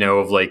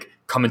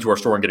 come into our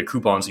store and get a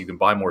coupon so you can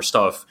buy more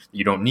stuff that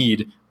you don't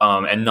need,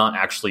 and not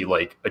actually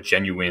like a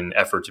genuine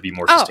effort to be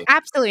more sustainable. Oh,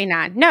 absolutely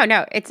not.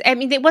 No.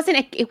 It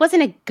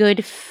wasn't a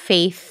good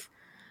faith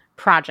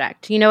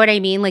project. You know what I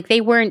mean? Like, they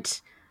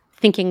weren't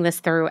thinking this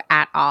through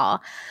at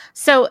all.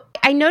 So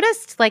I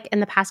noticed like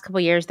in the past couple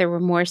of years, there were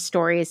more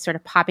stories sort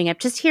of popping up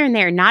just here and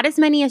there, not as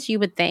many as you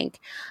would think,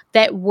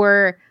 that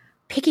were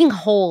picking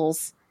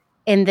holes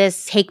in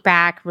this take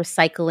back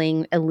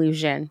recycling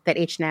illusion that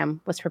H&M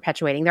was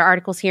perpetuating. There are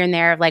articles here and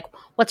there of like,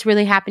 what's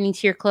really happening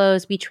to your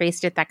clothes? We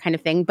traced it, that kind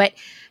of thing. But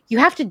you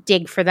have to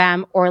dig for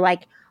them or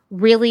like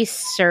really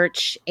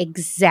search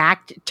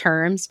exact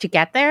terms to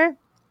get there.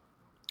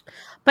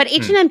 But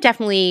H&M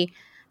definitely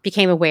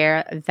became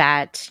aware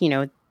that,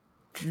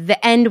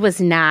 the end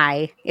was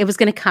nigh. It was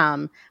going to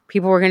come.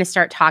 People were going to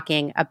start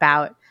talking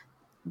about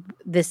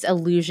this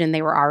illusion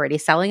they were already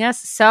selling us.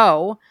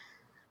 So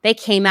they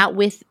came out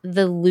with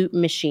the Loop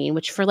Machine,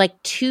 which for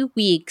like 2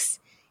 weeks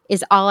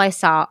is all I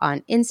saw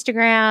on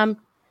Instagram,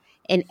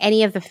 in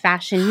any of the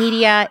fashion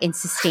media, in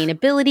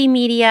sustainability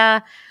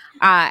media.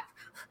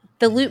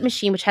 The Loop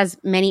Machine, which has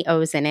many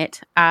O's in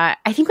it. I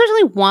think there's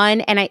only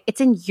one, and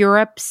it's in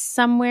Europe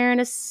somewhere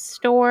in a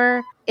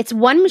store. It's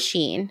one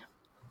machine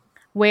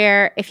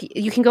where if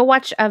you can go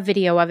watch a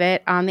video of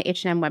it on the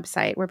H&M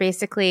website, where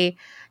basically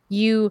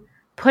you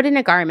put in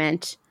a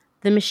garment,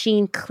 the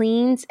machine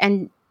cleans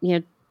and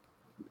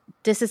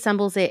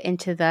disassembles it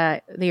into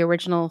the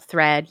original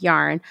thread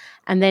yarn,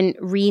 and then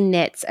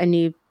re-knits a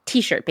new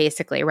t-shirt,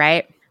 basically,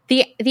 right?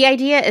 The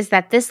idea is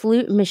that this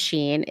Loop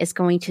Machine is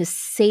going to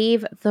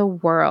save the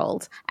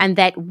world, and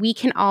that we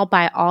can all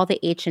buy all the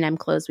H&M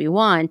clothes we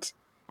want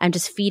and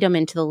just feed them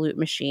into the Loop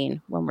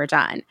Machine when we're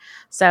done.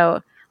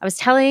 So I was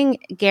telling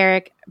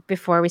Garrick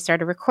before we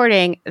started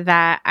recording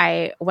that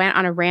I went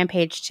on a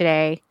rampage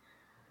today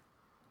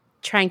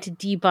trying to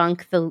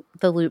debunk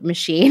the Loop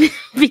Machine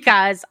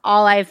because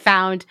all I've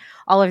found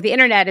all over the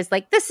internet is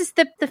like, this is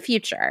the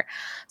future.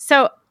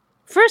 So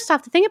first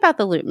off, the thing about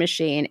the Loop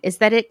Machine is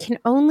that it can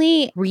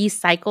only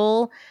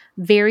recycle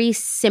very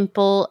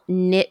simple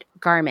knit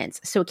garments.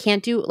 So it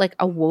can't do like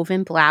a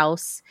woven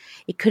blouse.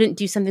 It couldn't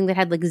do something that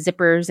had like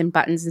zippers and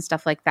buttons and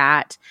stuff like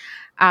that.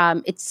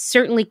 It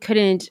certainly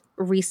couldn't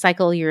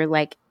recycle your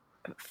like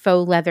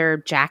faux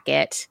leather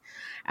jacket.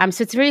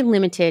 So it's very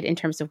limited in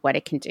terms of what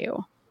it can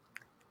do.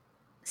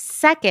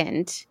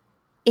 Second,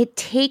 it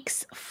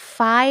takes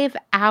 5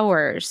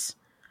 hours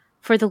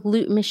for the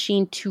Loop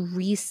Machine to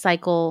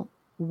recycle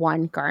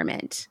one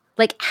garment.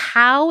 Like,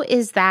 how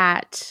is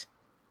that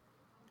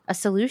a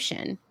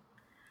solution?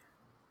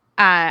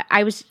 You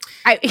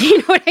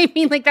know what I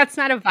mean? Like, that's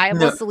not a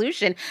viable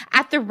solution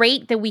at the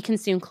rate that we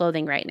consume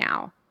clothing right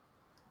now.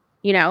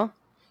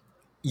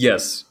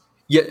 Yes.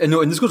 Yeah.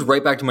 No. And this goes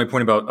right back to my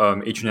point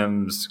about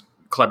H&M's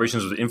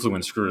collaborations with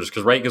influencers,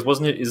 because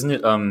isn't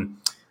it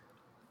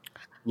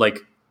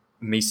like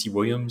Macy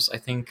Williams, I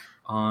think,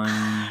 on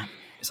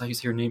is that how you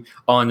say her name,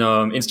 on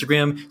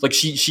Instagram? Like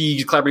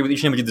she collaborated with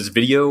H&M and did this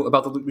video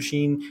about the Loop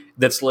Machine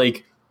that's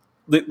like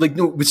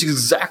no, which is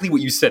exactly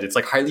what you said. It's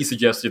like highly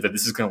suggestive that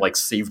this is going to like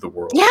save the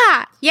world.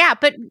 Yeah,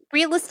 but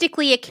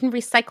realistically, it can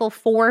recycle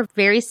 4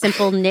 very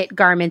simple knit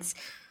garments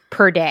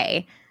per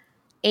day,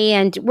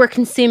 and we're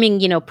consuming,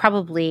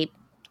 probably.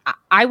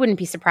 I wouldn't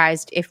be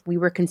surprised if we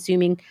were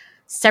consuming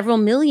several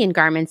million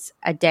garments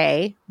a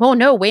day. Well,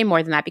 no, way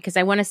more than that, because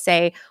I want to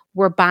say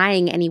we're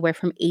buying anywhere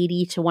from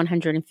 80 to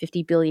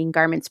 150 billion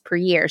garments per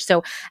year.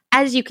 So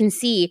as you can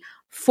see,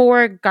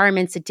 4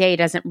 garments a day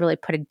doesn't really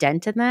put a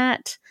dent in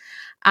that.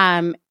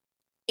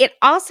 It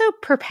also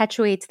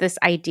perpetuates this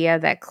idea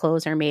that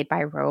clothes are made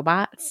by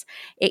robots.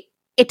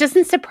 It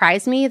doesn't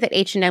surprise me that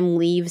H&M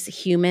leaves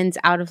humans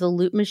out of the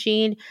Loop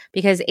Machine,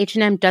 because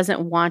H&M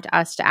doesn't want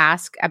us to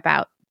ask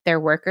about their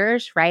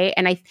workers, right?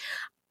 And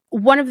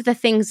one of the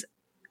things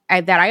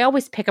that I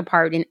always pick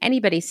apart in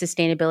anybody's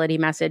sustainability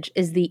message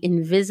is the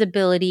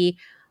invisibility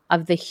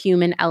of the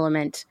human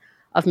element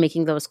of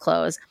making those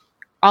clothes.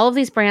 All of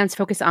these brands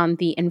focus on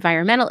the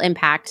environmental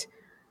impact,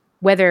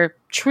 whether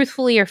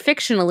truthfully or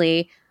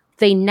fictionally.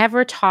 They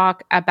never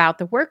talk about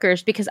the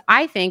workers, because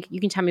I think,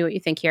 you can tell me what you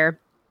think here,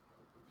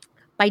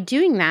 by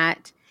doing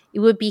that, it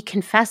would be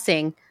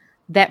confessing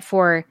that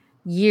for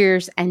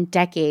years and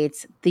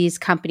decades, these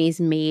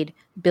companies made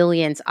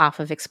billions off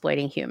of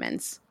exploiting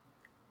humans.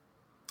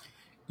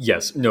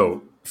 Yes,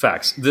 no,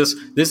 facts.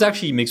 This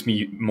actually makes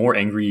me more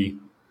angry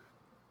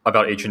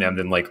about H&M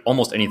than like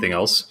almost anything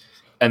else,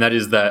 and that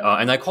is that.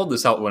 And I called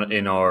this out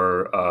in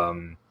our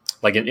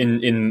like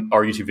in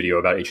our YouTube video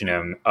about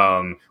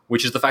H&M,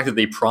 which is the fact that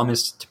they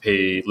promised to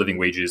pay living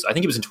wages. I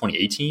think it was in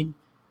 2018,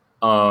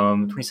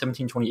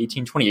 2017,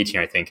 2018,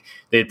 2018, I think.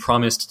 They had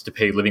promised to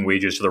pay living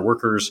wages to their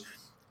workers.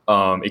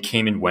 It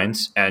came and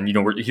went, and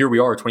here we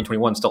are,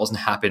 2021, still hasn't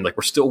happened. Like,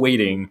 we're still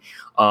waiting,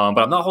 but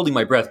I'm not holding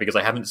my breath because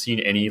I haven't seen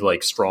any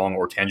like strong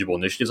or tangible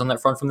initiatives on that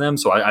front from them.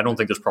 So I don't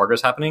think there's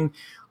progress happening.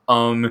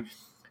 And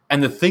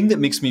the thing that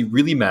makes me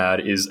really mad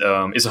is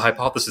a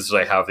hypothesis that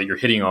I have that you're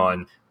hitting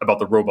on about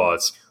the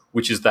robots,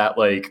 which is that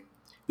like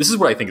this is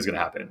what I think is going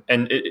to happen,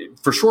 and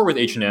for sure with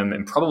H&M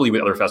and probably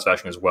with other fast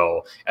fashion as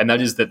well, and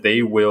that is that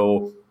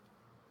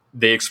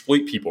they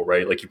exploit people,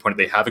 right? Like you pointed,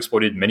 they have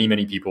exploited many,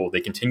 many people.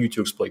 They continue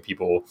to exploit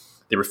people.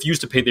 They refuse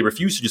to pay. They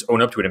refuse to just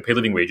own up to it and pay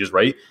living wages,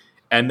 right?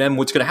 And then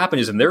what's going to happen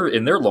is in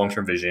their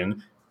long-term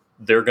vision,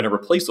 they're going to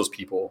replace those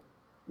people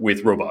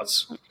with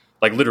robots,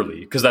 like literally,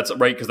 because that's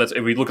right. Because that's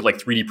if we look at like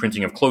 3D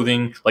printing of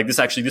clothing, like this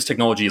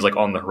technology is like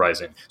on the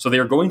horizon. So they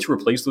are going to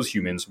replace those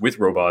humans with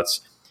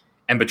robots.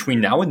 And between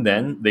now and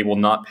then, they will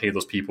not pay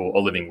those people a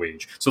living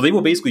wage. So they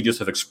will basically just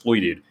have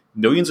exploited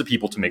millions of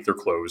people to make their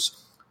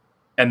clothes.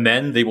 And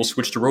then they will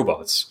switch to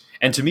robots.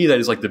 And to me, that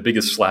is like the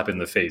biggest slap in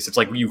the face. It's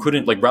like you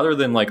couldn't like rather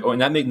than like, oh,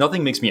 and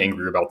nothing makes me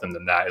angrier about them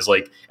than that. Is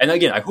like, and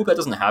again, I hope that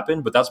doesn't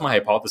happen, but that's my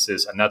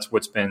hypothesis, and that's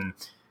what's been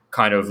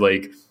kind of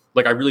like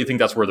I really think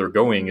that's where they're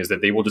going, is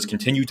that they will just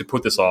continue to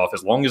put this off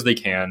as long as they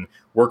can,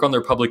 work on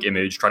their public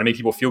image, try to make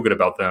people feel good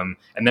about them,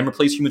 and then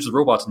replace humans with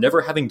robots,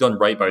 never having done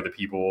right by the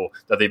people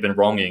that they've been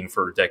wronging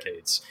for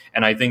decades.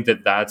 And I think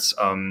that that's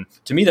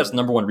to me, that's the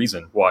number one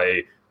reason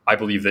why I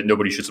believe that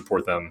nobody should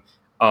support them.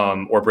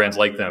 Or brands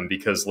like them,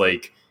 because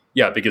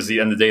because at the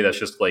end of the day, that's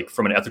just like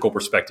from an ethical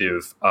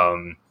perspective,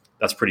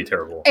 that's pretty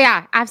terrible.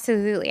 Yeah,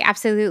 absolutely.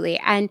 Absolutely.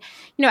 And,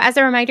 as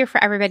a reminder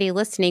for everybody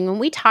listening, when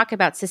we talk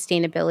about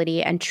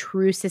sustainability and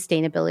true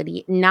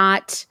sustainability,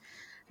 not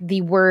the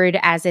word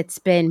as it's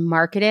been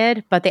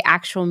marketed, but the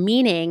actual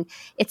meaning,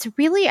 it's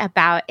really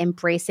about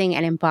embracing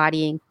and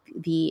embodying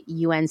the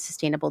UN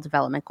Sustainable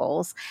Development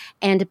Goals.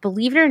 And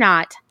believe it or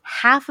not,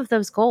 half of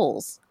those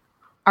goals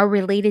are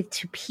related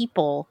to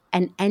people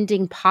and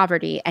ending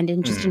poverty and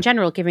in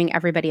general, giving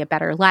everybody a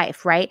better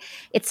life, right?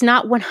 It's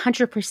not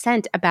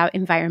 100% about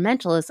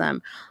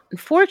environmentalism.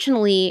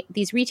 Unfortunately,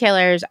 these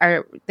retailers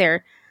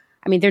they're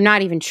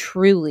not even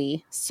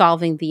truly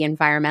solving the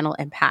environmental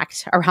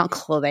impact around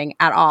clothing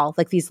at all,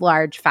 like these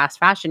large fast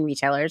fashion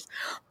retailers,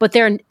 but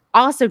they're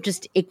also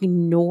just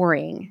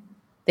ignoring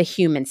the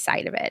human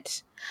side of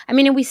it. I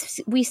mean, and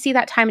we see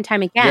that time and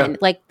time again,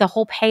 like the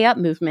whole pay up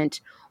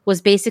movement was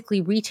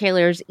basically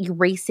retailers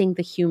erasing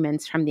the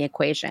humans from the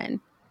equation.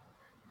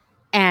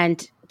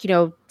 And,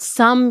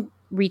 some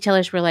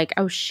retailers were like,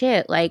 oh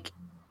shit, like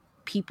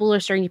people are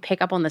starting to pick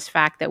up on this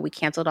fact that we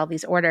canceled all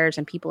these orders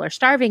and people are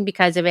starving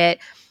because of it.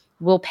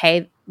 We'll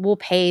pay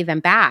them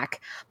back.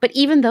 But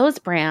even those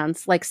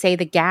brands, like say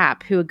the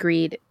Gap, who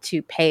agreed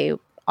to pay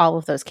all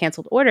of those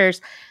canceled orders,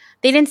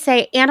 they didn't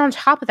say, and on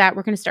top of that,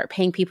 we're going to start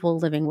paying people a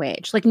living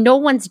wage. Like no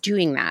one's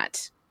doing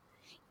that.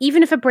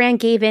 Even if a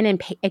brand gave in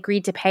and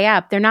agreed to pay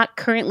up, they're not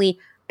currently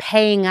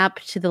paying up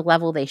to the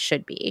level they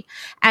should be.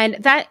 And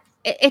that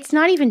it's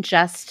not even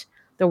just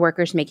the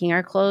workers making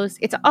our clothes.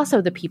 It's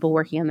also the people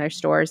working in their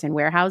stores and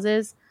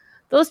warehouses.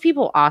 Those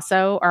people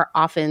also are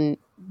often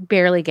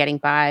barely getting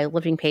by,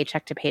 living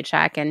paycheck to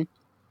paycheck. And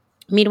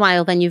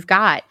meanwhile, then you've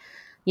got,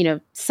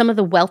 some of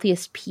the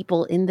wealthiest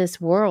people in this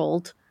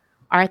world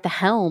are at the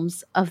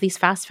helms of these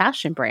fast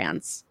fashion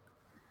brands.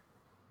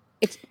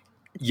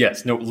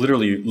 Yes, no,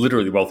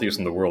 literally wealthiest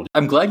in the world.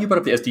 I'm glad you brought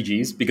up the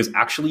SDGs, because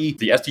actually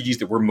the SDGs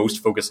that we're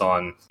most focused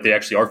on, they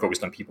actually are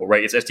focused on people,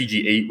 right? It's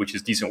SDG 8, which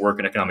is decent work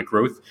and economic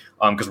growth,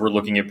 because we're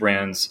looking at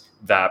brands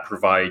that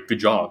provide good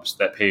jobs,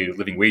 that pay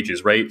living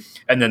wages, right?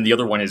 And then the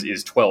other one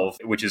is 12,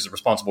 which is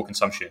responsible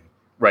consumption,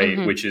 right?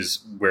 Mm-hmm. Which is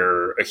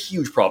where a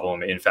huge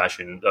problem in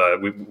fashion,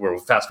 where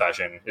fast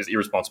fashion is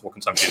irresponsible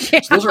consumption.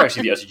 Yeah. So those are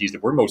actually the SDGs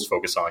that we're most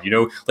focused on.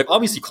 Like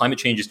obviously climate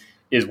change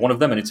is one of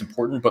them and it's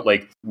important, but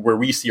like where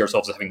we see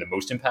ourselves as having the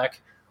most impact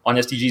on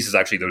SDGs is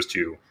actually those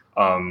two.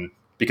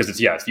 Because it's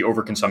the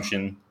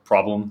overconsumption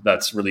problem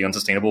that's really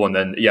unsustainable. And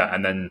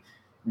then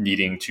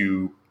needing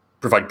to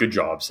provide good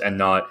jobs and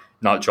not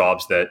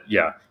jobs that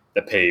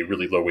pay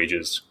really low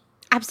wages.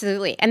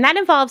 Absolutely. And that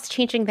involves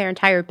changing their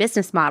entire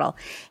business model.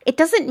 It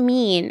doesn't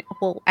mean,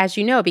 well, as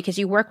you know, because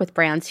you work with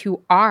brands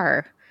who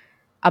are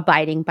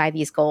abiding by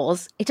these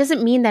goals, it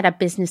doesn't mean that a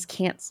business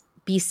can't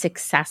be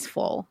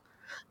successful.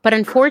 But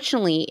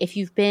unfortunately, if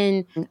you've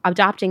been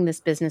adopting this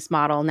business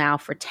model now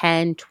for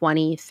 10,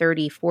 20,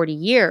 30, 40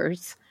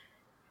 years,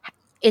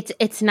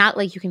 it's not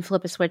like you can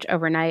flip a switch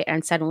overnight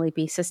and suddenly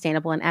be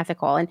sustainable and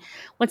ethical. And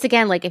once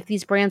again, like if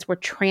these brands were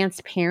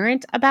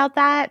transparent about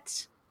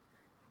that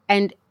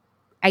and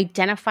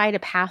identified a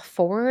path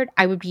forward,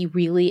 I would be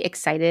really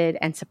excited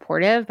and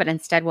supportive. But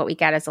instead, what we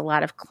get is a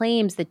lot of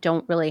claims that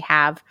don't really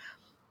have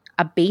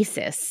a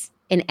basis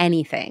in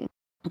anything.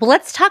 But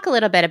let's talk a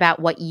little bit about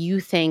what you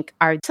think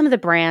are some of the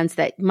brands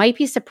that might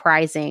be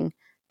surprising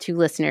to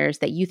listeners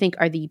that you think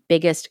are the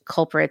biggest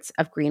culprits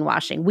of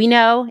greenwashing. We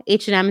know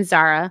H&M and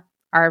Zara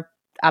are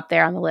up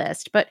there on the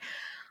list. But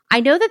I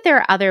know that there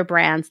are other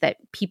brands that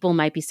people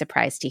might be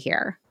surprised to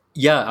hear.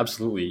 Yeah,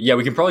 absolutely. Yeah,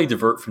 we can probably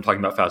divert from talking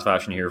about fast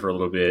fashion here for a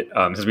little bit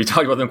because we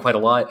talked about them quite a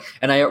lot.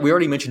 And we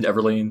already mentioned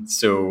Everlane,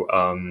 so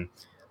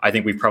I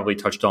think we've probably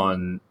touched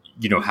on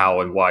how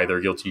and why they're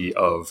guilty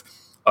of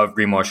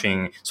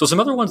greenwashing. So some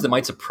other ones that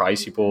might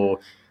surprise people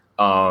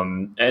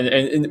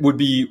and would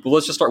be, well,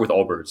 let's just start with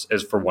Allbirds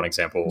as for one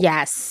example.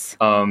 Yes.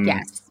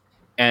 Yes.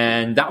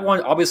 And that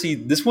one, obviously,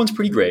 this one's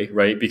pretty gray,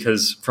 right?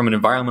 Because from an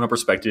environmental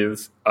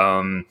perspective,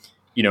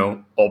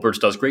 Allbirds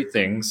does great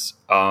things.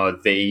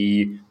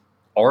 They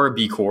are a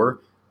B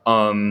Corp.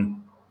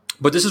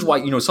 But this is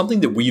why,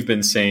 something that we've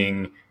been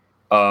saying,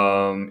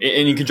 and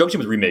in conjunction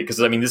with Remake,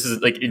 because I mean, this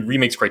is like in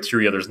Remake's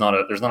criteria, there's not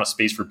a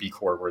space for B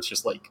Corp where it's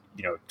just like,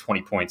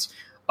 20 points.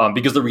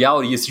 Because the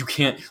reality is you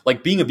can't,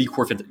 like, being a B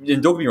Corp, and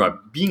don't get me wrong,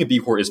 being a B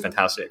Corp is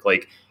fantastic.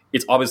 Like,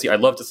 it's obviously, I'd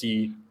love to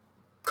see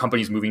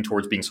companies moving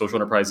towards being social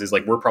enterprises.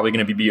 Like, we're probably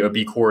going to be a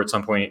B Corp at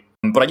some point.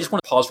 But I just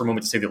want to pause for a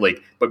moment to say that,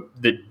 like, but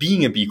that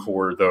being a B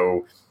Corp,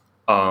 though,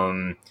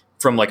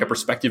 from like a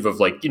perspective of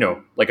like,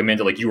 like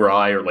Amanda, like you or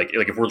I, or like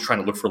if we're trying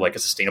to look for like a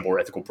sustainable or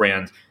ethical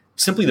brand,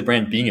 simply the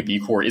brand being a B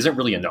Corp isn't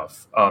really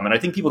enough. And I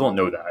think people don't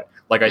know that.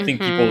 Like, I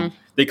think people,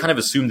 they kind of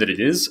assume that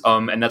it is.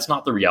 And that's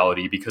not the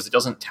reality, because it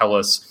doesn't tell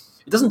us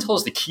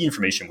the key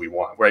information we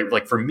want, right?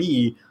 Like, for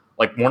me,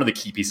 like, one of the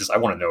key pieces I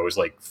want to know is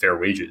like fair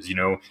wages,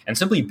 and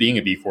simply being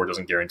a B Corp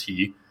doesn't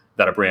guarantee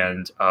that a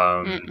brand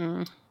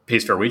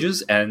pays fair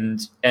wages, and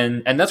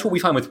that's what we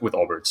find with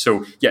Allbirds.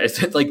 So yeah,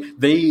 it's like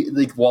they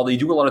while they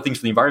do a lot of things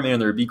for the environment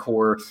and they're a B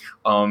Corp,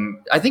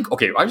 I think,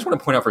 okay, I just want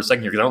to point out for a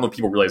second here, because I don't know if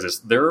people realize this,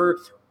 they're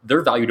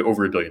valued at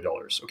over $1 billion.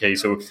 Okay,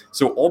 so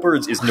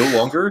Allbirds is no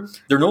longer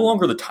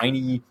the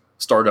tiny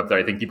startup that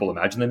I think people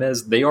imagine them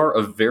as. They are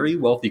a very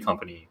wealthy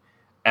company,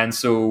 and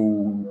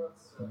so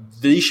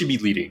they should be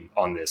leading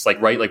on this. Like,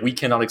 right, like, we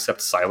cannot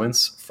accept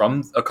silence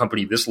from a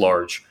company this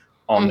large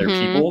on their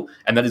people,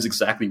 and that is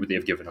exactly what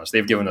they've given us.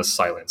 They've given us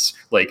silence.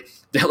 Like,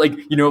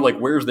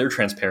 where's their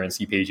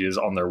transparency pages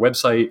on their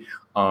website?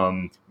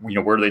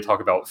 Where do they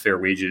talk about fair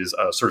wages,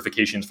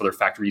 certifications for their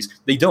factories?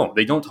 They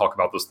don't talk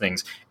about those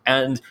things,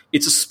 and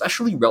it's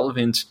especially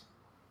relevant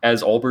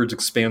as Allbirds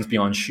expands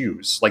beyond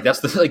shoes. Like,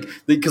 that's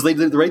because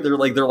they're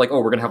like,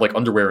 oh, we're gonna have like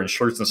underwear and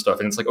shirts and stuff,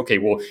 and it's like, okay,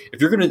 well,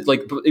 if you're gonna,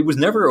 like, it was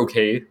never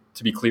okay,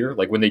 to be clear.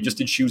 Like, when they just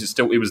did shoes,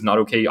 it was not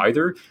okay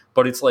either.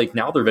 But it's like,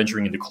 now they're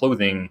venturing into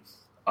clothing.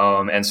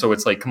 And so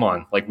it's like, come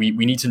on, like, we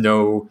need to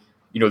know,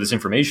 this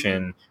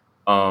information.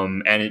 I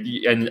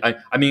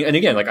mean, and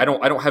again, like, I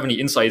don't have any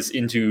insights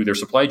into their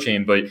supply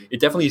chain, but it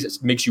definitely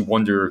makes you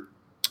wonder,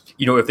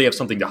 if they have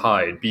something to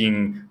hide,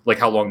 being like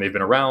how long they've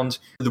been around.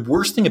 The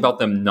worst thing about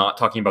them not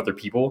talking about their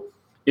people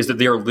is that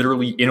they are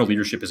literally in a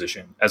leadership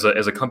position as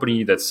a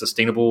company that's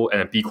sustainable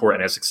and a B Corp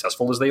and as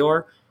successful as they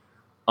are.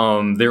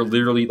 They're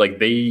literally like,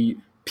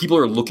 people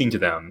are looking to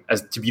them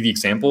as to be the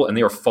example, and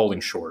they are falling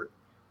short.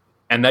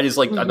 And that is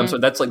like, I'm sorry,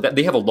 that's like that.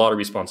 They have a lot of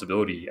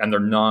responsibility, and they're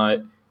not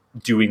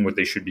doing what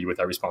they should be with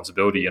that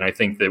responsibility. And I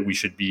think that we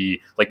should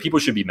be like, people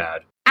should be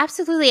mad.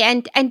 Absolutely.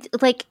 And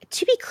like,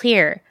 to be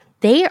clear,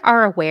 they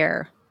are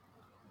aware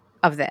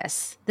of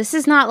this. This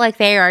is not like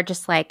they are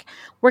just like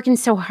working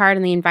so hard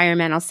on the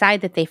environmental side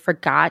that they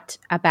forgot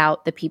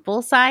about the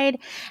people side.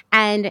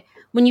 And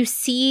when you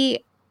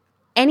see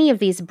any of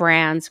these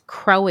brands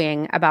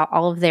crowing about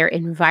all of their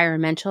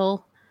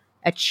environmental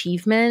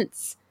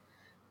achievements,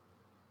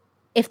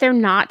 if they're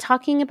not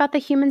talking about the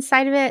human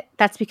side of it,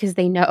 that's because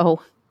they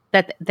know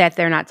that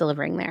they're not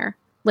delivering there.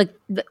 Like,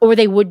 or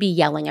they would be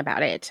yelling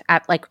about it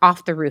at, like,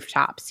 off the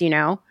rooftops,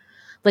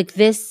 Like,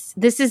 this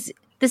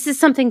is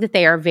something that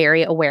they are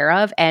very aware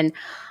of, and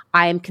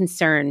I am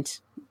concerned.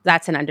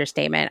 That's an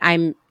understatement.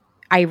 I'm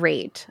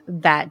irate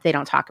that they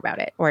don't talk about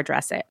it or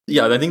address it.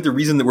 Yeah, I think the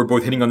reason that we're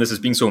both hitting on this as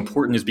being so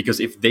important is because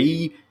if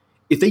they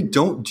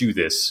don't do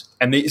this,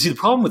 and they see, the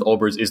problem with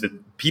Allbirds is that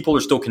people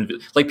are still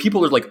convinced. Like,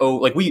 people are like, oh,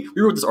 like, we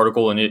wrote this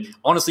article, and it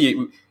honestly,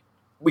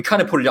 we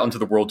kind of put it out into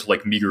the world to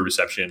like meager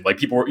reception. Like,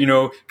 people were,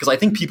 because I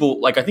think people,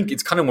 like, I think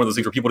it's kind of one of those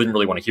things where people didn't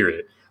really want to hear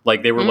it.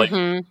 Like, they were like,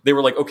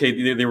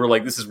 okay, they were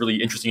like, this is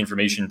really interesting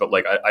information, but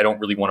like, I don't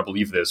really want to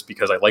believe this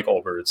because I like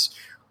Allbirds.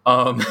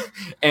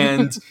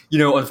 And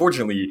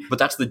unfortunately, but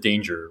that's the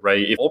danger,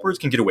 right? If Allbirds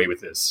can get away with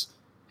this,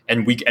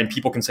 and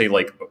people can say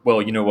like,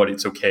 well, you know what,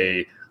 it's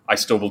okay, I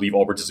still believe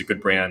Allbirds is a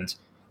good brand,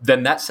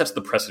 then that sets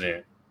the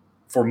precedent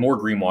for more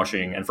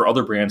greenwashing and for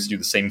other brands to do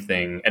the same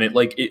thing. And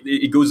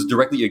it goes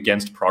directly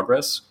against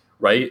progress,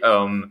 right?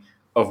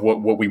 Of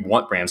what we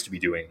want brands to be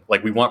doing.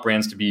 Like, we want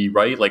brands to be,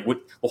 right? Like,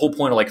 what the whole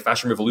point of like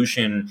Fashion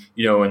Revolution,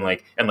 and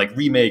like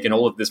Remake and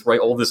all of this,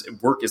 right? All of this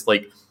work is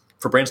like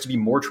for brands to be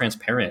more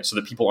transparent so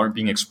that people aren't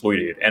being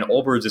exploited. And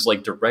Allbirds is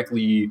like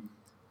directly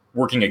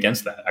working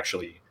against that,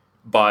 actually,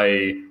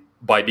 by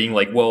being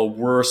like, well,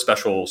 we're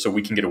special, so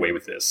we can get away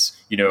with this,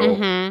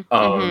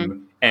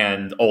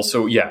 and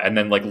also, and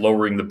then like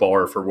lowering the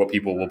bar for what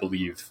people will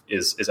believe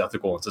is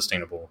ethical and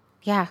sustainable.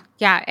 Yeah.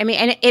 I mean,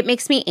 and it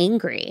makes me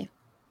angry,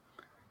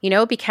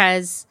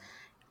 because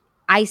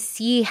I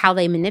see how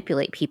they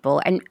manipulate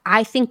people. And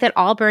I think that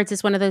Allbirds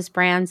is one of those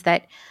brands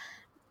that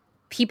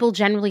people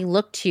generally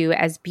look to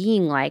as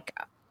being like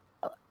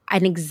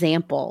an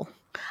example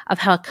of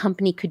how a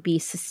company could be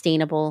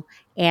sustainable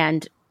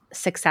and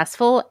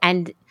successful.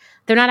 And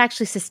they're not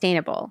actually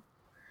sustainable.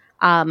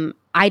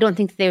 I don't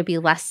think that they would be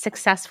less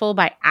successful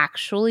by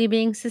actually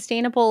being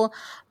sustainable,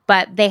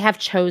 but they have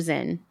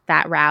chosen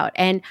that route.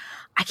 And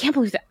I can't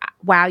believe that.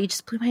 Wow, you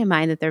just blew my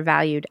mind that they're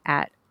valued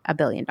at $1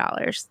 billion.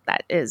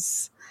 That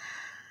is,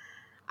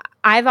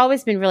 I've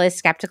always been really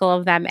skeptical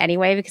of them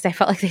anyway, because I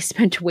felt like they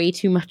spent way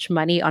too much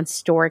money on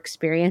store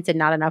experience and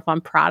not enough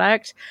on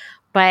product.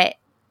 But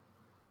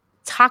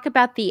talk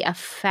about the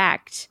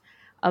effect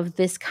of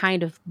this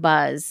kind of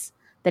buzz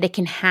that it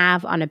can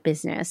have on a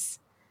business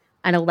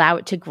and allow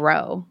it to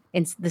grow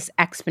in this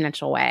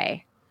exponential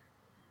way.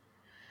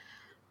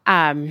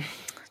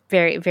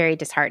 Very, very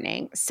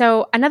disheartening.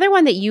 So another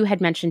one that you had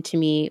mentioned to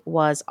me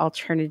was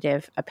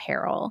alternative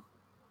apparel.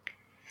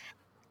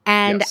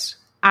 And Yes.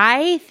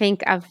 I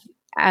think of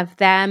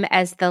them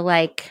as the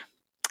like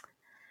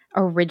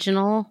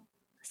original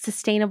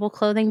sustainable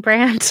clothing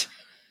brand.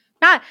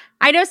 Not,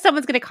 I know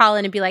someone's going to call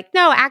in and be like,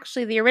 no,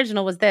 actually the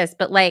original was this,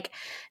 but like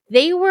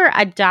they were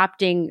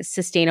adopting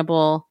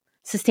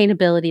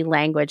sustainability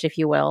language, if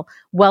you will,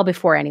 well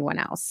before anyone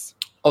else.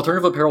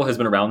 Alternative apparel has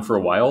been around for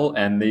a while,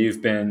 and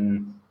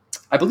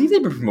I believe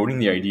they've been promoting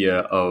the idea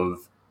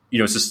of,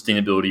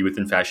 sustainability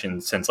within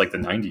fashion since like the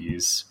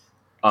 90s.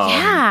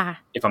 Yeah.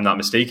 If I'm not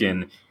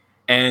mistaken.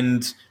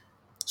 And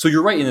so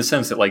you're right in the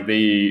sense that like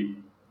they,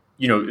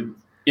 in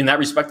that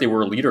respect, they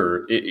were a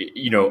leader,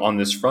 on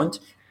this front.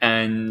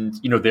 And,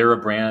 they're a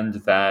brand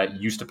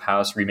that used to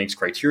pass Remakes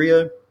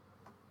criteria,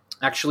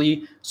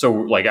 actually. So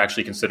like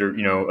actually considered,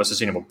 a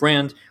sustainable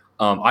brand.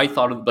 I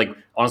thought of like,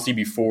 honestly,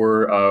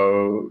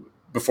 before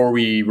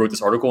we wrote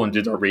this article and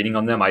did our rating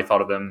on them, I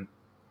thought of them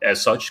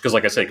as such. Because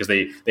like I said, because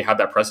they had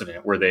that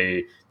precedent where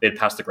they had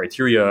passed the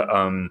criteria.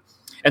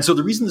 And so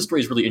the reason this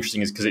story is really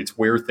interesting is because it's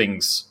where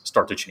things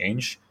start to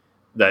change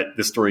that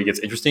this story gets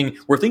interesting.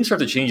 Where things start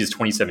to change is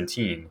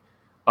 2017,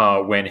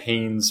 when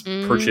Hanes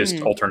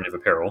purchased Alternative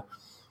Apparel.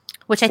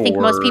 Which I think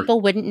most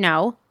people wouldn't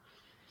know.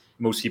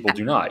 Most people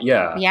do not,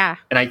 yeah. Yeah.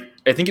 And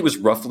I think it was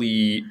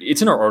roughly,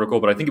 it's in our article,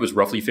 but I think it was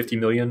roughly 50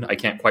 million. I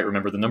can't quite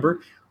remember the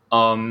number.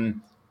 But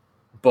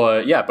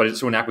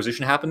so an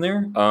acquisition happened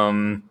there.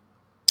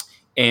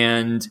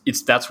 And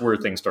that's where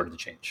things started to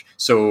change.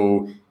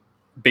 So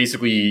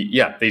basically,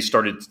 yeah, things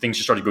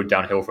just started to go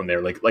downhill from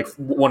there. Like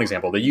one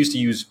example, they used to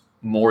use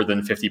more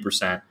than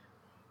 50%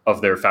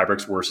 of their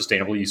fabrics were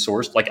sustainably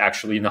sourced, like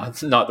actually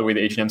not the way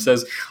the H&M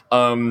says.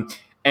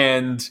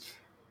 And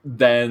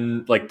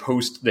then like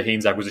post the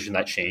Hanes acquisition,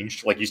 that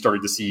changed. Like you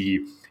started to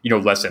see,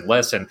 less and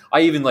less. And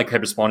I even like had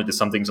responded to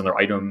some things on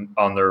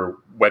their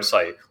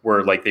website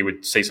where like they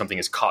would say something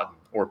as cotton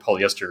or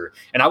polyester.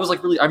 And I was like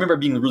I remember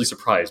being really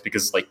surprised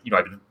because like,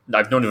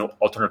 I've known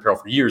Alternative Apparel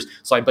for years.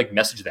 So I'd like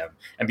message them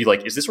and be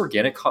like, is this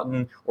organic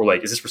cotton or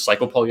like, is this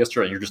recycled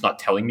polyester? And you're just not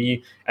telling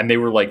me. And they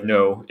were like,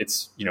 no,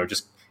 it's,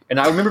 just, and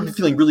I remember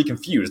feeling really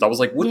confused. I was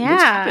like, what's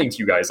happening to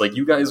you guys? Like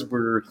you guys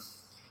were,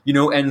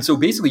 and so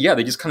basically, yeah,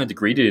 they just kind of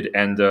degraded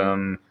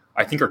and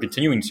I think are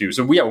continuing to.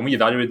 So when we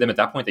evaluated them at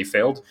that point, they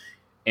failed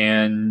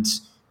and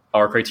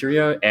our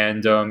criteria.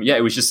 And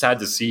it was just sad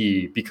to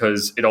see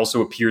because it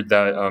also appeared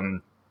that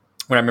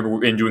when I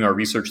remember in doing our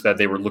research that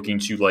they were looking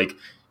to like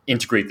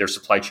integrate their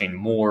supply chain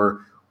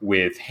more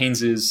with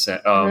Haines's,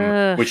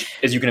 which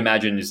as you can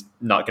imagine is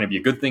not going to be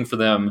a good thing for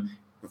them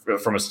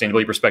from a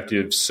sustainability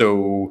perspective.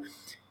 So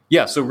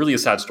yeah, so really a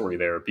sad story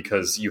there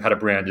because you had a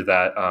brand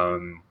that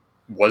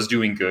was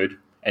doing good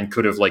and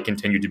could have like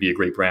continued to be a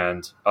great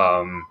brand.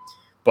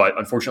 But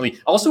unfortunately,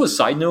 also a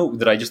side note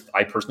that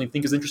I personally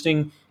think is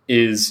interesting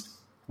is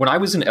when I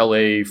was in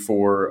LA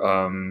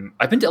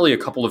I've been to LA a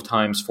couple of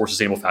times for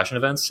sustainable fashion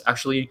events,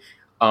 actually.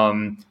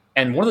 And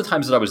one of the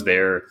times that I was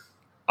there,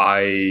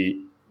 I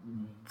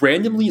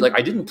randomly, like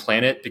I didn't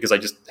plan it because I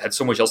just had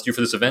so much else to do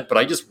for this event, but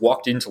I just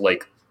walked into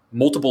like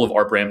multiple of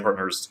our brand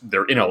partners,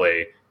 they're in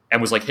LA,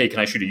 and was like, hey, can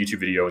I shoot a YouTube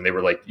video? And they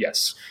were like,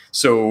 yes.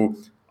 So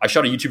I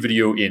shot a YouTube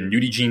video in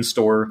Nudie Jeans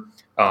store,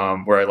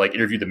 where I like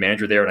interviewed the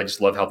manager there, and I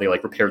just love how they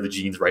like repair the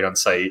jeans right on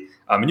site.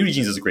 And Nudie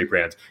Jeans is a great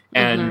brand.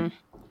 And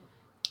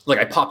like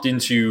I popped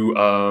into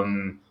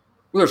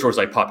what other stores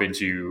I pop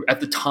into at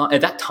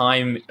that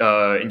time,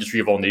 Industry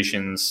of All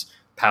Nations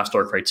passed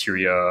our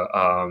criteria.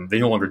 They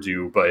no longer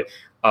do, but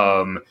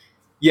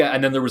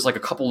and then there was like a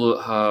couple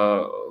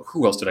of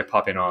who else did I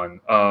pop in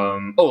on?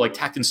 Like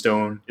Tact and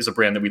Stone is a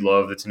brand that we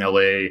love that's in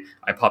LA.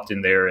 I popped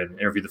in there and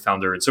interviewed the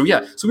founder. And so we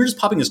were just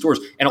popping in stores,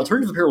 and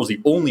Alternative Apparel was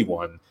the only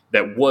one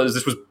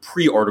this was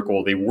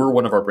pre-article. They were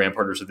one of our brand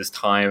partners at this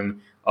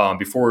time,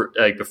 before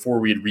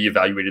we had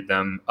reevaluated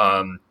them.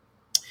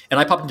 And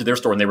I popped into their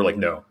store and they were like,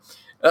 no.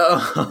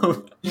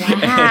 Wow.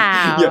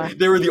 And,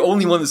 they were the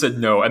only one that said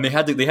no. And they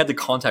had to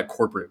contact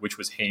corporate, which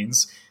was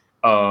Hanes,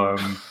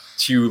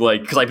 to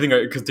like,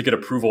 to get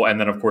approval. And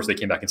then of course they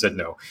came back and said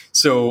no.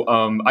 So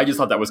I just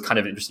thought that was kind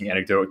of an interesting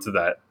anecdote to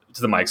that,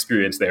 my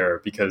experience there,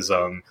 because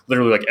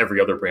literally like every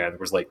other brand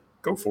was like,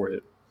 go for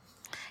it.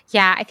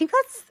 Yeah, I think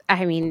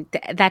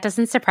that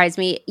doesn't surprise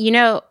me.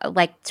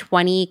 Like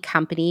 20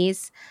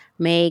 companies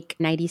make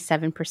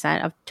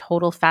 97% of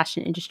total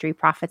fashion industry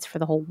profits for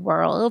the whole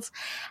world.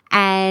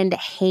 And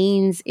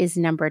Hanes is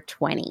number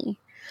 20.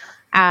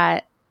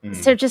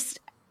 So just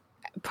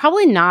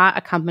probably not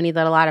a company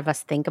that a lot of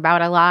us think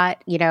about a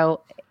lot,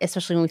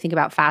 especially when we think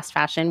about fast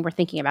fashion. We're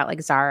thinking about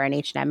like Zara and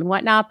H&M and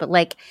whatnot, but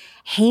like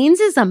Hanes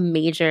is a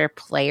major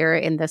player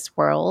in this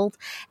world,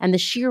 and the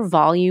sheer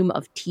volume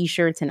of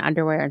t-shirts and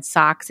underwear and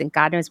socks and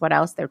God knows what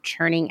else they're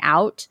churning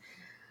out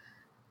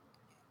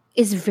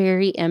is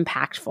very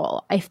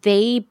impactful. If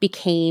they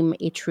became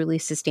a truly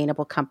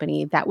sustainable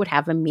company, that would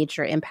have a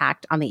major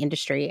impact on the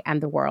industry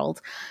and the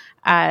world.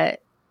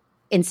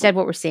 Instead,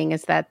 what we're seeing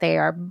is that they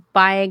are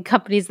buying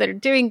companies that are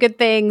doing good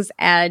things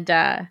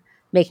and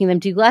making them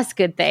do less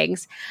good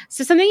things.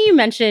 So something you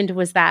mentioned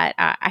was that,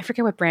 I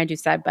forget what brand you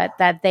said, but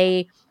that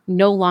they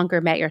no longer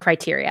met your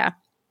criteria.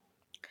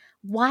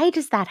 Why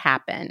does that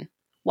happen?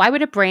 Why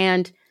would a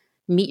brand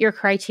meet your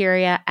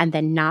criteria and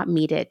then not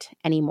meet it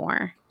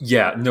anymore?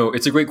 Yeah, no,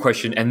 it's a great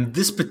question. And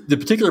the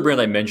particular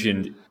brand I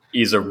mentioned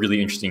is a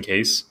really interesting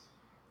case,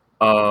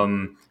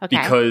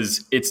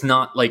 because it's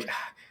not like,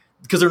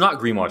 because they're not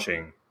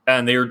greenwashing.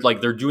 And they're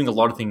doing a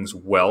lot of things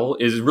well.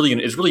 Is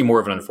really more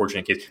of an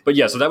unfortunate case. But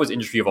yeah, so that was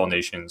Industry of All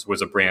Nations,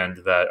 was a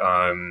brand that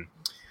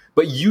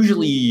but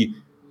usually,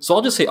 so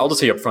I'll just say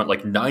up front,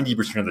 like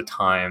 90% of the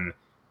time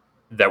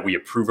that we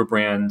approve a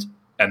brand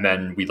and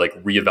then we like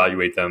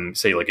reevaluate them,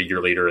 say like a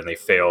year later, and they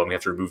fail and we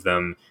have to remove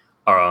them,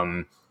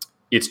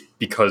 it's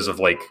because of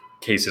like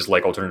cases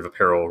like alternative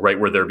apparel, right,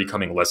 where they're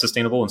becoming less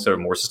sustainable instead of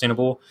more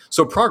sustainable.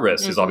 So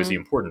progress is obviously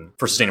important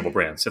for sustainable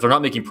brands. If they're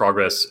not making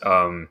progress,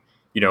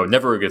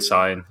 never a good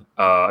sign.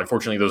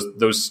 Unfortunately,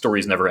 those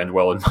stories never end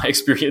well in my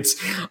experience.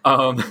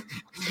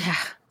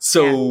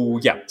 So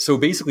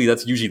basically,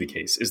 that's usually the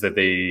case, is that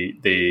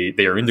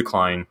they are in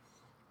decline.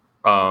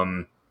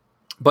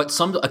 But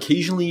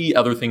occasionally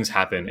other things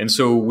happen, and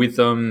so with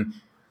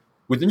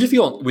Industry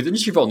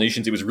of All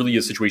Nations, it was really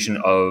a situation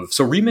of,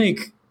 so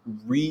Remake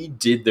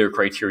redid their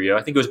criteria.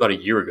 I think it was about a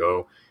year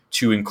ago,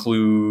 to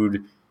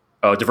include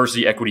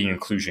diversity, equity, and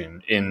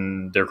inclusion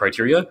in their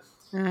criteria.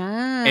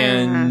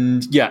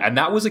 And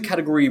that was a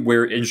category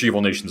where Industry of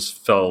All Nations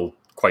fell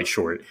quite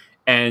short.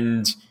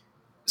 And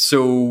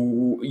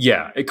so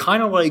it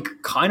kind of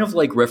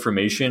like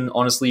Reformation,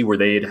 honestly, where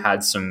they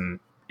had some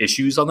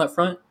issues on that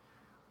front.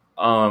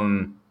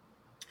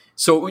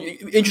 So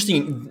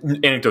interesting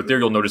anecdote there,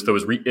 you'll notice though,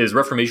 is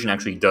Reformation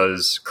actually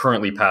does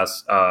currently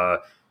pass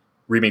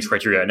Remake's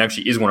criteria, and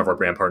actually is one of our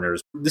brand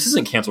partners. This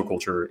isn't cancel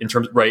culture in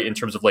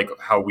terms of like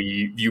how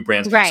we view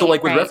brands. Right, so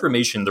like with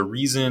Reformation, the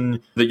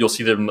reason that you'll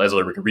see them as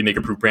like a Remake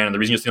approved brand, and the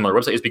reason you'll see them on our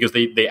website, is because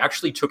they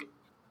actually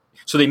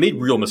they made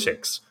real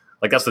mistakes.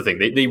 Like that's the thing.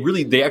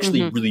 They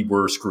actually really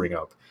were screwing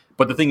up.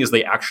 But the thing is,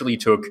 they actually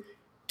took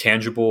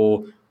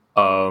tangible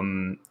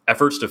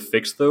efforts to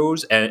fix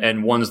those,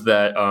 and ones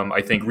that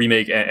I think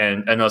Remake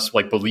and us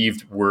like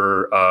believed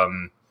were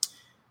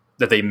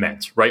that they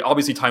meant, right?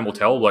 Obviously, time will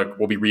tell. Like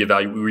we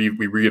reevaluate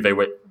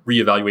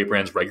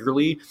brands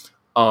regularly.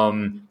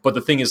 But the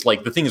thing is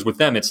with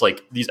them, it's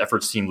like these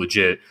efforts seem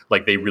legit.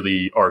 Like they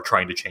really are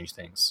trying to change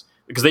things,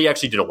 because they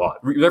actually did a lot.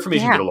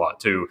 Reformation did a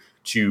lot to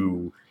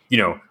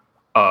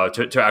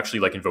actually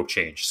like invoke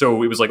change.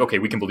 So it was like, okay,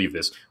 we can believe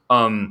this.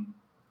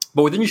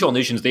 But with Industry of All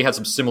Nations, they had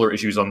some similar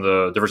issues on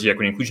the diversity,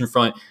 equity, and inclusion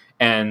front,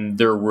 and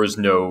there was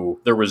no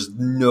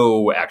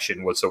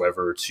action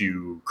whatsoever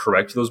to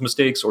correct those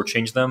mistakes or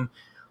change them.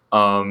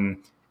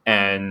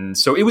 And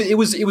so it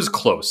was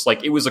close.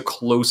 Like it was a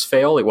close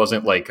fail. It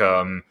wasn't like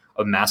a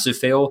massive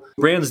fail.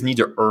 Brands need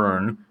to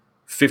earn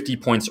 50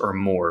 points or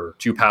more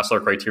to pass our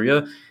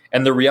criteria.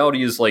 And the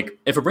reality is, like,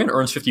 if a brand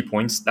earns 50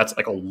 points, that's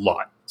like a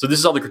lot. So this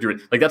is all the criteria.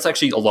 Like that's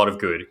actually a lot of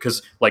good,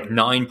 because like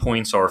 9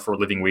 points are for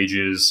living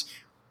wages.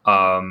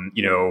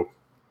 The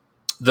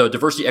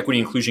diversity, equity,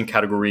 inclusion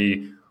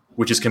category,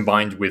 which is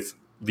combined with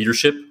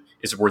leadership,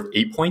 is worth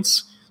 8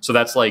 points. So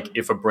that's like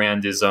if a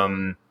brand is,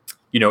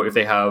 if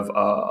they have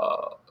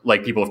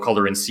like people of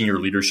color in senior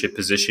leadership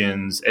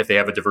positions, if they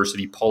have a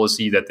diversity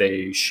policy that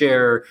they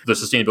share. The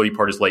sustainability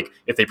part is like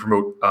if they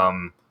promote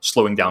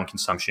slowing down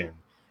consumption,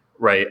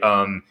 right?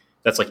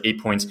 That's like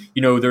 8 points.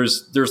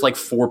 There's like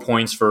 4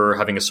 points for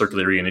having a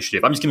circularity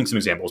initiative. I'm just giving some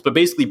examples, but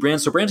basically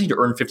brands need to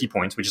earn 50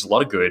 points, which is a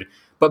lot of good.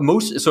 But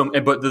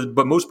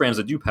most brands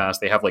that do pass,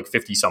 they have like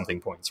 50 something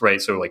points,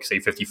 right? So like say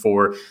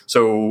 54.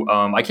 So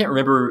I can't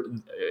remember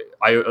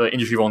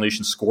Industry of All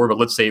Nations score, but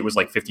let's say it was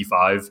like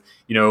 55.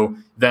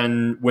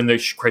 Then when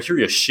the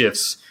criteria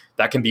shifts,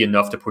 that can be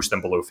enough to push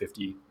them below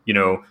 50.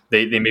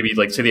 They maybe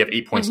like say they have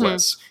 8 points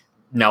less.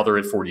 Now they're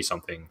at 40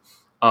 something.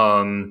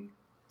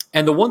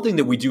 And the one thing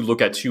that we do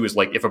look at too is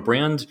like if a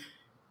brand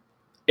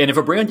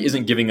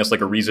isn't giving us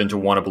like a reason to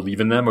want to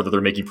believe in them or that they're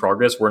making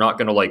progress, we're not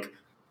going to like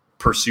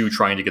pursue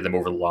trying to get them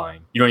over the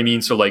line. You know what I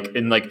mean? So like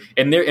in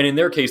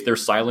their case, their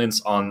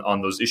silence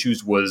on those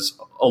issues was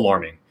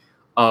alarming.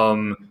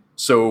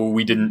 So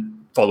we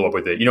didn't follow up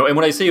with it. And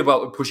when I say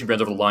about pushing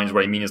brands over the lines,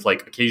 what I mean is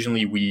like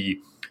occasionally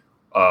we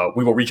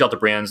will reach out to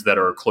brands that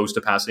are close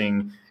to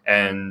passing,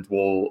 and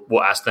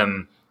we'll ask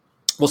them.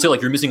 We'll say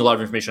like, you're missing a lot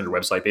of information on your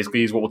website,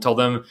 basically, is what we'll tell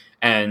them.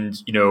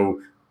 And,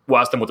 we'll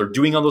ask them what they're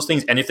doing on those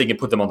things and if they can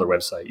put them on their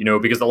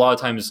website, because a lot of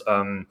times,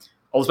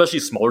 especially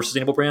smaller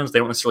sustainable brands, they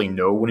don't necessarily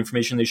know what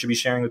information they should be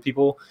sharing with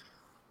people.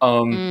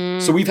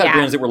 So we've had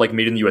brands that were like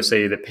made in the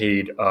USA that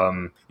paid,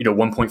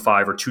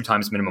 1.5 or 2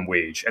 times minimum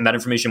wage. And that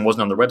information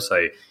wasn't on their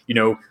website.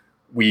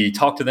 We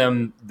talked to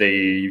them.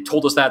 They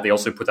told us that. They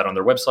also put that on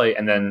their website,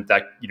 and then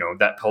that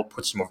that helped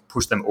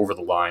push them over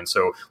the line.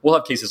 So we'll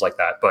have cases like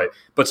that. But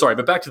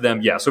back to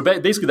them. Yeah. So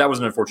basically, that was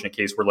an unfortunate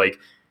case where like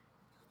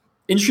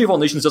Industry of All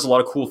Nations does a lot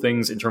of cool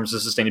things in terms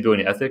of sustainability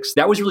and ethics.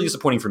 That was really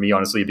disappointing for me,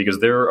 honestly, because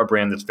they're a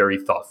brand that's very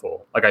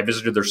thoughtful. Like, I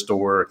visited their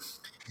store.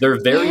 They're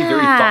very,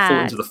 very thoughtful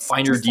into the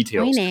finer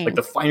details, like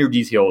the finer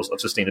details of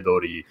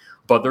sustainability.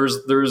 But there's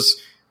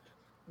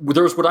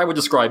what I would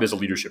describe as a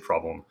leadership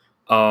problem.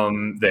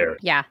 There.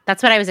 Yeah,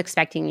 that's what I was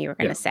expecting you were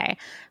going to say.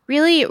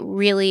 Really,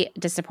 really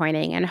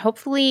disappointing. And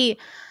hopefully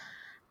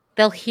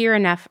they'll hear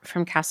enough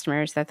from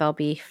customers that they'll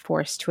be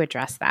forced to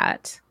address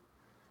that.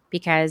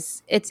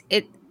 Because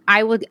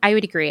I would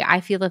agree.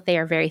 I feel that they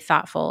are very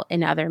thoughtful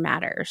in other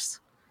matters.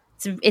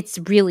 It's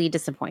really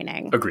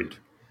disappointing. Agreed.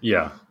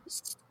 Yeah.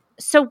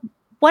 So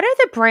what are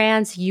the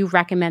brands you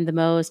recommend the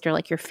most, or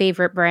like your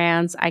favorite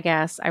brands, I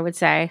guess I would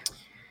say?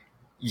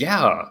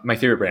 Yeah, my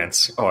favorite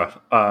brands.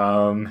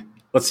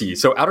 Let's see.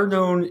 So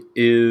Outerknown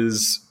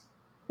is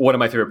one of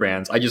my favorite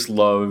brands. I just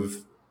love,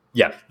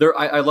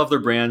 I love their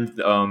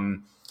brand.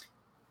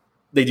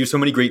 They do so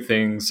many great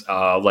things.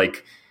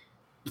 Like,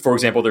 for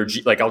example,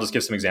 I'll just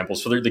give some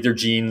examples. So their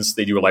jeans,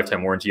 they do a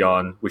lifetime warranty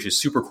on, which is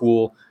super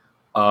cool.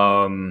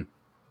 Which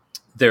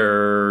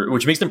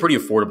makes them pretty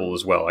affordable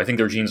as well. I think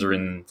their jeans are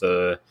in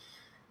the,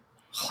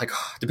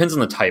 depends on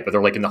the type, but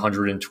they're like in the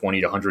 $120 to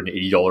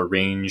 $180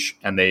 range,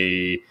 and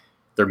they're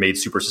made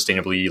super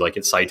sustainably, like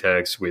at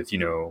Cytex with,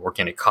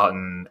 organic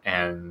cotton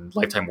and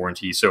lifetime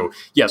warranty. So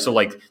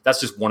like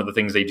that's just one of the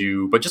things they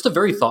do, but just a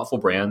very thoughtful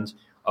brand,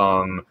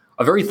 brand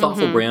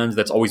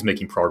that's always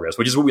making progress,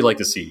 which is what we like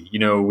to see.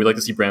 We like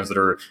to see brands that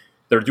are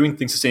doing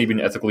things sustainably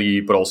and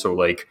ethically, but also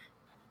like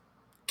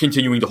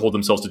continuing to hold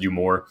themselves to do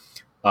more.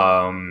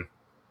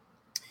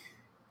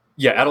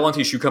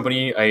 Adelante Shoe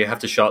Company, I have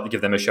to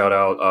give them a shout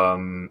out.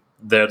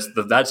 That's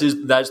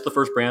the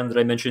first brand that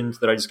I mentioned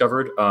that I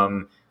discovered.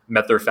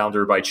 Met their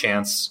founder by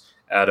chance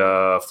at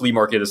a flea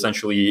market,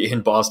 essentially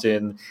in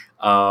Boston,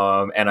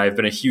 and I've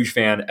been a huge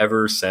fan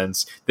ever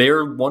since. They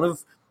are one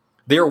of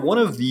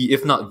the,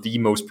 if not the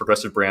most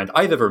progressive brand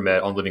I've ever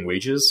met on living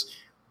wages.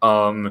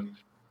 And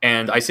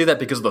I say that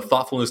because of the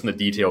thoughtfulness and the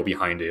detail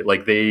behind it.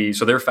 Like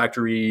their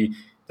factory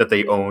that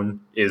they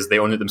own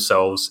it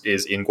themselves,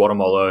 is in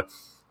Guatemala,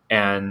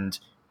 and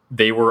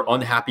they were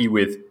unhappy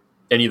with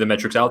any of the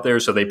metrics out there,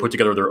 so they put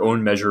together their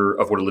own measure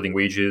of what a living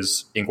wage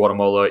is in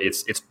Guatemala.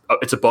 It's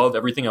above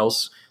everything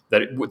else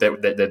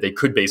that they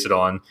could base it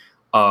on,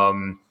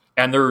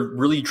 and they're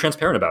really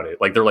transparent about it.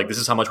 Like, they're like, this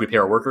is how much we pay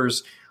our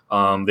workers.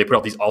 They put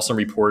out these awesome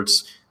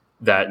reports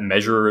that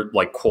measure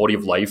like quality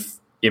of life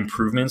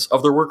improvements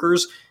of their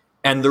workers,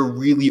 and they're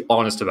really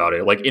honest about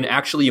it. Like, in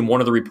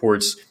one of the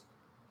reports,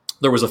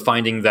 there was a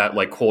finding that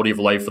like quality of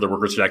life for the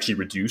workers had actually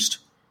reduced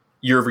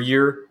year over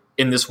year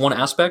in this one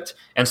aspect.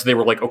 And so they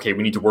were like, okay,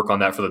 we need to work on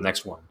that for the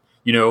next one,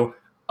 So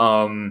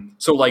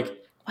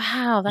like,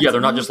 wow, they're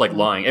not just like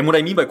lying. And what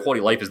I mean by quality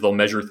of life is they'll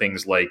measure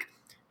things like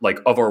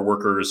of our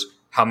workers,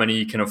 how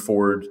many can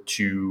afford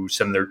to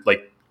send their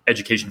like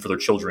education for their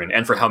children,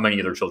 and for how many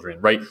of their children,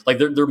 right? Like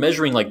they're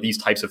measuring like these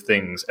types of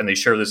things, and they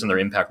share this in their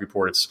impact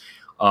reports.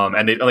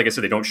 And they, like I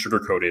said, they don't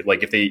sugarcoat it.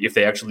 Like if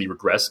they actually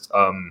regressed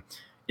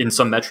in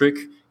some metric,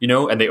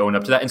 and they own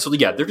up to that. And so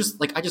they're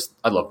just like,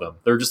 I love them.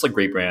 They're just like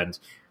great brand.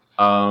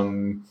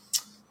 Like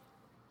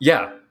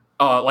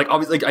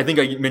obviously, like, I think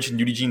I mentioned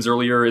Nudie Jeans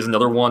earlier is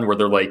another one where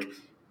they're like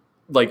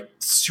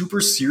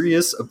super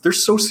serious. They're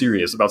so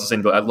serious about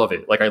sustainability. I love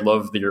it. Like, I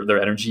love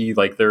their energy.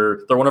 Like they're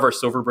one of our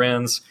silver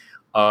brands,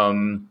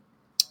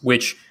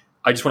 which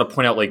I just want to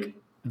point out, like,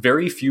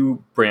 very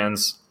few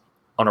brands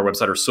on our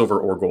website are silver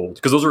or gold,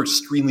 because those are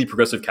extremely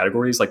progressive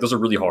categories. Like, those are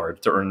really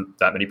hard to earn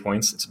that many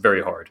points. It's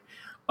very hard.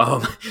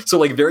 So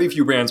like very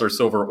few brands are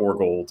silver or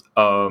gold.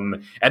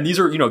 And these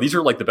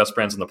are like the best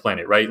brands on the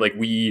planet, right? Like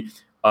we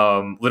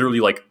literally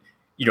like,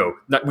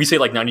 we say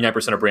like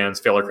 99% of brands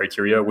fail our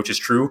criteria, which is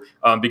true.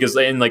 Because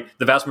then like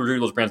the vast majority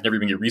of those brands never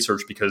even get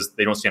researched because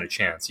they don't stand a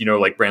chance,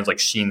 like brands like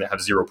Shein that have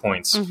 0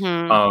 points.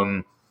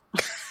 Mm-hmm.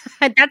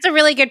 That's a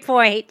really good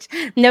point.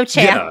 No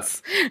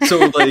chance. Yeah.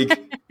 So like,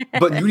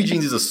 but Nudie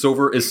Jeans is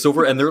silver,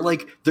 and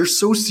they're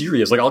so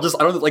serious. Like,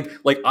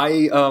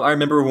 I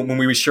remember when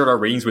we shared our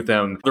ratings with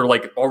them, they're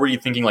like already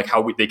thinking like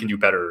how they can do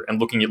better, and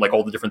looking at like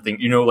all the different things,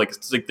 like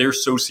it's like they're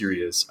so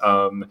serious.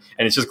 And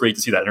it's just great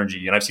to see that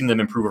energy. And I've seen them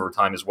improve over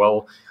time as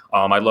well.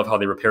 I love how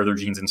they repair their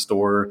jeans in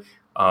store.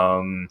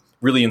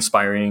 Really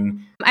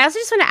inspiring. I also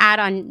just want to add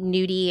on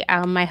Nudie.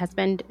 My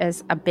husband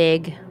is a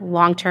big,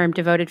 long-term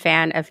devoted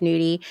fan of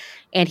Nudie,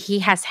 and he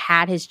has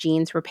had his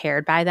jeans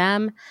repaired by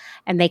them,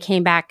 and they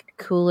came back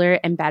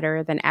cooler and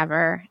better than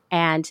ever.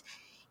 And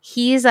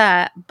he's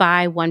a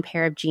buy one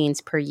pair of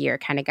jeans per year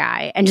kind of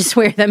guy and just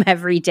wear them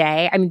every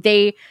day. I mean,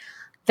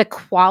 the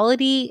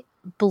quality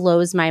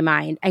blows my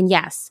mind. And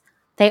yes,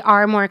 they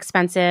are more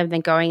expensive than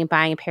going and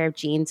buying a pair of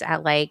jeans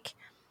at like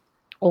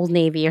Old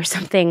Navy or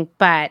something,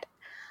 but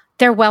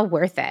they're well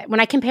worth it. When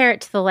I compare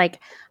it to the like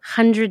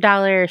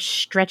 $100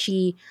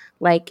 stretchy,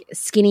 like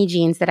skinny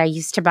jeans that I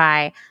used to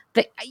buy,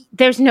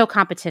 there's no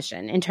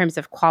competition in terms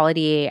of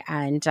quality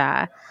and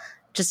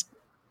just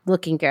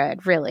looking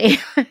good, really.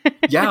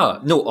 Yeah,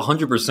 no,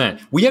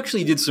 100%. We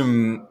actually did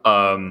some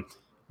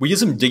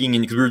digging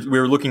in because we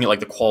were looking at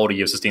like the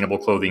quality of sustainable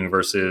clothing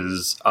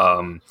versus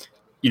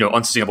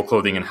unsustainable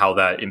clothing and how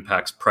that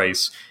impacts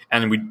price.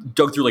 And we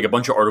dug through like a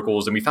bunch of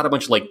articles and we found a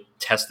bunch of like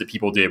tests that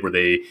people did where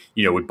they,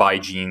 would buy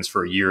jeans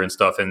for a year and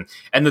stuff. And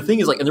the thing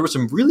is like, and there were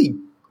some really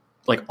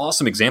like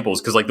awesome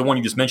examples because like the one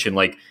you just mentioned,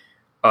 like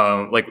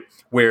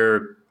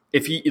where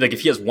if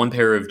he has one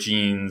pair of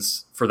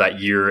jeans for that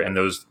year and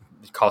those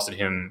costed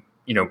him,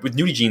 with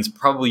Nudie jeans,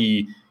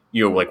 probably,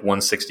 like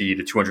 $160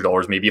 to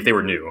 $200 maybe if they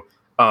were new,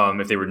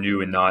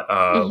 and not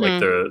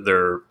like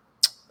their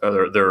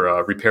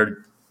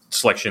repaired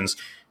selections,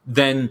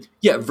 then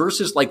yeah,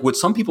 versus like what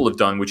some people have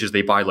done, which is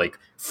they buy like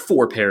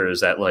 4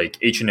 pairs at like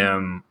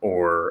H&M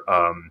or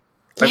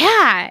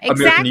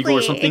American Eagle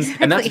or something,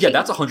 and that's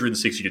 $160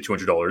 to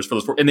 $200 for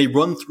those 4, and they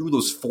run through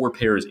those 4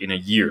 pairs in a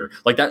year,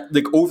 like that,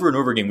 like over and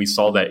over again. We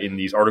saw that in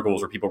these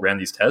articles where people ran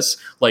these tests,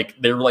 like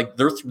they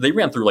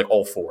ran through like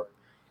all 4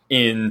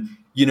 in,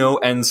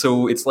 and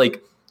so it's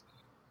like,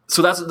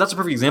 so that's a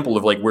perfect example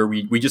of like where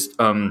we just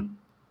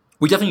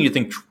we definitely need to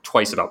think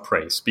twice about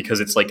price, because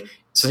it's like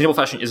sustainable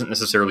fashion isn't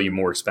necessarily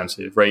more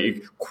expensive, right?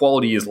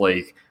 Quality is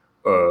like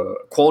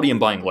quality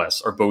and buying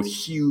less are both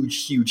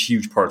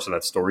huge parts of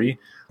that story.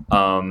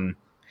 Yeah,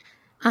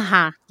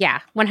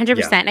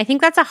 100%. I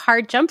think that's a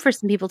hard jump for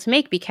some people to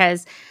make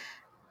because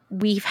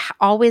we've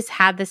always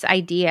had this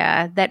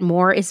idea that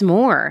more is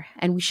more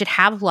and we should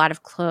have a lot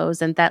of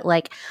clothes, and that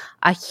like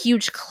a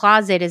huge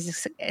closet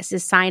is a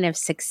sign of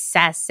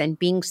success and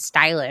being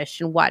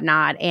stylish and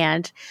whatnot.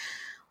 And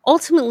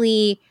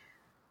ultimately,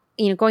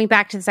 going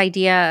back to this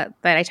idea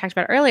that I talked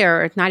about earlier,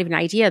 or not even an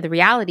idea, the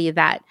reality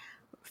that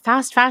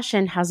fast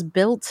fashion has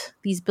built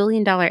these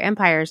billion-dollar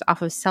empires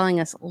off of selling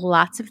us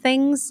lots of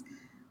things.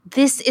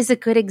 This is a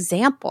good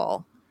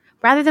example.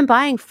 Rather than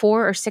buying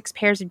 4 or 6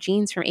 pairs of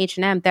jeans from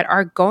H&M that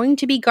are going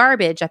to be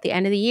garbage at the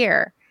end of the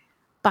year,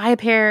 buy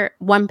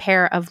one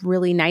pair of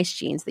really nice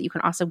jeans that you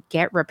can also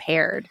get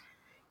repaired.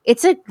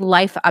 It's a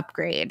life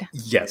upgrade.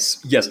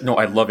 Yes. No,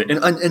 I love it.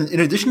 And in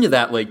addition to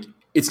that, like,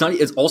 it's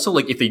also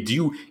like if they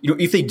do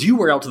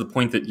wear out to the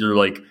point that you're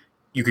like,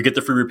 you could get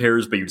the free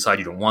repairs, but you decide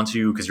you don't want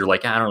to because you're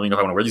like, I don't really know if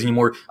I want to wear these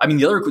anymore. I mean,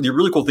 the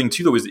really cool thing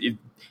too, though, is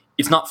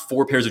it's not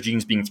 4 pairs of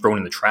jeans being thrown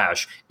in the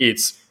trash.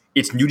 It's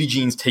Nudie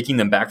jeans taking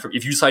them back from,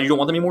 if you decide you don't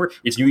want them anymore,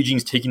 it's Nudie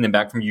jeans taking them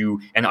back from you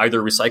and either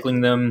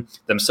recycling them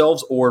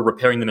themselves or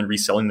repairing them and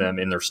reselling them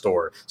in their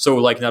store. So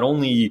like, not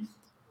only,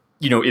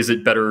 is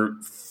it better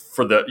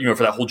for the,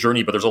 for that whole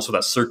journey, but there's also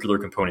that circular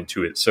component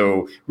to it.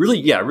 So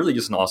really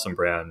just an awesome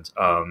brand.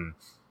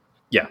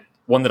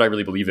 One that I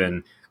really believe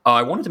in.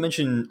 I wanted to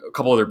mention a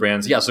couple other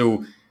brands. Yeah,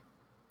 so a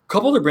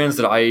couple other brands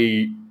that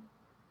I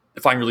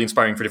find really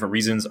inspiring for different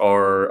reasons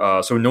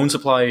are, so Known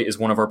Supply is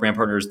one of our brand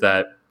partners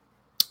that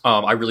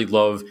I really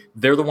love.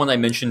 They're the one I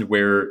mentioned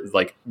where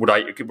like what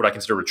I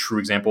consider a true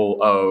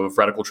example of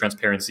radical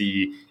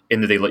transparency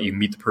in that they let you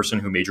meet the person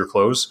who made your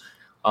clothes.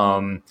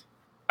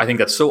 I think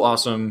that's so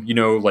awesome.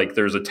 Like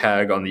there's a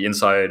tag on the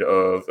inside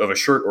of a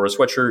shirt or a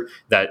sweatshirt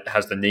that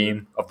has the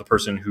name of the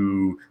person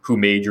who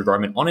made your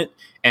garment on it.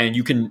 And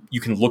you can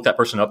look that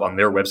person up on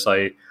their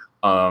website,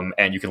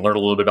 and you can learn a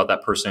little bit about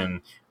that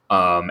person.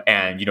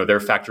 And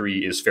their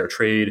factory is fair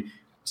trade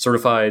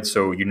certified.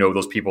 So,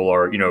 those people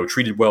are,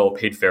 treated well,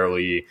 paid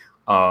fairly.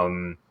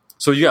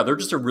 So yeah, they're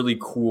just a really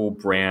cool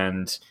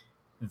brand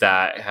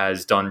that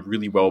has done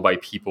really well by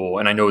people.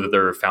 And I know that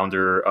their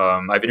founder,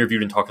 I've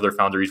interviewed and talked to their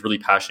founder. He's really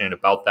passionate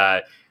about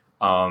that.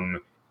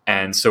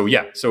 And so,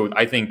 yeah, so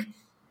I think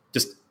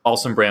just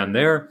awesome brand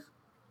there.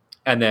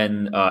 And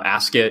then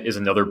Asket is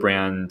another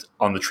brand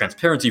on the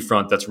transparency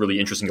front that's really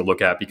interesting to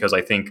look at, because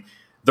I think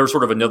they're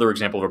sort of another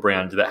example of a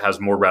brand that has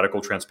more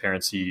radical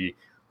transparency,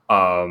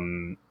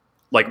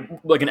 like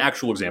an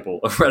actual example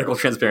of radical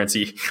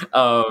transparency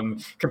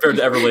compared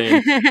to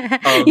Everlane.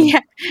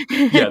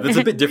 Yeah, that's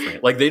a bit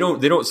different. Like they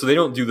don't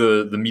do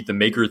the meet the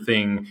maker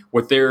thing.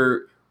 What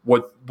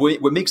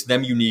makes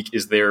them unique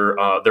is their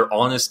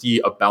honesty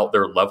about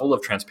their level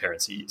of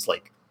transparency is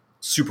like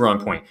super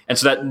on point. And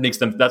so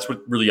that's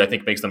what really I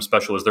think makes them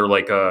special, is they're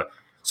like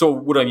so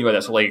what do I mean by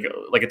that? So like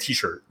a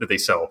t-shirt that they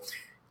sell,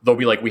 they'll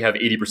be like, we have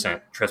 80%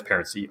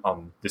 transparency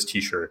on this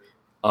t-shirt.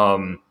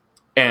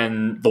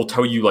 And they'll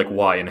tell you like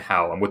why and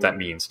how and what that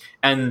means.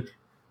 And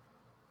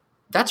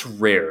that's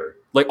rare.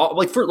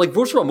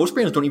 First of all, most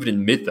brands don't even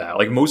admit that.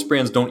 Like most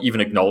brands don't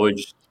even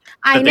acknowledge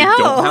I that they know.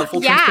 don't have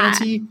full Yeah.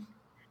 transparency.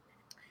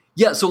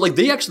 Yeah, so like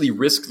they actually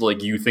risk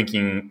like you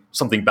thinking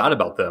something bad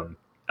about them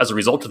as a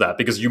result of that,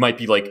 because you might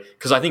be like,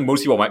 because I think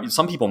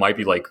some people might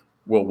be like,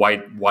 well,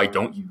 why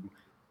don't you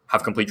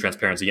have complete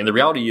transparency? And the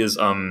reality is,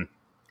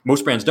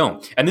 most brands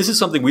don't. And this is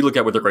something we look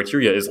at with their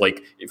criteria is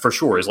like, for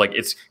sure, is like,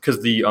 it's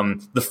because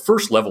the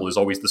first level is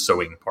always the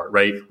sewing part,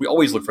 right? We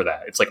always look for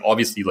that. It's like,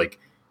 obviously, like,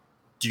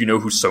 do you know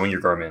who's sewing your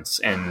garments,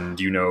 and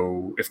do you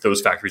know if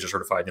those factories are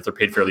certified and if they're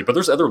paid fairly? But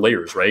there's other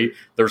layers, right?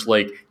 There's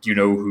like, do you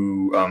know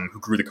who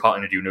grew the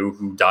cotton? Do you know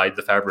who dyed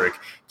the fabric?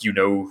 Do you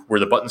know where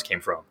the buttons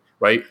came from,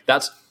 right?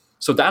 That's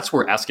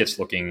where Asket's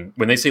looking.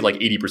 When they say like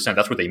 80%,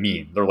 that's what they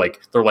mean. They're like,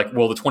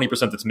 well, the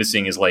 20% that's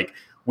missing is like,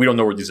 we don't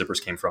know where these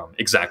zippers came from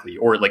exactly,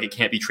 or like it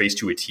can't be traced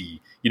to a T,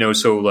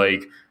 So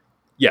like,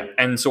 yeah.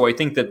 And so I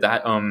think that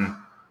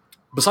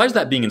besides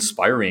that being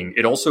inspiring,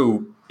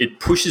 it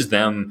pushes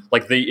them,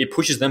 like they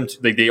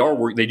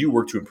do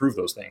work to improve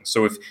those things.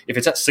 So if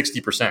it's at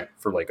 60%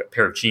 for like a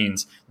pair of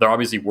jeans, they're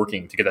obviously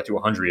working to get that to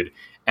 100.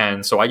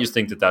 And so I just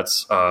think that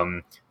that's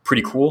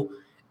pretty cool.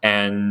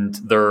 And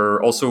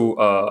they're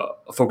also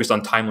focused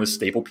on timeless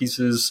staple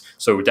pieces.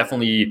 So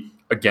definitely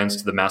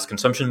against the mass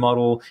consumption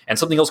model. And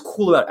something else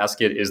cool about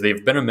Asket is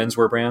they've been a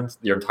menswear brand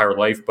their entire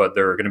life, but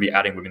they're going to be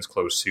adding women's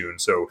clothes soon.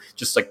 So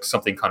just like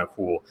something kind of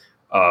cool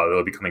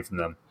that'll be coming from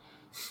them.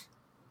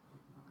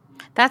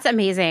 That's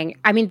amazing.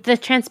 I mean, the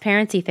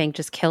transparency thing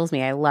just kills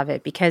me. I love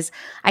it because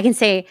I can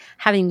say,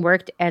 having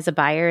worked as a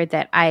buyer,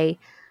 that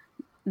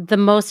the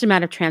most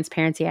amount of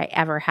transparency I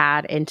ever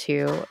had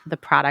into the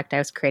product I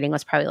was creating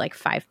was probably like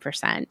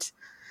 5%.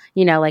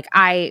 Like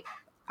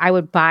I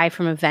would buy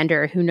from a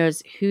vendor who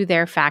knows who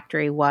their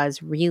factory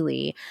was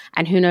really,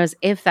 and who knows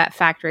if that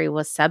factory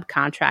was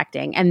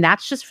subcontracting. And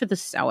that's just for the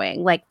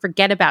sewing. Like,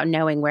 forget about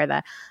knowing where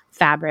the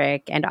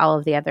fabric and all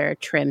of the other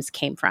trims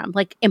came from.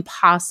 Like,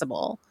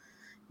 impossible.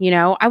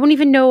 I wouldn't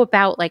even know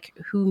about like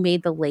who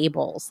made the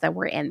labels that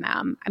were in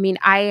them. I mean,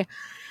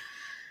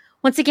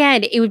 once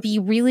again, it would be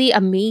really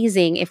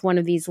amazing if one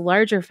of these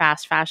larger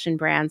fast fashion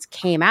brands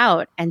came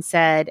out and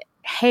said,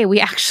 hey, we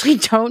actually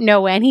don't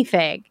know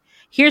anything.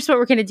 Here's what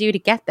we're going to do to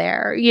get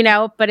there,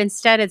 but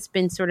instead it's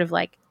been sort of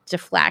like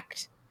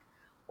deflect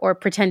or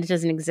pretend it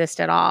doesn't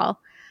exist at all.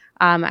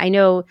 I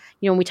know,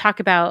 when we talk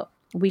about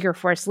Uyghur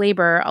forced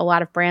labor, a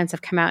lot of brands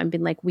have come out and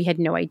been like, we had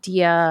no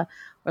idea,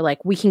 or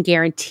like, we can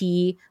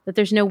guarantee that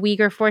there's no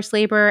Uyghur forced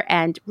labor.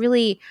 And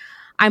really,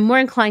 I'm more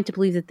inclined to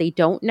believe that they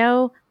don't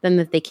know than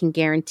that they can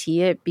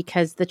guarantee it,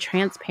 because the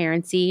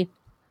transparency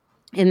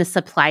in the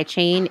supply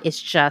chain is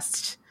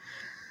just,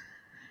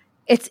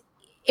 it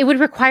would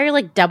require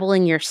like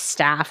doubling your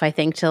staff, I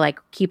think, to like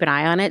keep an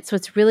eye on it. So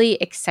it's really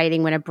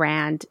exciting when a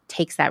brand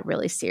takes that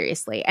really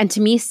seriously. And to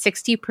me,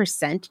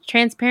 60%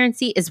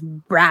 transparency is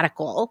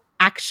radical,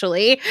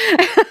 actually.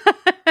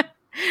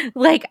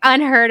 Like,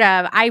 unheard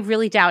of. I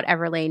really doubt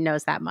Everlane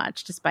knows that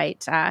much,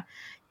 despite,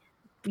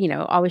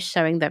 always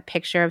showing the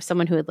picture of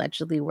someone who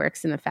allegedly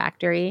works in the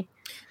factory.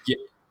 Yeah.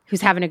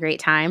 Who's having a great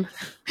time.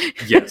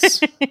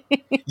 Yes.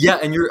 Yeah.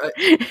 And you're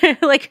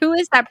like, who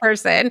is that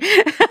person?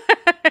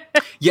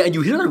 Yeah, and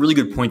you hit on a really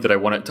good point that I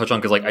want to touch on,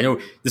 because like I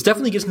know this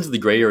definitely gets into the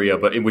gray area,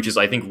 but which is,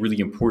 I think, really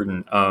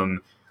important.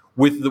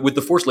 With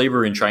the forced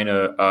labor in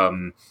China,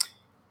 an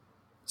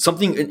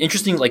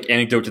interesting like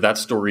anecdote to that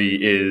story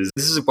is,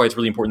 this is why it's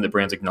really important that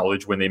brands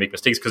acknowledge when they make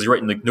mistakes, because you're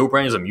right, like no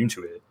brand is immune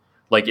to it.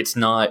 Like, it's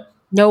not.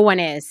 No one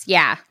is,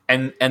 yeah.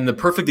 And the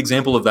perfect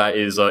example of that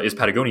is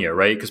Patagonia,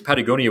 right? Because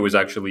Patagonia was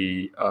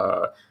actually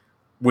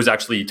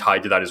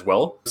tied to that as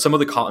well. Some of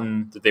the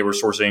cotton that they were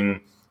sourcing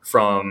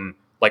from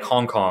like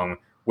Hong Kong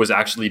was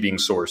actually being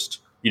sourced,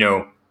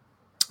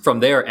 from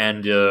there,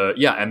 and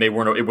and they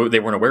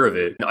weren't aware of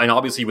it. And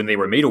obviously, when they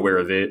were made aware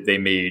of it, they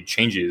made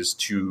changes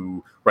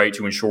to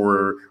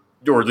ensure,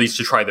 or at least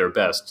to try their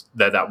best,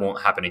 that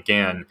won't happen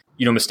again.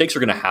 Mistakes are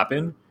going to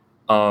happen,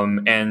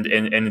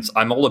 and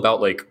I'm all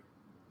about like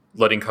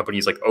letting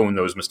companies like own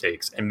those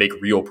mistakes and make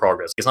real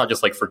progress. It's not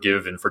just like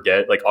forgive and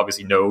forget. Like,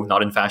 obviously, no,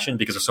 not in fashion,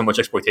 because there's so much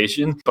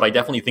exploitation. But I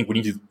definitely think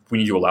we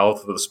need to allow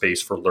for the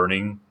space for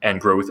learning and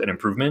growth and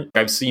improvement.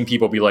 I've seen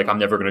people be like, I'm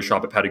never going to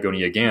shop at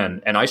Patagonia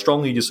again, and I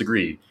strongly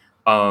disagree.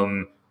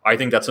 I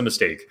think that's a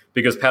mistake,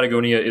 because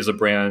Patagonia is a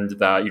brand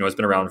that has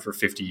been around for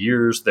 50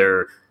 years.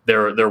 They're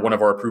one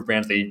of our approved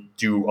brands. They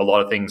do a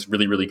lot of things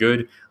really, really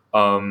good.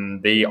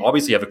 They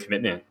obviously have a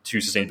commitment to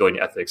sustainability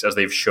and ethics, as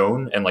they've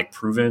shown and like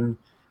proven.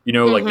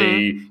 Like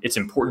it's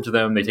important to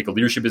them. They take a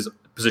leadership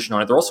position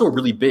on it. They're also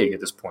really big at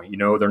this point.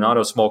 They're not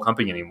a small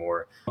company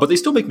anymore, but they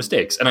still make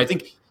mistakes. And I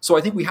think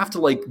we have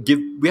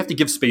to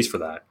give space for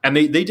that. And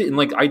they did,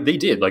 and they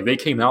did. Like, they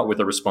came out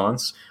with a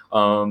response.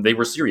 They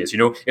were serious.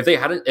 If they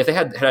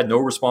had no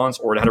response,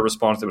 or it had a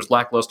response that was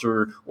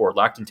lackluster or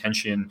lacked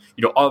intention,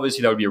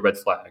 obviously that would be a red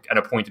flag and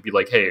a point to be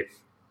like, hey,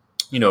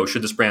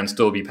 should this brand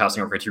still be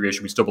passing our criteria?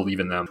 Should we still believe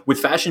in them? With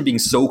fashion being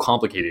so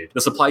complicated,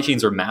 the supply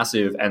chains are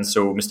massive, and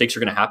so mistakes are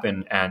going to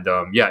happen. And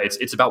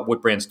it's about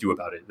what brands do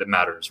about it that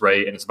matters,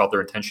 right? And it's about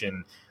their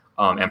intention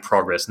and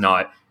progress,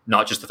 not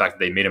just the fact that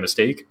they made a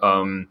mistake.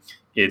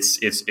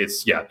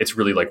 It's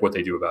really like what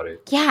they do about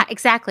it. Yeah,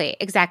 exactly.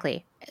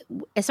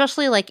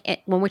 Especially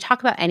like when we talk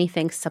about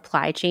anything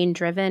supply chain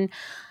driven,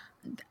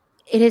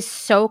 it is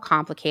so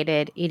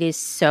complicated. It is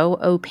so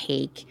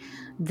opaque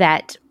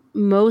that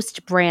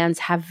most brands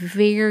have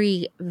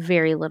very,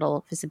 very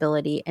little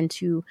visibility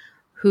into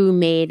who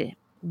made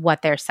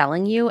what they're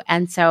selling you.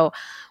 And so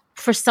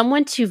for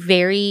someone to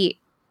very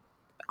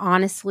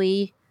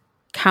honestly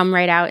come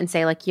right out and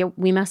say like, yeah,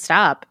 we messed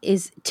up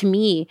is to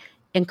me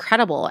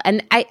incredible.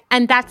 And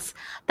that's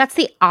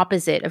the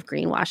opposite of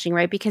greenwashing,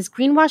 right? Because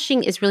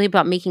greenwashing is really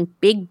about making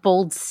big,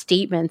 bold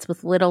statements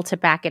with little to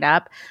back it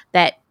up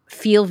that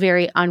feel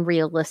very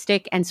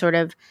unrealistic and sort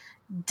of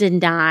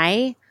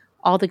deny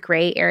all the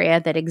gray area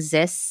that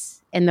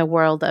exists in the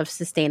world of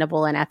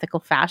sustainable and ethical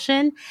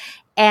fashion.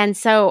 And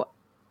so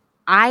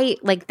I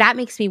like that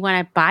makes me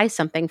want to buy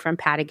something from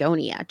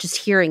Patagonia, just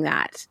hearing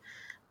that,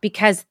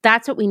 because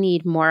that's what we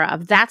need more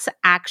of. That's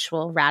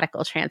actual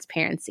radical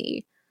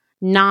transparency,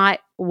 not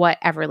what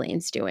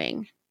Everlane's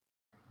doing.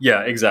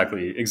 Yeah,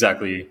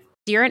 exactly.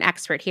 You're an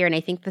expert here, and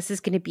I think this is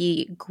going to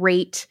be a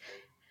great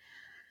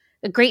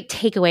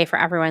takeaway for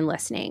everyone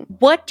listening.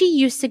 What do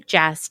you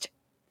suggest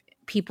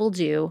people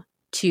do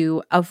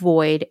to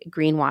avoid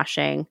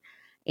greenwashing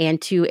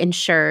and to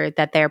ensure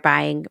that they're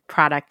buying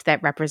product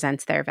that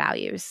represents their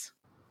values?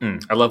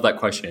 I love that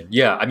question.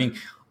 Yeah, I mean,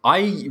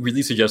 I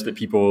really suggest that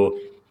people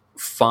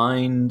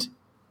find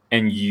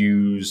and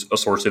use a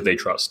source that they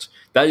trust.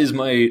 That is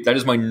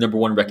my number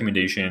one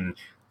recommendation.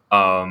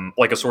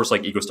 Like a source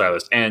like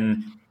EcoStylist,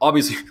 and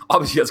obviously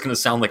that's going to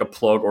sound like a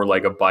plug or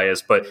like a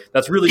bias, but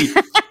that's really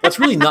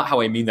not how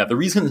I mean that. The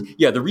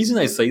reason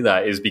I say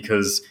that is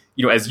because,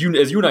 you know, as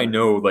you and I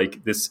know,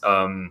 like this,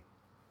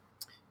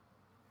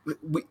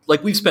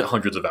 we've spent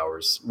hundreds of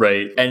hours,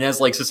 right? And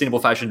as like sustainable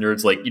fashion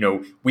nerds, like, you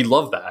know, we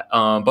love that.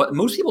 But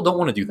most people don't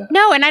want to do that.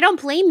 No, and I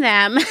don't blame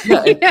them.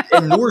 Yeah,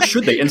 and nor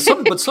should they. And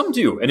some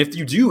do. And if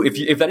you do,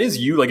 if that is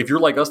you, like if you're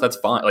like us, that's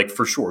fine. Like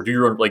for sure, do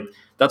your own. Like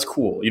that's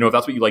cool. You know, if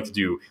that's what you like to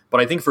do. But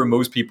I think for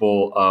most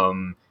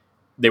people,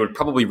 they would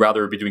probably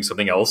rather be doing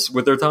something else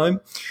with their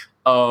time,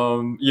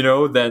 you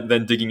know,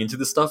 than digging into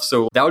this stuff.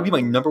 So that would be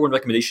my number one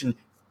recommendation.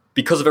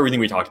 Because of everything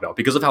we talked about,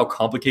 because of how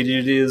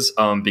complicated it is,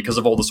 because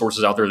of all the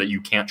sources out there that you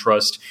can't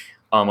trust,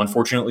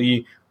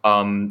 unfortunately,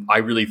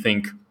 I really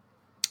think,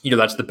 you know,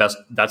 that's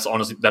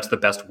the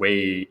best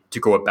way to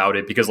go about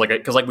it. Because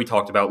like we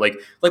talked about, like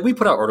we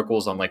put out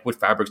articles on like what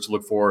fabrics to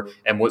look for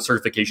and what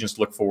certifications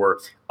to look for,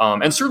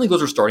 and certainly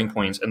those are starting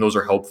points and those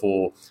are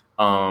helpful.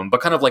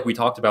 But kind of like we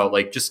talked about,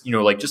 like just, you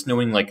know, like just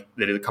knowing like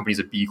that the company's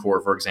a B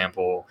Corp, for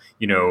example,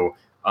 you know,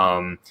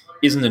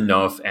 isn't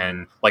enough.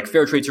 And like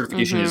fair trade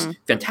certification is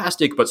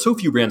fantastic, but so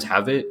few brands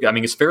have it. I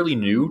mean, it's fairly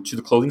new to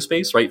the clothing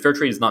space, right? Fair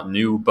trade is not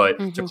new, but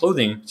to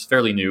clothing, it's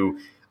fairly new.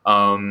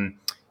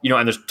 You know,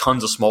 and there's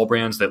tons of small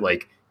brands that,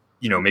 like,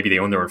 you know, maybe they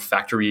own their own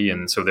factory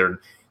and so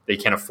they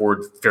can't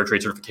afford fair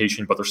trade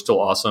certification, but they're still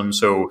awesome.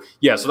 So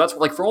yeah, so that's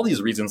like, for all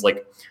these reasons,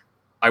 like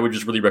I would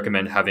just really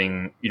recommend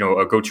having, you know,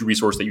 a go-to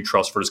resource that you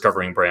trust for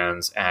discovering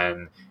brands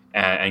and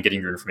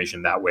getting your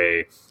information that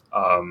way.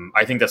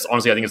 I think it's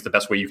the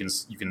best way you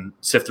can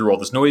sift through all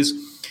this noise.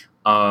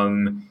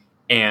 And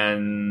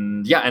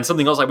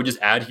something else I would just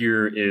add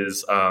here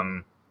is that I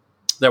want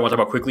to talk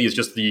about quickly is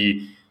just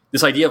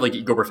this idea of like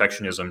eco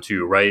perfectionism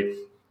too, right?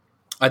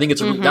 I think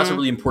that's a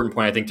really important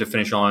point. I think to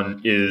finish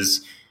on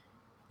is,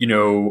 you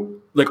know,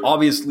 like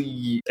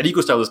obviously at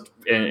EcoStylist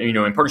and, you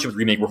know, in partnership with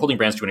Remake, we're holding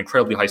brands to an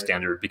incredibly high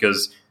standard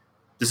because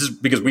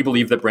we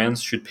believe that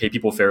brands should pay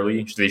people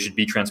fairly. They should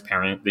be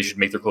transparent. They should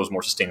make their clothes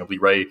more sustainably,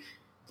 right?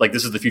 Like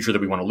this is the future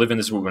that we want to live in.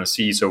 This is what we want to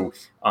see. So,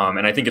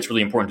 and I think it's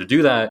really important to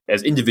do that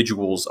as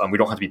individuals. We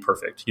don't have to be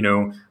perfect, you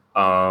know.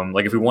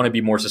 Like if we want to be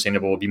more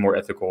sustainable, be more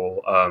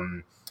ethical,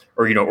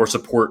 or, you know, or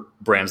support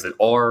brands that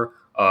are,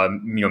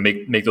 you know,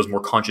 make those more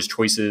conscious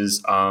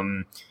choices.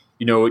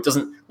 You know, it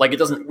doesn't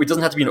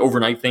have to be an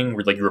overnight thing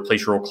where like you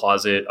replace your old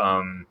closet.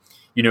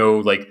 You know,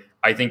 like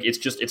I think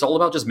it's all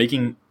about just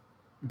making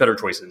better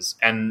choices,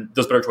 and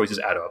those better choices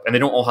add up, and they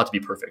don't all have to be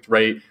perfect,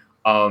 right?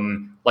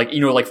 Like, you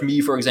know, like for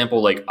me, for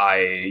example, like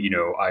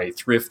I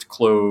thrift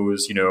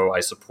clothes, you know, I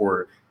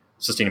support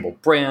sustainable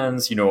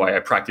brands, you know, I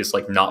practice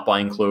like not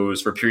buying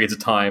clothes for periods of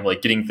time,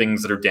 like getting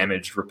things that are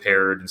damaged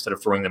repaired instead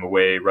of throwing them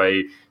away,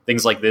 right?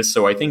 Things like this.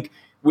 So I think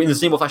in the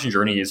sustainable fashion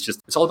journey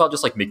it's all about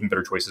just like making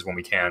better choices when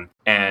we can.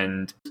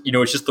 And, you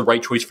know, it's just the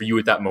right choice for you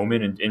at that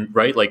moment. And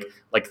right, like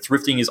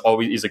thrifting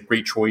is a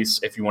great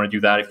choice if you want to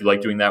do that, if you like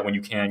doing that when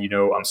you can, you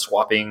know,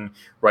 swapping,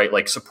 right?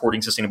 Like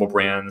supporting sustainable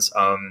brands.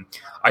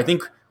 I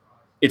think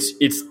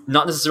it's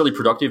not necessarily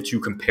productive to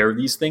compare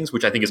these things,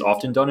 which I think is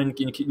often done in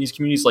these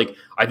communities. Like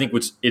I think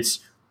it's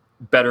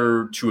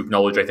better to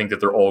acknowledge, I think, that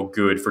they're all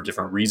good for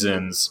different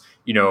reasons,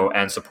 you know,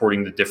 and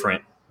supporting the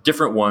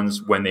different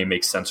ones when they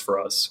make sense for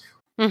us.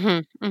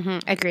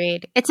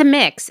 Agreed. It's a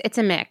mix,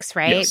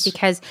 right? Yes.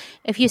 Because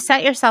if you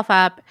set yourself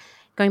up,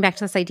 going back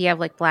to this idea of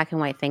like black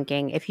and white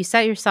thinking, if you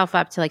set yourself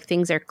up to like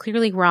things are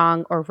clearly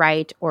wrong or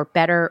right or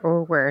better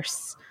or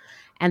worse,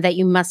 and that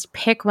you must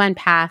pick one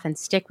path and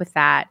stick with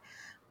that,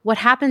 what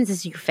happens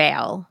is you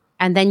fail,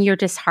 and then you're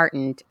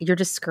disheartened, you're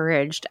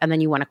discouraged, and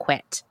then you want to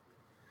quit.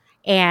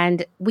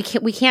 And we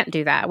can't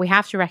do that. We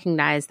have to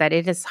recognize that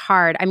it is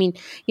hard. I mean,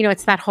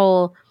 it's that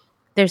whole,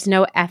 there's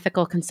no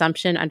ethical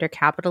consumption under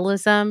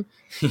capitalism.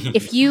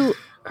 If you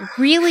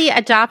really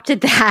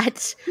adopted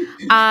that,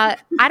 I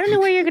don't know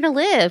where you're going to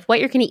live, what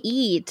you're going to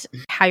eat,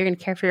 how you're going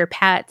to care for your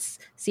pets,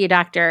 see a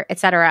doctor,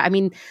 etc. I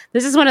mean,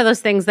 this is one of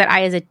those things that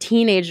I, as a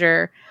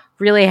teenager,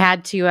 really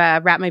had to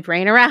wrap my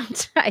brain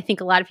around. I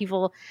think a lot of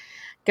people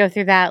go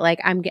through that,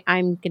 like, I'm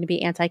going to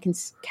be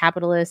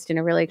anti-capitalist in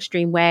a really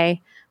extreme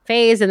way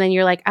phase, and then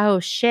you're like, oh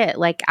shit,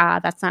 like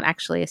that's not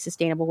actually a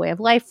sustainable way of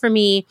life for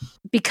me,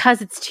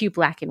 because it's too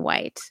black and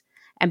white,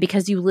 and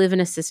because you live in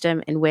a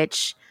system in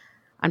which,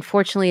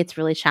 unfortunately, it's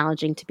really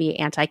challenging to be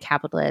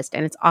anti-capitalist,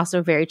 and it's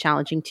also very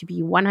challenging to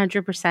be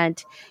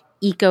 100%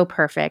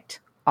 eco-perfect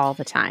all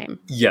the time.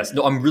 Yes.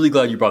 No, I'm really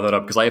glad you brought that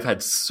up, because I have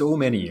had so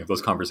many of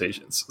those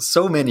conversations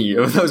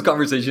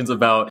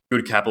about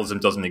good capitalism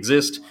doesn't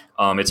exist.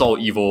 It's all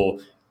evil.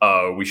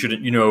 We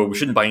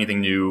shouldn't buy anything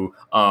new.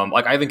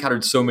 Like, I've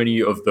encountered so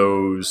many of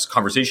those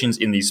conversations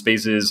in these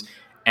spaces,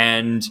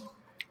 and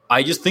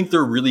I just think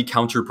they're really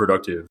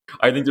counterproductive.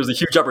 I think there's a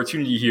huge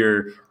opportunity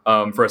here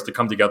for us to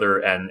come together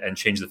and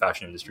change the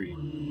fashion industry.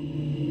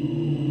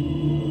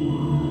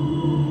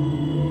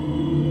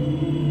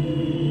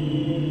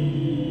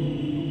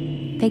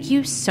 Thank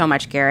you so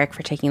much, Garrick,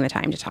 for taking the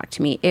time to talk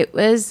to me. It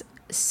was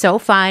so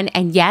fun.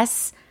 And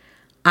yes,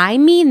 I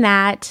mean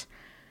that.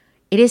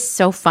 It is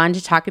so fun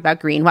to talk about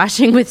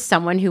greenwashing with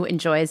someone who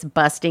enjoys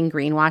busting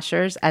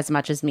greenwashers as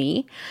much as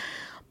me.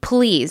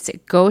 Please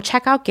go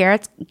check out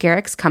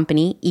Garrick's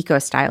company,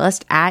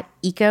 EcoStylist, at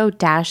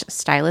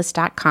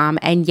eco-stylist.com.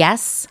 And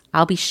yes,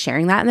 I'll be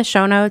sharing that in the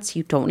show notes.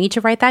 You don't need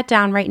to write that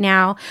down right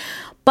now.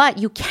 But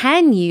you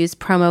can use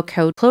promo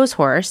code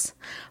CLOTHESHORSE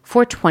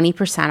for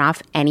 20%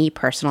 off any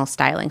personal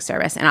styling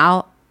service. And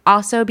I'll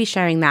also be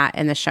sharing that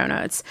in the show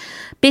notes.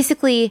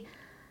 Basically,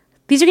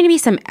 these are going to be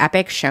some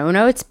epic show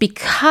notes,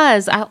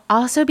 because I'll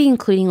also be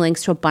including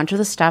links to a bunch of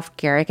the stuff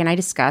Garrick and I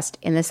discussed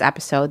in this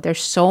episode.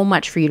 There's so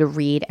much for you to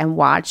read and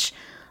watch.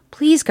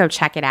 Please go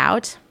check it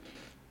out.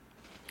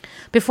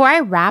 Before I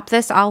wrap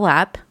this all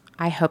up,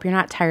 I hope you're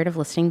not tired of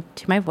listening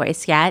to my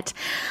voice yet.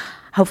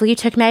 Hopefully you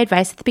took my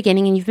advice at the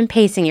beginning and you've been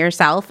pacing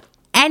yourself.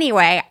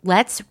 Anyway,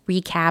 let's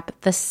recap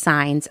the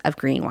signs of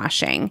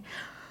greenwashing.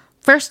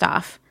 First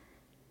off,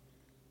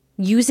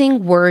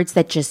 using words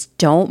that just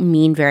don't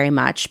mean very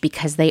much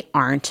because they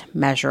aren't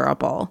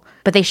measurable,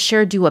 but they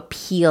sure do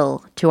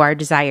appeal to our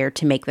desire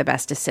to make the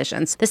best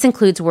decisions. This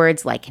includes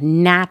words like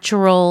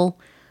natural,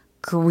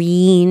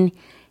 green,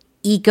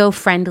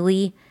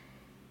 eco-friendly,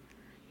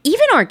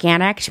 even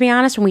organic. To be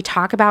honest, when we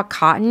talk about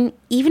cotton,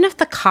 even if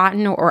the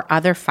cotton or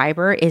other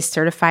fiber is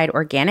certified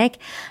organic,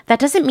 that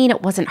doesn't mean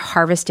it wasn't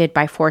harvested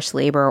by forced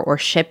labor or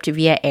shipped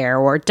via air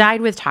or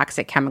dyed with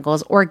toxic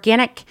chemicals.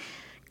 Organic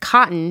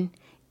cotton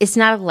is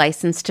not a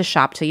license to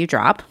shop till you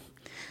drop.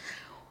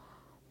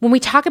 When we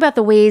talk about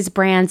the ways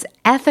brands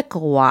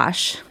ethical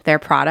wash their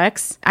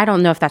products, I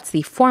don't know if that's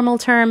the formal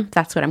term,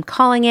 that's what I'm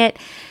calling it.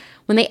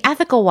 When they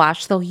ethical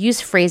wash, they'll use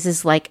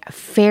phrases like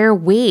fair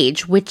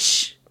wage,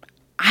 which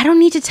I don't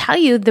need to tell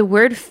you, the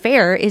word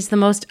fair is the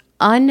most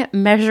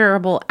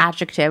unmeasurable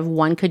adjective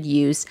one could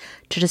use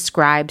to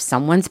describe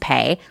someone's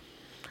pay.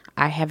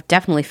 I have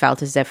definitely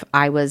felt as if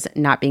I was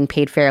not being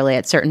paid fairly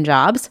at certain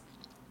jobs.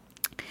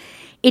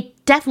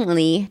 It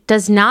definitely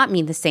does not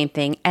mean the same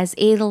thing as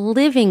a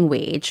living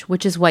wage,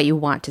 which is what you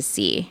want to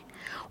see.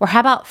 Or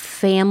how about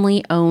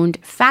family-owned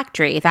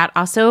factory? That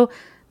also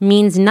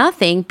means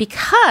nothing,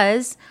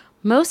 because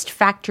most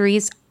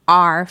factories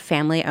are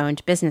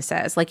family-owned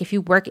businesses. Like, if you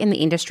work in the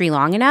industry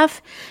long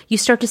enough, you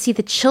start to see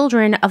the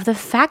children of the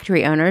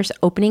factory owners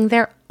opening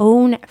their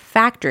own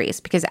factories.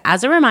 Because,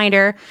 as a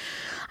reminder,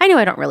 I know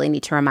I don't really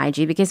need to remind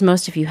you, because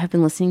most of you have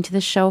been listening to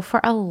this show for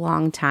a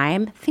long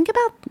time. Think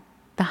about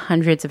the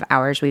hundreds of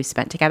hours we've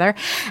spent together.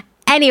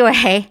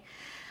 Anyway,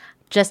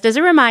 just as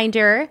a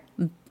reminder,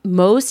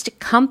 most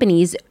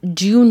companies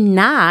do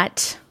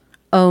not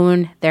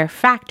own their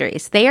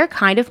factories. They are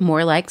kind of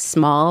more like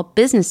small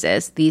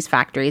businesses, these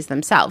factories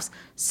themselves.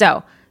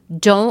 So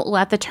don't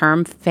let the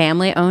term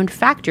family-owned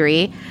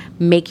factory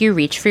make you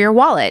reach for your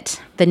wallet.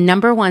 The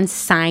number one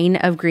sign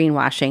of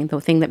greenwashing,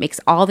 the thing that makes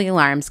all the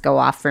alarms go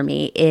off for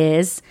me,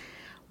 is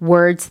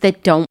words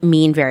that don't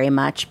mean very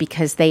much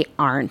because they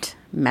aren't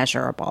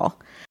measurable.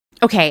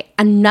 Okay,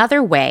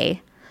 another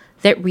way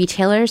that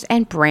retailers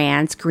and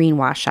brands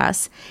greenwash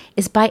us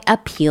is by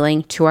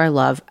appealing to our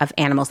love of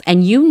animals.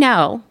 And you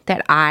know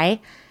that I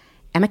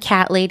am a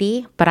cat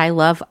lady, but I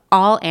love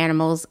all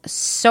animals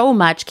so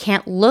much.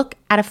 Can't look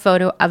at a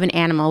photo of an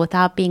animal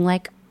without being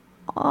like,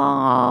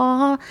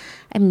 aww,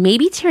 and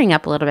maybe tearing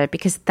up a little bit,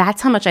 because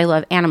that's how much I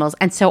love animals.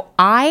 And so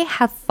I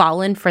have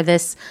fallen for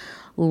this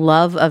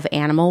love of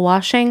animal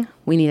washing.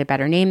 We need a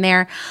better name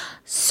there.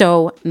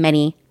 So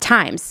many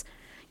times.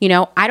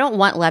 I don't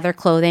want leather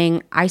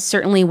clothing. I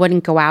certainly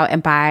wouldn't go out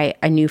and buy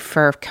a new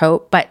fur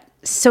coat, but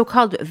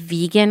so-called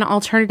vegan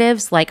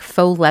alternatives like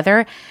faux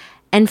leather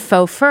and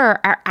faux fur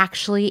are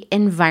actually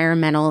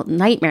environmental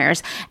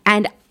nightmares.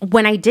 And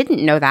when I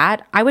didn't know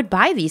that, I would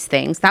buy these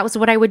things. That was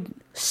what I would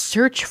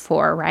search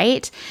for,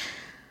 right?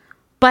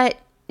 But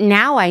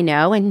now I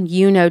know, and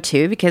you know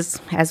too, because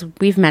as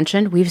we've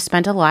mentioned, we've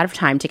spent a lot of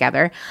time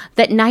together,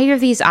 that neither of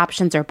these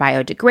options are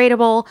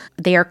biodegradable.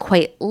 They are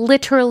quite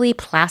literally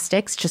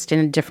plastics, just in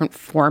a different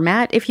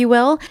format, if you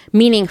will,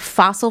 meaning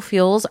fossil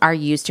fuels are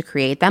used to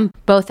create them,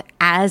 both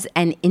as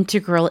an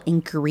integral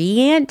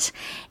ingredient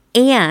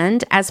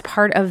and as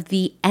part of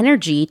the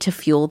energy to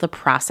fuel the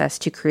process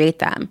to create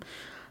them.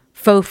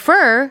 Faux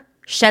fur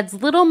sheds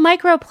little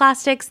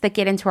microplastics that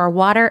get into our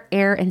water,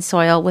 air, and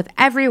soil with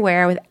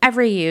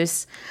every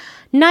use.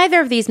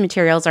 Neither of these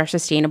materials are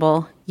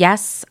sustainable.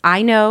 Yes,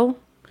 I know.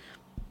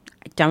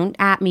 Don't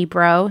at me,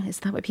 bro.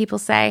 Isn't that what people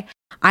say?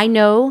 I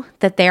know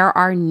that there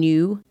are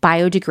new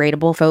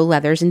biodegradable faux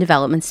leathers in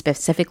development,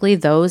 specifically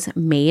those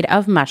made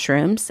of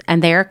mushrooms,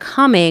 and they are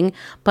coming.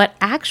 But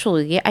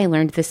actually, I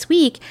learned this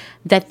week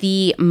that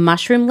the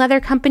mushroom leather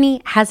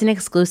company has an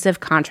exclusive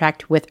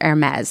contract with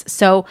Hermes.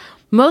 So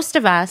most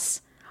of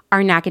us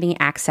are not getting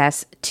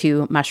access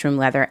to mushroom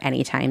leather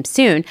anytime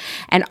soon.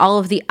 And all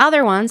of the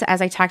other ones,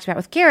 as I talked about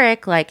with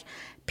Garrick, like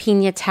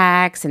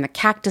Pinatex and the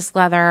cactus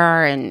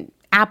leather and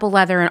apple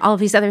leather and all of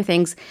these other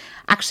things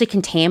actually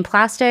contain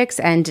plastics,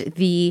 and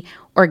the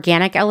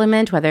organic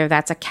element, whether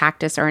that's a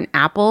cactus or an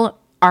apple,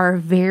 are a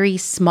very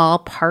small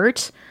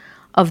part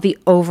of the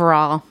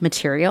overall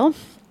material.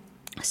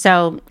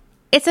 So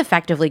it's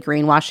effectively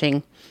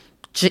greenwashing,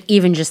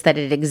 even just that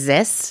it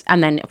exists.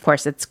 And then, of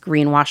course, it's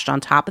greenwashed on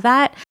top of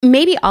that.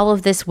 Maybe all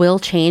of this will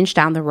change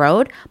down the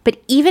road,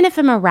 but even if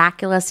a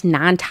miraculous,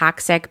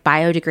 non-toxic,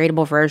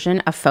 biodegradable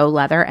version of faux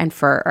leather and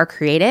fur are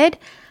created,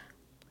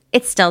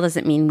 it still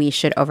doesn't mean we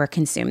should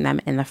overconsume them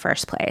in the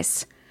first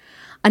place.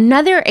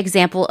 Another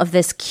example of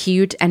this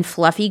cute and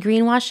fluffy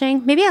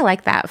greenwashing, maybe I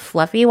like that,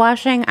 fluffy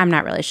washing, I'm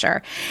not really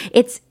sure.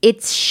 It's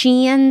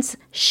Shein's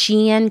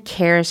Shein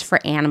Cares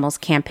for Animals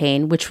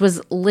campaign, which was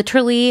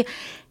literally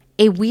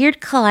a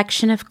weird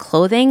collection of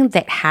clothing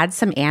that had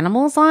some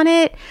animals on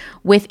it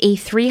with a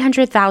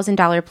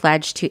 $300,000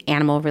 pledge to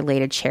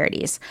animal-related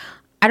charities.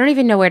 I don't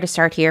even know where to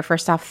start here.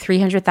 First off,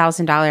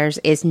 $300,000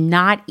 is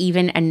not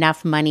even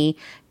enough money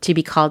to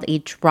be called a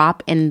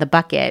drop in the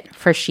bucket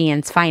for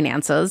Shein's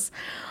finances.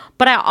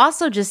 But I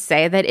also just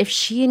say that if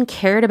Shein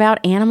cared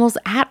about animals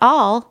at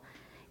all,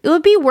 it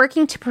would be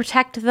working to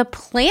protect the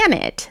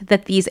planet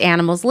that these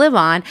animals live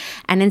on.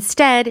 And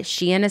instead,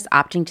 Shein is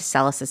opting to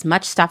sell us as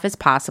much stuff as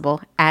possible,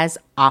 as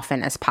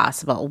often as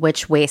possible,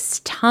 which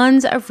wastes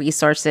tons of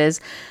resources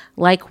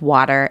like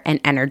water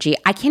and energy.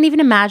 I can't even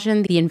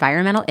imagine the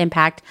environmental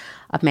impact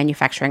of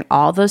manufacturing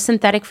all those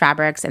synthetic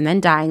fabrics and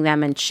then dyeing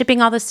them and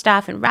shipping all this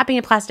stuff and wrapping it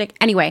in plastic.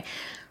 Anyway,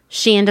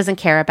 Shein doesn't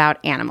care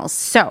about animals.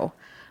 So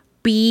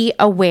be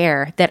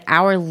aware that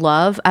our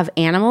love of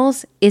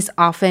animals is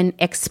often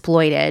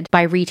exploited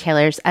by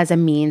retailers as a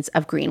means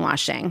of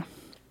greenwashing.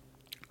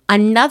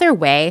 Another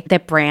way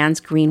that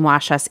brands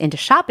greenwash us into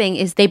shopping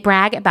is they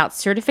brag about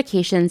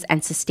certifications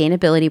and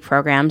sustainability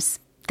programs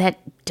that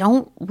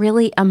don't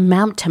really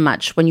amount to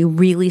much when you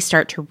really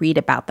start to read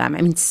about them.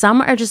 I mean,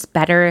 some are just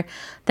better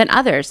than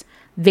others.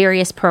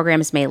 Various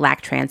programs may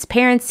lack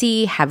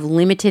transparency, have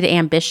limited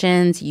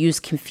ambitions, use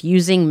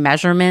confusing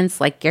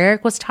measurements like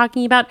Garrick was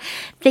talking about.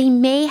 They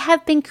may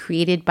have been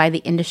created by the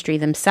industry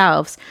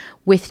themselves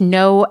with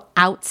no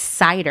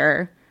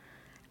outsider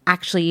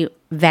actually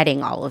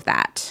vetting all of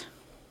that.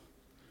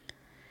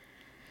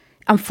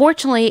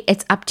 Unfortunately,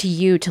 it's up to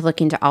you to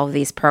look into all of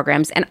these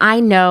programs. And I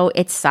know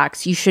it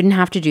sucks. You shouldn't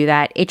have to do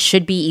that. It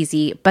should be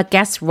easy. But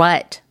guess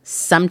what?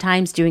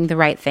 Sometimes doing the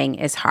right thing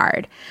is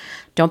hard.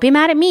 Don't be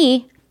mad at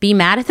me. Be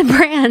mad at the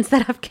brands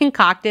that have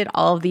concocted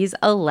all of these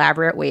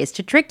elaborate ways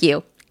to trick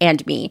you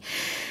and me.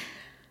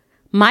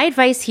 My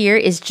advice here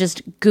is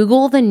just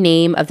Google the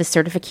name of the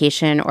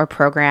certification or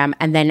program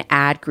and then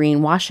add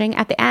greenwashing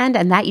at the end.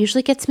 And that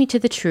usually gets me to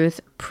the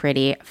truth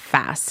pretty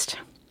fast.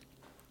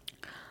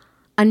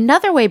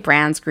 Another way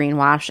brands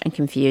greenwash and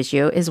confuse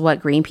you is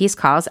what Greenpeace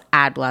calls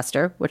ad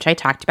bluster, which I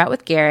talked about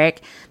with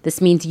Garrick.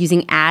 This means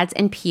using ads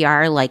and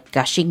PR like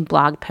gushing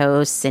blog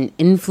posts and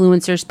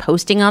influencers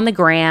posting on the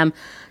gram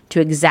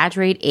to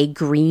exaggerate a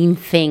green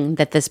thing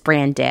that this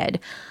brand did.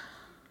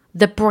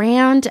 The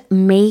brand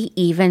may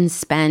even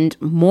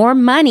spend more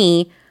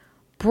money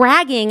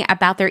bragging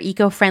about their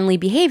eco-friendly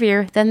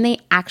behavior than they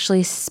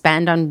actually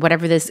spend on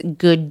whatever this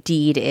good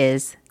deed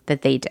is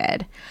that they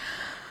did.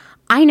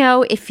 I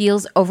know it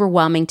feels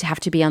overwhelming to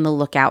have to be on the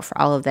lookout for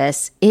all of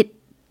this. It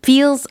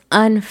feels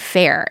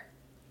unfair.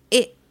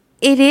 It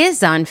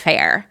is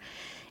unfair.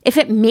 If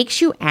it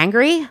makes you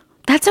angry,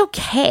 that's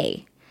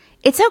okay.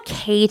 It's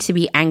okay to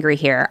be angry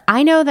here.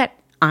 I know that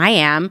I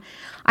am.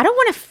 I don't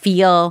want to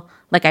feel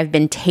like I've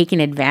been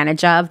taken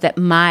advantage of, that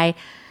my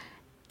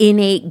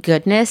innate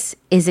goodness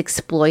is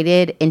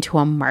exploited into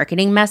a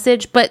marketing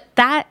message, but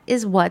that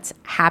is what's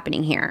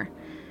happening here.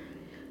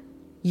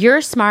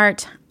 You're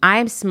smart.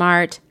 I'm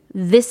smart.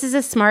 This is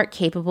a smart,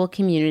 capable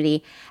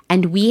community,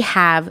 and we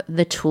have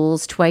the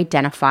tools to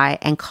identify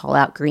and call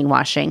out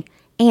greenwashing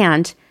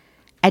and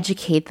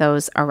educate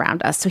those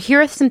around us. So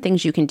here are some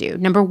things you can do.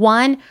 Number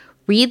one,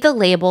 read the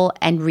label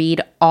and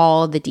read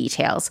all the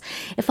details.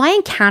 If I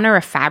encounter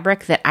a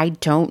fabric that I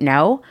don't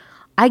know,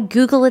 I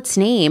Google its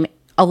name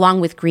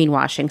along with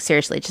greenwashing.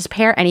 Seriously, just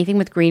pair anything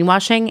with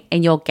greenwashing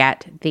and you'll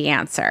get the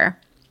answer.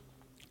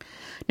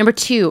 Number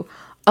two,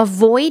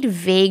 avoid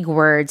vague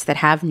words that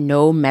have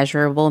no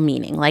measurable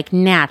meaning, like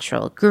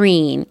natural,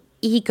 green,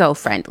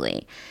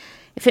 eco-friendly.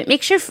 If it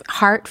makes your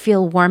heart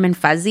feel warm and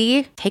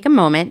fuzzy, take a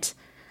moment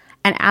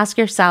and ask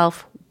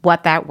yourself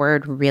what that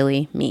word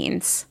really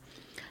means.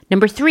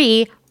 Number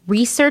three,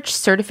 research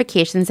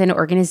certifications and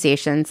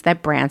organizations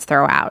that brands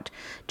throw out.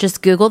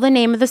 Just Google the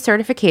name of the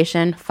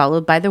certification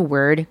followed by the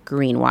word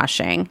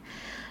greenwashing.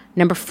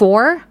 Number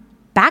four,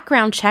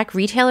 background check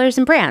retailers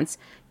and brands.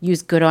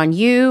 Use Good On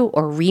You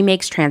or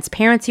Remake's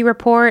Transparency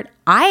Report.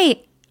 I'm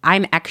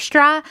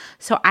extra,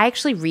 so I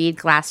actually read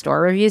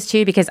Glassdoor reviews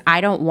too because I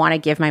don't want to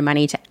give my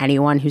money to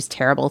anyone who's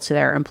terrible to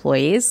their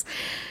employees.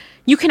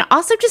 You can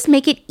also just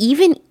make it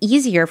even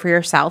easier for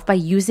yourself by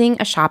using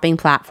a shopping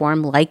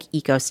platform like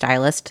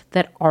EcoStylist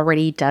that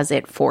already does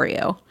it for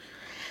you.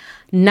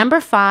 Number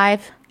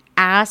five,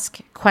 ask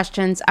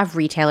questions of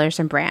retailers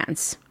and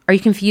brands. Are you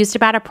confused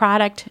about a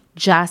product?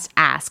 Just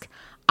ask.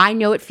 I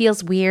know it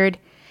feels weird.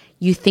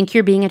 You think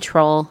you're being a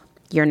troll.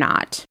 You're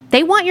not.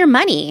 They want your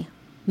money.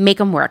 Make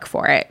them work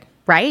for it,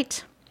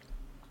 right?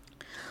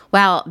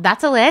 Well,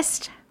 that's a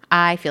list.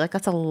 I feel like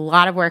that's a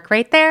lot of work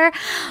right there,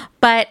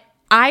 but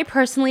I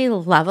personally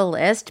love a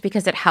list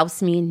because it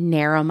helps me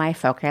narrow my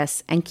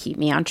focus and keep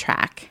me on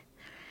track.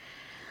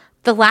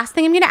 The last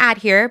thing I'm going to add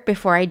here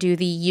before I do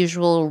the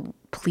usual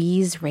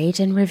please rate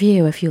and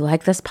review if you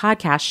like this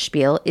podcast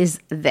spiel is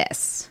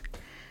this.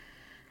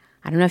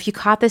 I don't know if you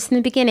caught this in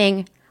the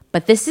beginning,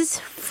 but this is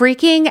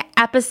freaking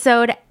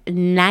episode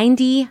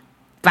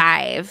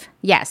 95.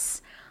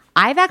 Yes,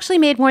 I've actually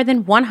made more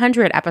than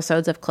 100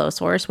 episodes of Close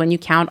Horse when you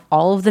count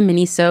all of the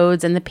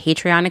mini-sodes and the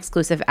Patreon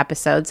exclusive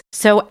episodes.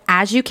 So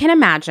as you can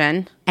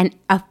imagine, an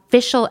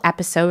official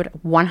episode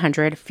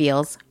 100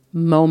 feels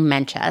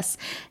momentous.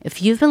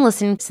 If you've been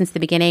listening since the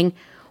beginning,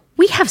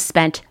 we have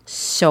spent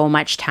so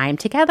much time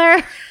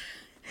together.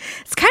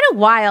 It's kind of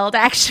wild,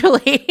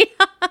 actually.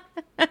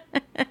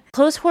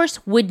 Close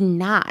Horse would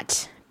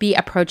not be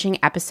approaching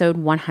episode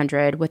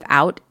 100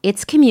 without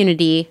its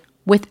community,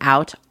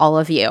 without all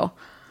of you.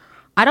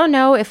 I don't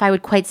know if I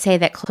would quite say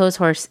that Close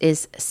Horse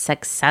is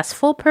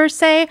successful per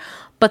se,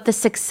 but the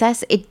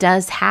success it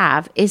does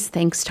have is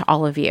thanks to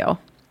all of you.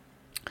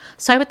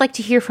 So I would like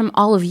to hear from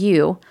all of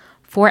you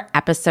for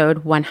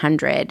episode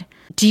 100.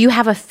 Do you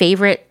have a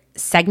favorite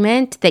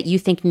segment that you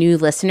think new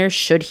listeners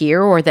should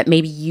hear or that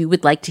maybe you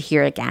would like to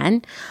hear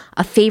again?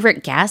 A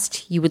favorite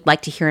guest you would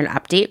like to hear an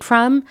update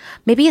from?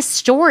 Maybe a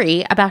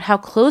story about how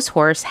Close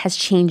Horse has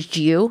changed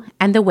you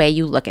and the way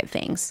you look at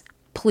things?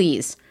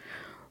 Please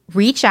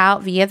reach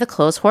out via the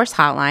Close Horse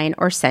hotline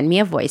or send me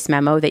a voice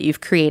memo that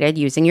you've created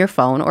using your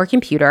phone or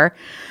computer.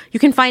 You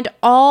can find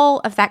all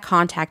of that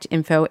contact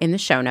info in the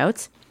show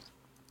notes.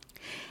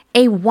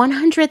 A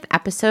 100th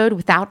episode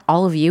without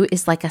all of you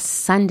is like a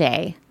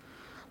sundae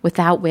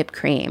without whipped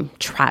cream.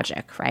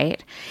 Tragic,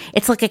 right?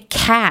 It's like a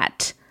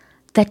cat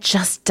that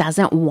just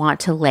doesn't want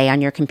to lay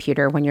on your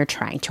computer when you're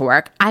trying to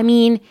work. I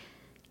mean,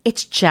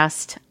 it's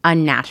just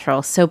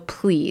unnatural. So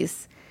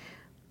please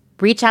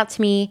reach out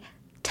to me.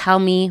 Tell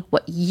me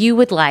what you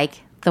would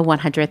like the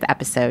 100th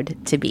episode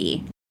to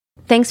be.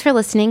 Thanks for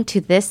listening to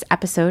this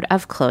episode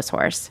of Close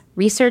Horse,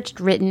 researched,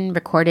 written,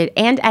 recorded,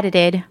 and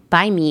edited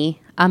by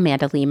me,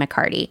 Amanda Lee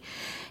McCarty.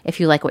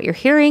 If you like what you're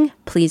hearing,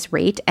 please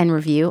rate and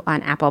review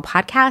on Apple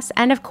Podcasts.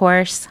 And of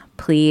course,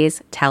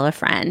 please tell a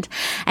friend.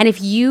 And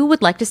if you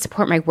would like to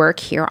support my work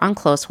here on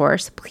Close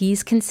Horse,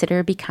 please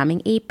consider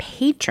becoming a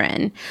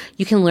patron.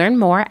 You can learn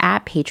more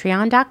at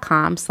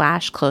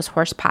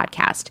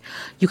patreon.com/closehorsepodcast.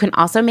 You can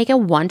also make a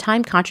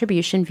one-time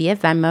contribution via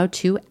Venmo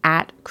to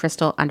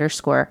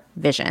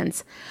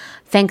 @crystal_visions.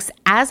 Thanks,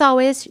 as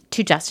always,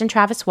 to Justin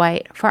Travis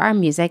White for our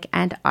music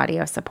and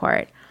audio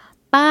support.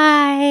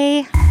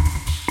 Bye.